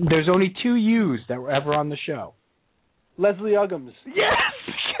 There's only 2 U's that were ever on the show. Leslie Uggams. Yes!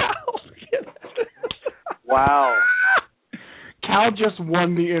 Wow. Cal just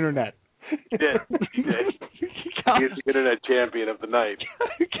won the internet. He did. He did. He's the internet champion of the night.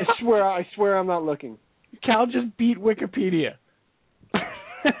 I swear I'm not looking. Cal just beat Wikipedia.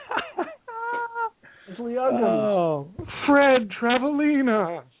 Leslie Uggams. Oh, Fred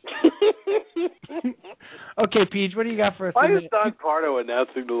Travelina. Okay, Peach, what do you got for us? Why is Don Pardo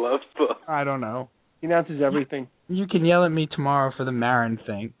announcing the Love Book? I don't know. He announces everything. You can yell at me tomorrow for the Marin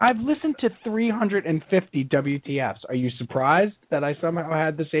thing. I've listened to 350 WTFs. Are you surprised that I somehow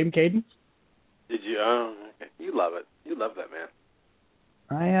had the same cadence? Did you? Oh, okay. You love it. You love that man.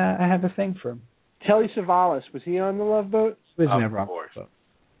 I have a thing for him. Telly Savalas, was he on the Love Boat? He was never on course. the boat.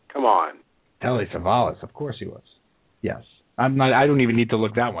 Come on. Telly Savalas, of course he was. Yes. I'm not. I don't even need to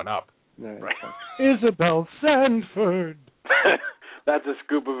look that one up. No, right. Isabel Sanford. That's a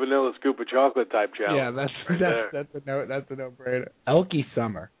scoop of vanilla, scoop of chocolate type challenge. Yeah, that's a no-brainer. Elkie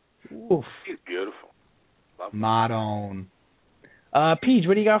Summer. Oof. He's beautiful. Love Madone. Peach,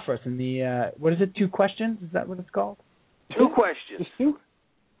 what do you got for us in the what is it? 2 questions? Is that what it's called? 2 questions. Just 2?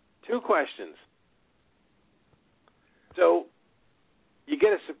 2 questions. So you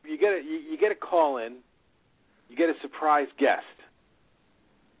get a call in. You get a surprise guest.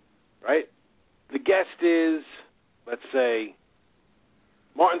 Right? The guest is, let's say,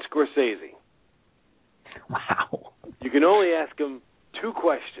 Martin Scorsese. Wow. You can only ask him 2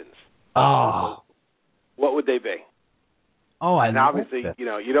 questions. Oh. What would they be? Oh, and obviously,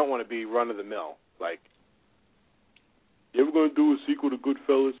 you don't want to be run of the mill. Like, you ever going to do a sequel to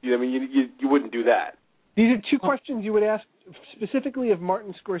Goodfellas? You wouldn't do that. These are 2 questions you would ask specifically of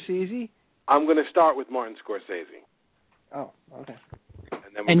Martin Scorsese? I'm going to start with Martin Scorsese. Oh, okay.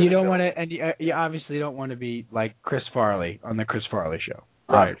 And you don't want to, and you obviously don't want to be like Chris Farley on the Chris Farley show.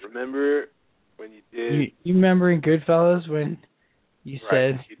 Right. Remember when you did? You remember in Goodfellas when you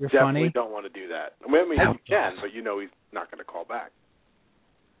said you're funny? You definitely don't want to do that. I mean, you can, but you know he's not going to call back.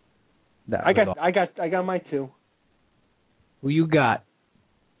 I got my 2. Who you got?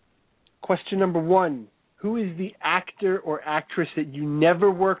 Question number 1. Who is the actor or actress that you never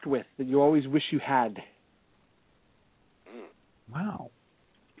worked with that you always wish you had? Wow.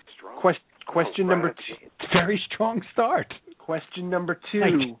 Question number 2. Very strong start. Question number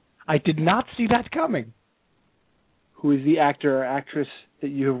 2. I did not see that coming. Who is the actor or actress that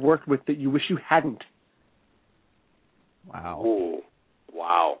you have worked with that you wish you hadn't? Wow. Ooh.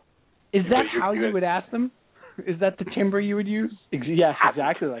 Wow. Is that how you would ask them? Is that the timbre you would use? Yes,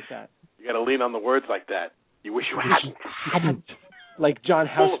 exactly like that. You got to lean on the words like that. You wish you hadn't. Like John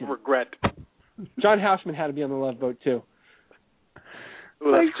Houseman. Full of regret. John Houseman had to be on the Love Boat too.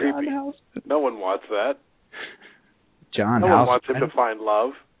 Ooh, that's Like creepy. John Houseman. No one wants that. John No Houseman. one wants him to find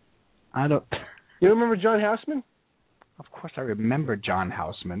love. I don't. You remember John Houseman? Of course, I remember John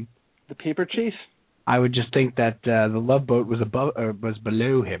Houseman. The paper chase? I would just think that the Love Boat was above, or was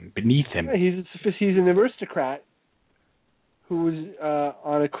below him, beneath him. Yeah, he's an aristocrat who was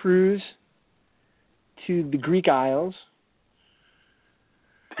on a cruise to the Greek Isles.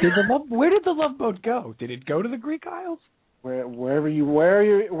 Where did the Love Boat go? Did it go to the Greek Isles? Wherever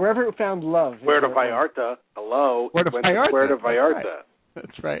it found love. Puerto Vallarta. Hello. Puerto Vallarta. Puerto Vallarta.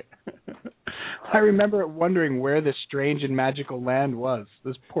 That's right. I remember wondering where this strange and magical land was.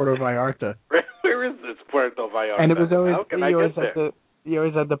 This Puerto Vallarta. Where is this Puerto Vallarta? And it was always How can I get there? You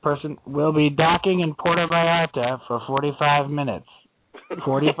always had the person, we'll be docking in Puerto Vallarta for 45 minutes.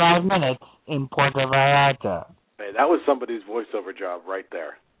 45 minutes in Puerto Vallarta. Hey, that was somebody's voiceover job right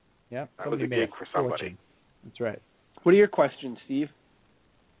there. Yep. That was a gig for somebody. That's right. What are your questions, Steve?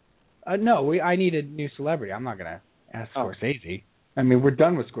 No, I need a new celebrity. I'm not going to ask Scorsese. I mean, we're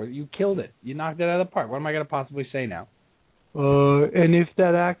done with Scorsese. You killed it. You knocked it out of the park. What am I going to possibly say now? And if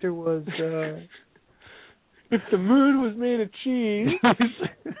that actor was... if the moon was made of cheese...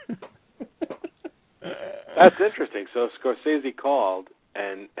 That's interesting. So if Scorsese called,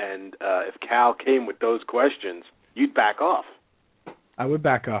 and if Cal came with those questions, you'd back off. I would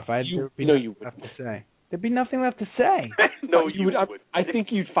back off. You wouldn't. Left to say. There'd be nothing left to say. No, you would. I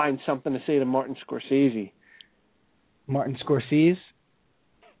think you'd find something to say to Martin Scorsese. Martin Scorsese?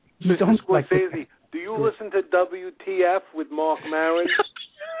 Mr. Scorsese, do you listen to WTF with Mark Maron?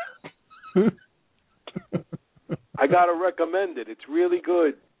 I got to recommend it. It's really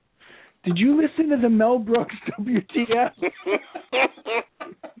good. Did you listen to the Mel Brooks WTF?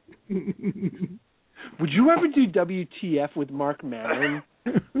 Would you ever do WTF with Mark Maron?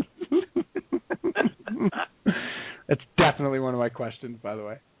 That's definitely one of my questions, by the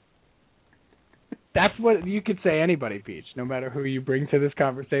way. That's what you could say anybody, Peach. No matter who you bring to this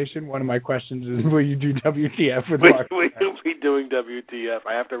conversation, one of my questions is, will you do WTF with Mark? We'll be doing WTF.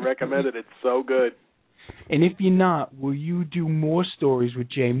 I have to recommend it. It's so good. And if you're not, will you do more stories with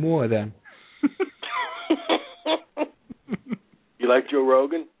Jay Moore then? You like Joe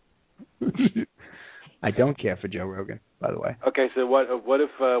Rogan? I don't care for Joe Rogan, by the way. Okay, so what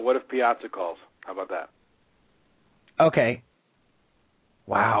if Piazza calls? How about that? Okay.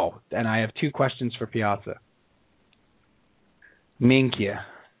 Wow. And I have two questions for Piazza. Minkya.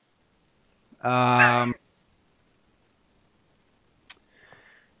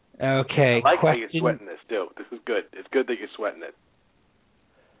 Okay. I like how you're sweating this, too. This is good. It's good that you're sweating it.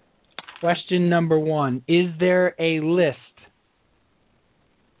 Question number one. Is there a list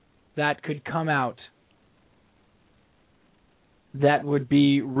that could come out that would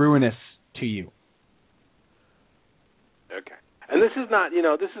be ruinous to you? Okay. And this is not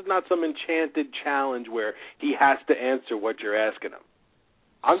some enchanted challenge where he has to answer what you're asking him.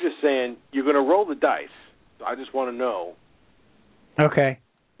 I'm just saying you're going to roll the dice. I just want to know. Okay.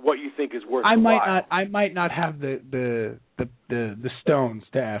 What you think is worth I the might while. not. I might not have the stones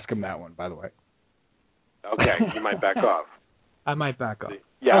to ask him that one. By the way. Okay, you might back off. I might back off.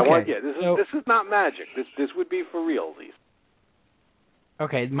 Yeah, okay. This is not magic. This would be for realsies.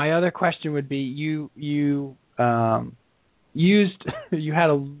 Okay, my other question would be you had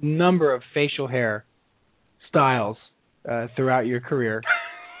a number of facial hair styles throughout your career.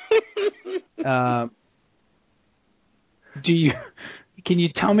 Can you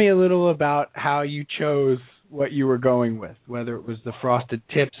tell me a little about how you chose what you were going with, whether it was the frosted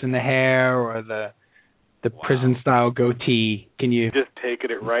tips in the hair or the prison style goatee? Can you just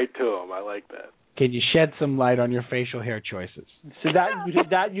taking it right to him? I like that. Can you shed some light on your facial hair choices? So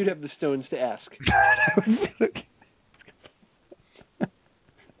you'd have the stones to ask.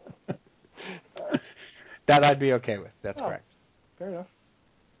 That I'd be okay with. That's correct. Fair enough.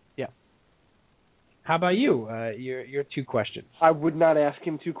 Yeah. How about you? Your two questions. I would not ask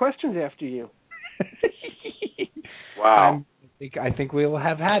him two questions after you. Wow. I think we will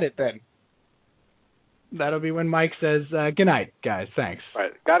have had it then. That'll be when Mike says, good night, guys. Thanks. All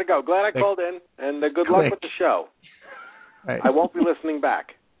right. Got to go. Glad I called in, and good luck with the show. Right. I won't be listening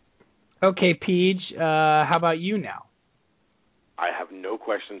back. Okay, Peach, how about you now? I have no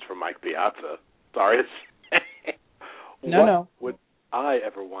questions for Mike Piazza. Sorry. No. Would I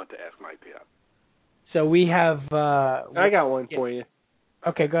ever want to ask Mike Piazza? So we have... I got one for you.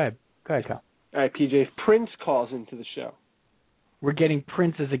 Okay, go ahead. Go ahead, Kyle. All right, PJ. If Prince calls into the show. We're getting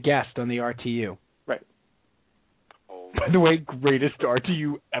Prince as a guest on the RTU. Right. Oh, by the way, greatest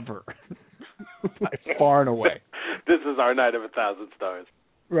RTU ever. By far and away. This is our night of 1,000 stars.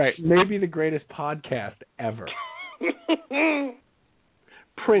 Right. Maybe the greatest podcast ever.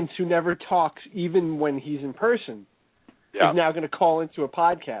 Prince, who never talks even when he's in person, is now going to call into a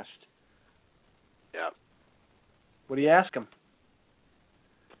podcast. Yeah. What do you ask him?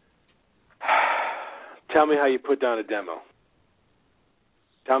 Tell me how you put down a demo.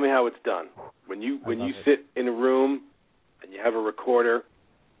 Tell me how it's done. When you sit in a room and you have a recorder,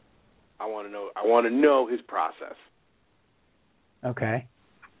 I want to know his process. Okay.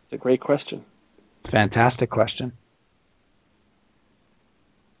 It's a great question. Fantastic question.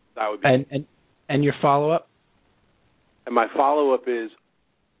 That would be and your follow-up? And my follow-up is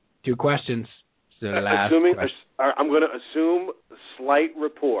 2 questions. So the last question. I'm going to assume slight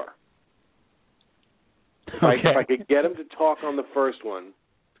rapport. If I could get him to talk on the first one,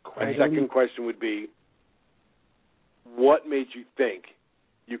 my second question would be, what made you think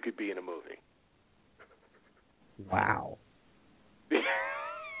you could be in a movie? Wow.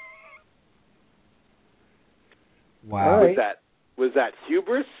 Wow. Right. Was that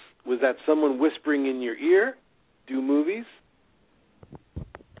hubris? Was that someone whispering in your ear? Do movies?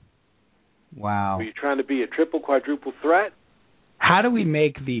 Wow. Were you trying to be a triple, quadruple threat? How do we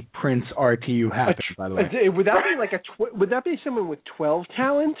make the Prince RTU happen, by the way? Would that be would that be someone with 12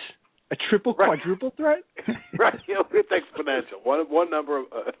 talents? A triple, quadruple threat? Right. It's exponential. One number,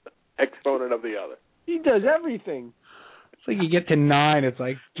 exponent of the other. He does everything. It's like you get to 9, it's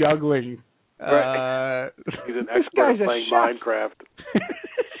like juggling. Right. He's an expert at playing Minecraft.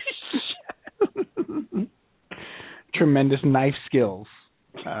 Tremendous knife skills.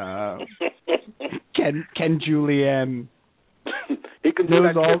 Ken Julian. He can do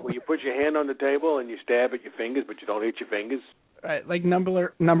that trick where you put your hand on the table and you stab at your fingers, but you don't hit your fingers. Right, like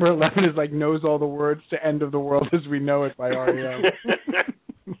number 11 is like knows all the words to End of the World as We Know It by REM.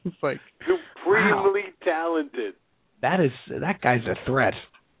 It's like supremely talented. That guy's a threat.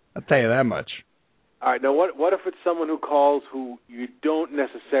 I'll tell you that much. All right, now what if it's someone who calls who you don't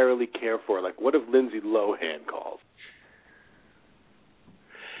necessarily care for? Like, what if Lindsay Lohan calls?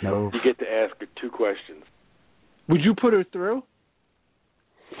 No. You get to ask her 2 questions. Would you put her through?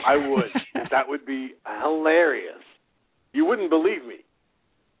 I would. That would be hilarious. You wouldn't believe me.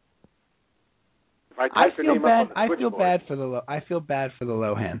 If I type her name up on the I feel bad for the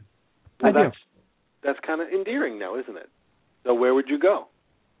Lohan. Well, that's kind of endearing now, isn't it? So where would you go?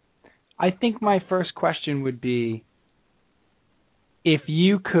 I think my first question would be, if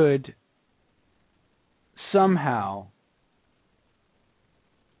you could somehow,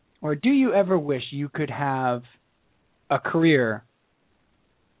 or do you ever wish you could have a career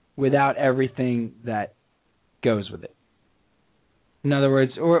without everything that goes with it? In other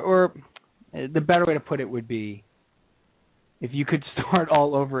words, or the better way to put it would be, if you could start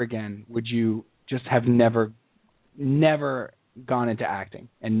all over again, would you just have never gone into acting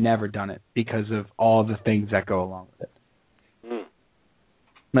and never done it because of all the things that go along with it? Mm.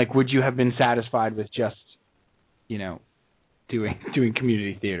 Like, would you have been satisfied with just, doing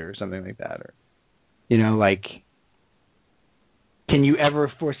community theater or something like that? Or, like, can you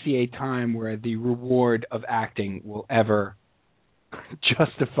ever foresee a time where the reward of acting will ever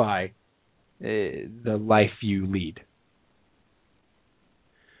justify the life you lead?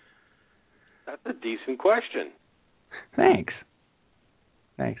 That's a decent question. Thanks.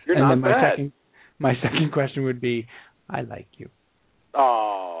 You're and not then bad. My second question would be, I like you.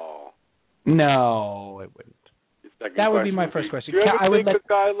 Oh. No, it wouldn't. That would be my first question. Do you ever think a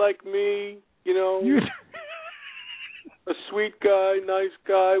guy like me, a sweet guy, nice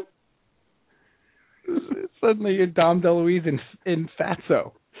guy? Suddenly you're Dom DeLuise in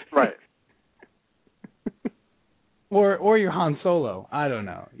Fatso. Right. Or you're Han Solo. I don't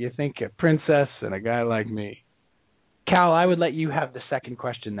know. You think a princess and a guy like me. Cal, I would let you have the second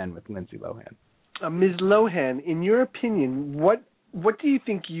question then with Lindsay Lohan. Ms. Lohan, in your opinion, what do you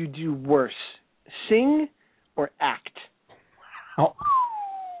think you do worse, sing or act? Oh.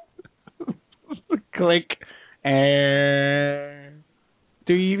 Click. And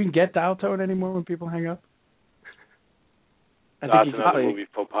do you even get dial tone anymore when people hang up? That's another movie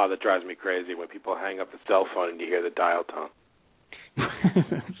faux pas that drives me crazy, when people hang up the cell phone and you hear the dial tone.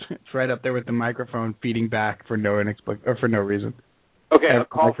 It's right up there with the microphone feeding back for no reason. Okay, a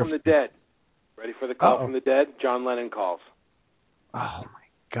call from the dead. Ready for the call from the dead? John Lennon calls. Oh, my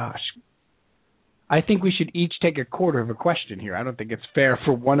gosh. I think we should each take a quarter of a question here. I don't think it's fair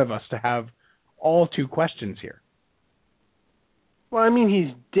for one of us to have all 2 questions here. Well, I mean,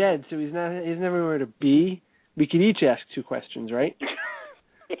 he's dead, so he's nowhere to be. We could each ask 2 questions, right?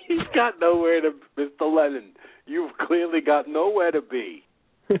 He's got nowhere to, Mr. Lennon. You've clearly got nowhere to be.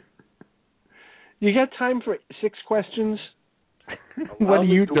 You got time for 6 questions? What are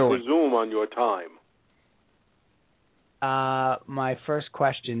you doing? Presume on your time. My first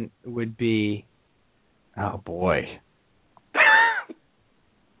question would be, oh boy,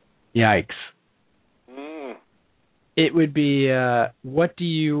 yikes! It would be, what do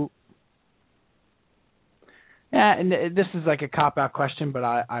you? Yeah, and this is like a cop-out question, but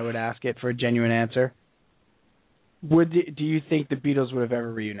I would ask it for a genuine answer. Do you think the Beatles would have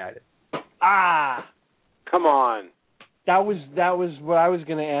ever reunited? Come on. That was what I was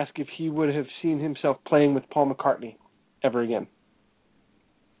going to ask, if he would have seen himself playing with Paul McCartney ever again.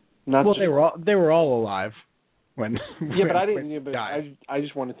 They were all alive when. Yeah, but I didn't. Yeah, but died. I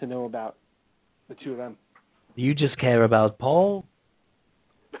just wanted to know about the two of them. You just care about Paul.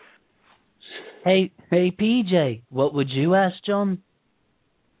 Hey, PJ, what would you ask John?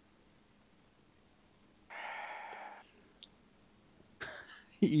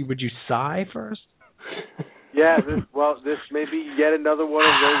 Would you sigh first? Yeah, this may be yet another one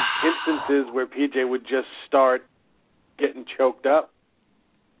of those instances where PJ would just start getting choked up.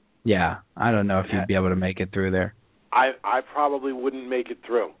 Yeah, I don't know if you'd be able to make it through there. I probably wouldn't make it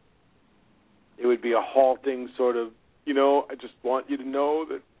through. It would be a halting sort of, I just want you to know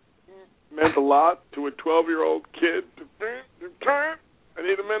that it meant a lot to a 12-year-old kid. I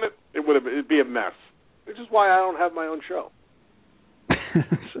need a minute. It'd be a mess. Which is why I don't have my own show.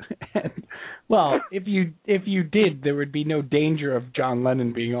 Well, if you did, there would be no danger of John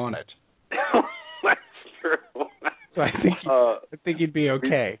Lennon being on it. That's true. So I think you'd be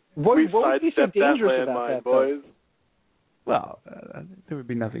okay. What would be so dangerous about that, boys? Well, there would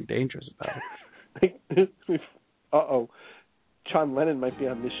be nothing dangerous about it. Uh-oh. John Lennon might be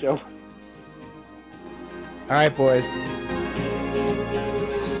on this show. All right, boys.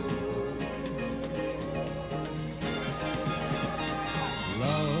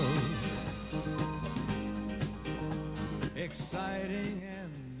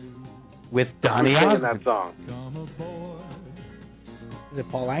 With Donny Osmond. That song. Is it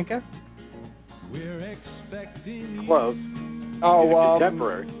Paul Anka? Close. Oh,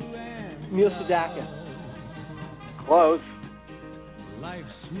 contemporary. Neil Sedaka. Close.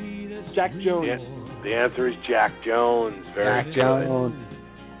 Jack Jones. The answer is Jack Jones. Jack Jones.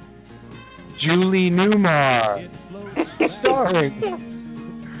 Julie Newmar. Starring.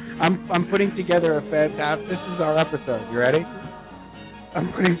 I'm putting together a fantastic. This is our episode. You ready?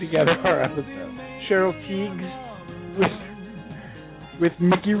 I'm putting together our episode. Cheryl Tiegs with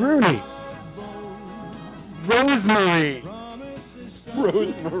Mickey Rooney. Rosemary.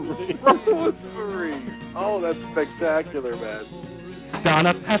 Oh, that's spectacular, man.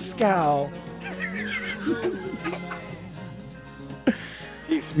 Donna Pascal.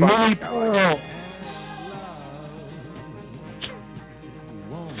 Millie Pearl.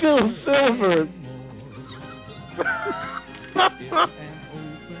 Phil Silvers.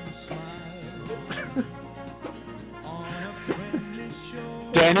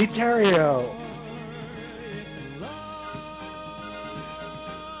 Danny Terrio.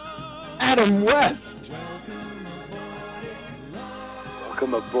 Adam West.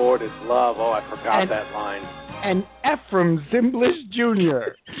 Welcome aboard is love. Oh, I forgot that line. And Ephraim Zimblish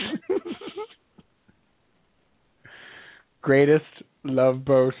Jr. Greatest love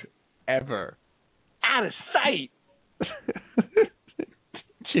boat ever. Out of sight.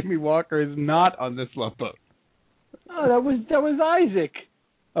 Jimmy Walker is not on this love boat. Oh, that was Isaac.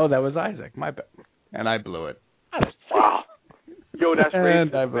 Oh, that was Isaac. My bad. And I blew it. Wow. Yo, that's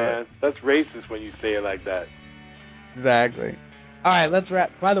racist, man. That's racist when you say it like that. Exactly. All right, let's wrap.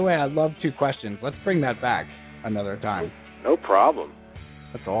 By the way, I love 2 questions. Let's bring that back another time. No problem.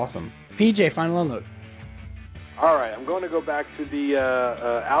 That's awesome. PJ, final unload. All right, I'm going to go back to the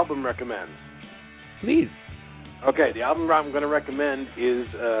album recommends. Please. Okay, the album I'm going to recommend is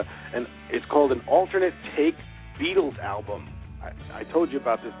it's called an alternate take Beatles album. I told you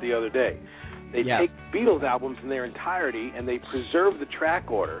about this the other day. They take Beatles albums in their entirety and they preserve the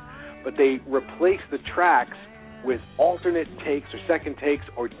track order, but they replace the tracks with alternate takes or second takes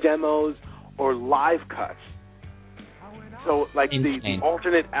or demos or live cuts. So, like the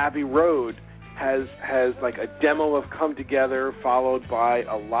alternate Abbey Road has like a demo of Come Together followed by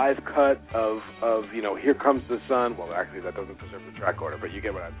a live cut of Here Comes the Sun. Well, actually, that doesn't preserve the track order, but you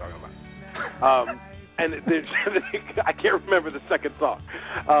get what I'm talking about. And I can't remember the second song.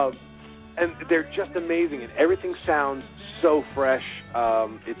 And they're just amazing, and everything sounds so fresh.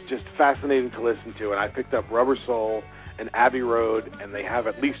 It's just fascinating to listen to. And I picked up Rubber Soul and Abbey Road, and they have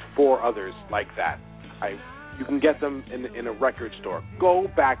at least 4 others like that. You can get them in a record store. Go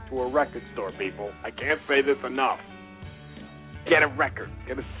back to a record store, people. I can't say this enough. Get a record.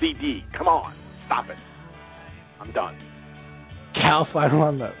 Get a CD. Come on. Stop it. I'm done. Cal, final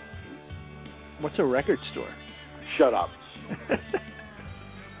unload. What's a record store? Shut up.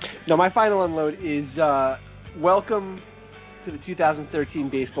 No, my final unload is welcome to the 2013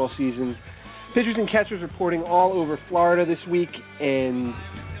 baseball season. Pitchers and catchers reporting all over Florida this week, and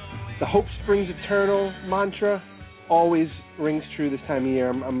the hope springs eternal mantra always rings true this time of year.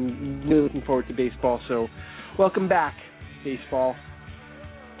 I'm really looking forward to baseball, so welcome back, baseball.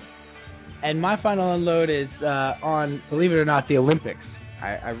 And my final unload is on, believe it or not, the Olympics.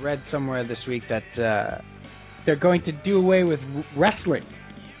 I read somewhere this week that they're going to do away with wrestling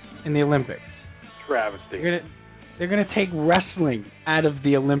in the Olympics. Travesty. They're going to take wrestling out of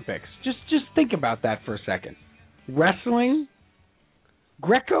the Olympics. Just think about that for a second. Wrestling,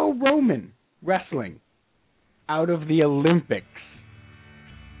 Greco-Roman wrestling, out of the Olympics.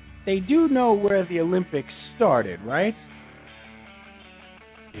 They do know where the Olympics started, right?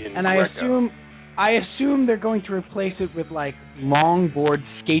 And I assume they're going to replace it with like longboard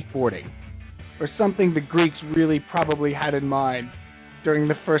skateboarding or something the Greeks really probably had in mind during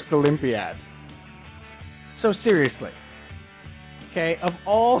the first Olympiad. So seriously, okay, of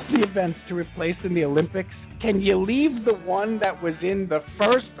all the events to replace in the Olympics, can you leave the one that was in the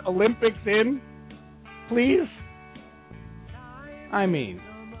first Olympics in, please? I mean,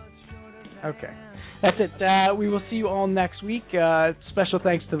 okay. That's it. We will see you all next week. Special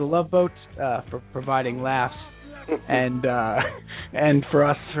thanks to the Love Boat for providing laughs, and for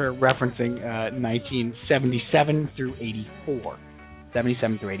us for referencing 1977 through 84.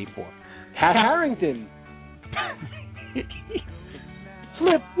 77 through 84. Harrington.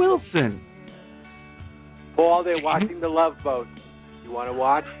 Flip Wilson. Paul, they're watching the Love Boat. You want to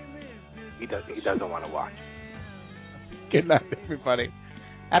watch? He doesn't want to watch. Good night, everybody.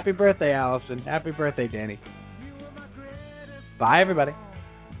 Happy birthday, Allison. Happy birthday, Danny. Bye, everybody.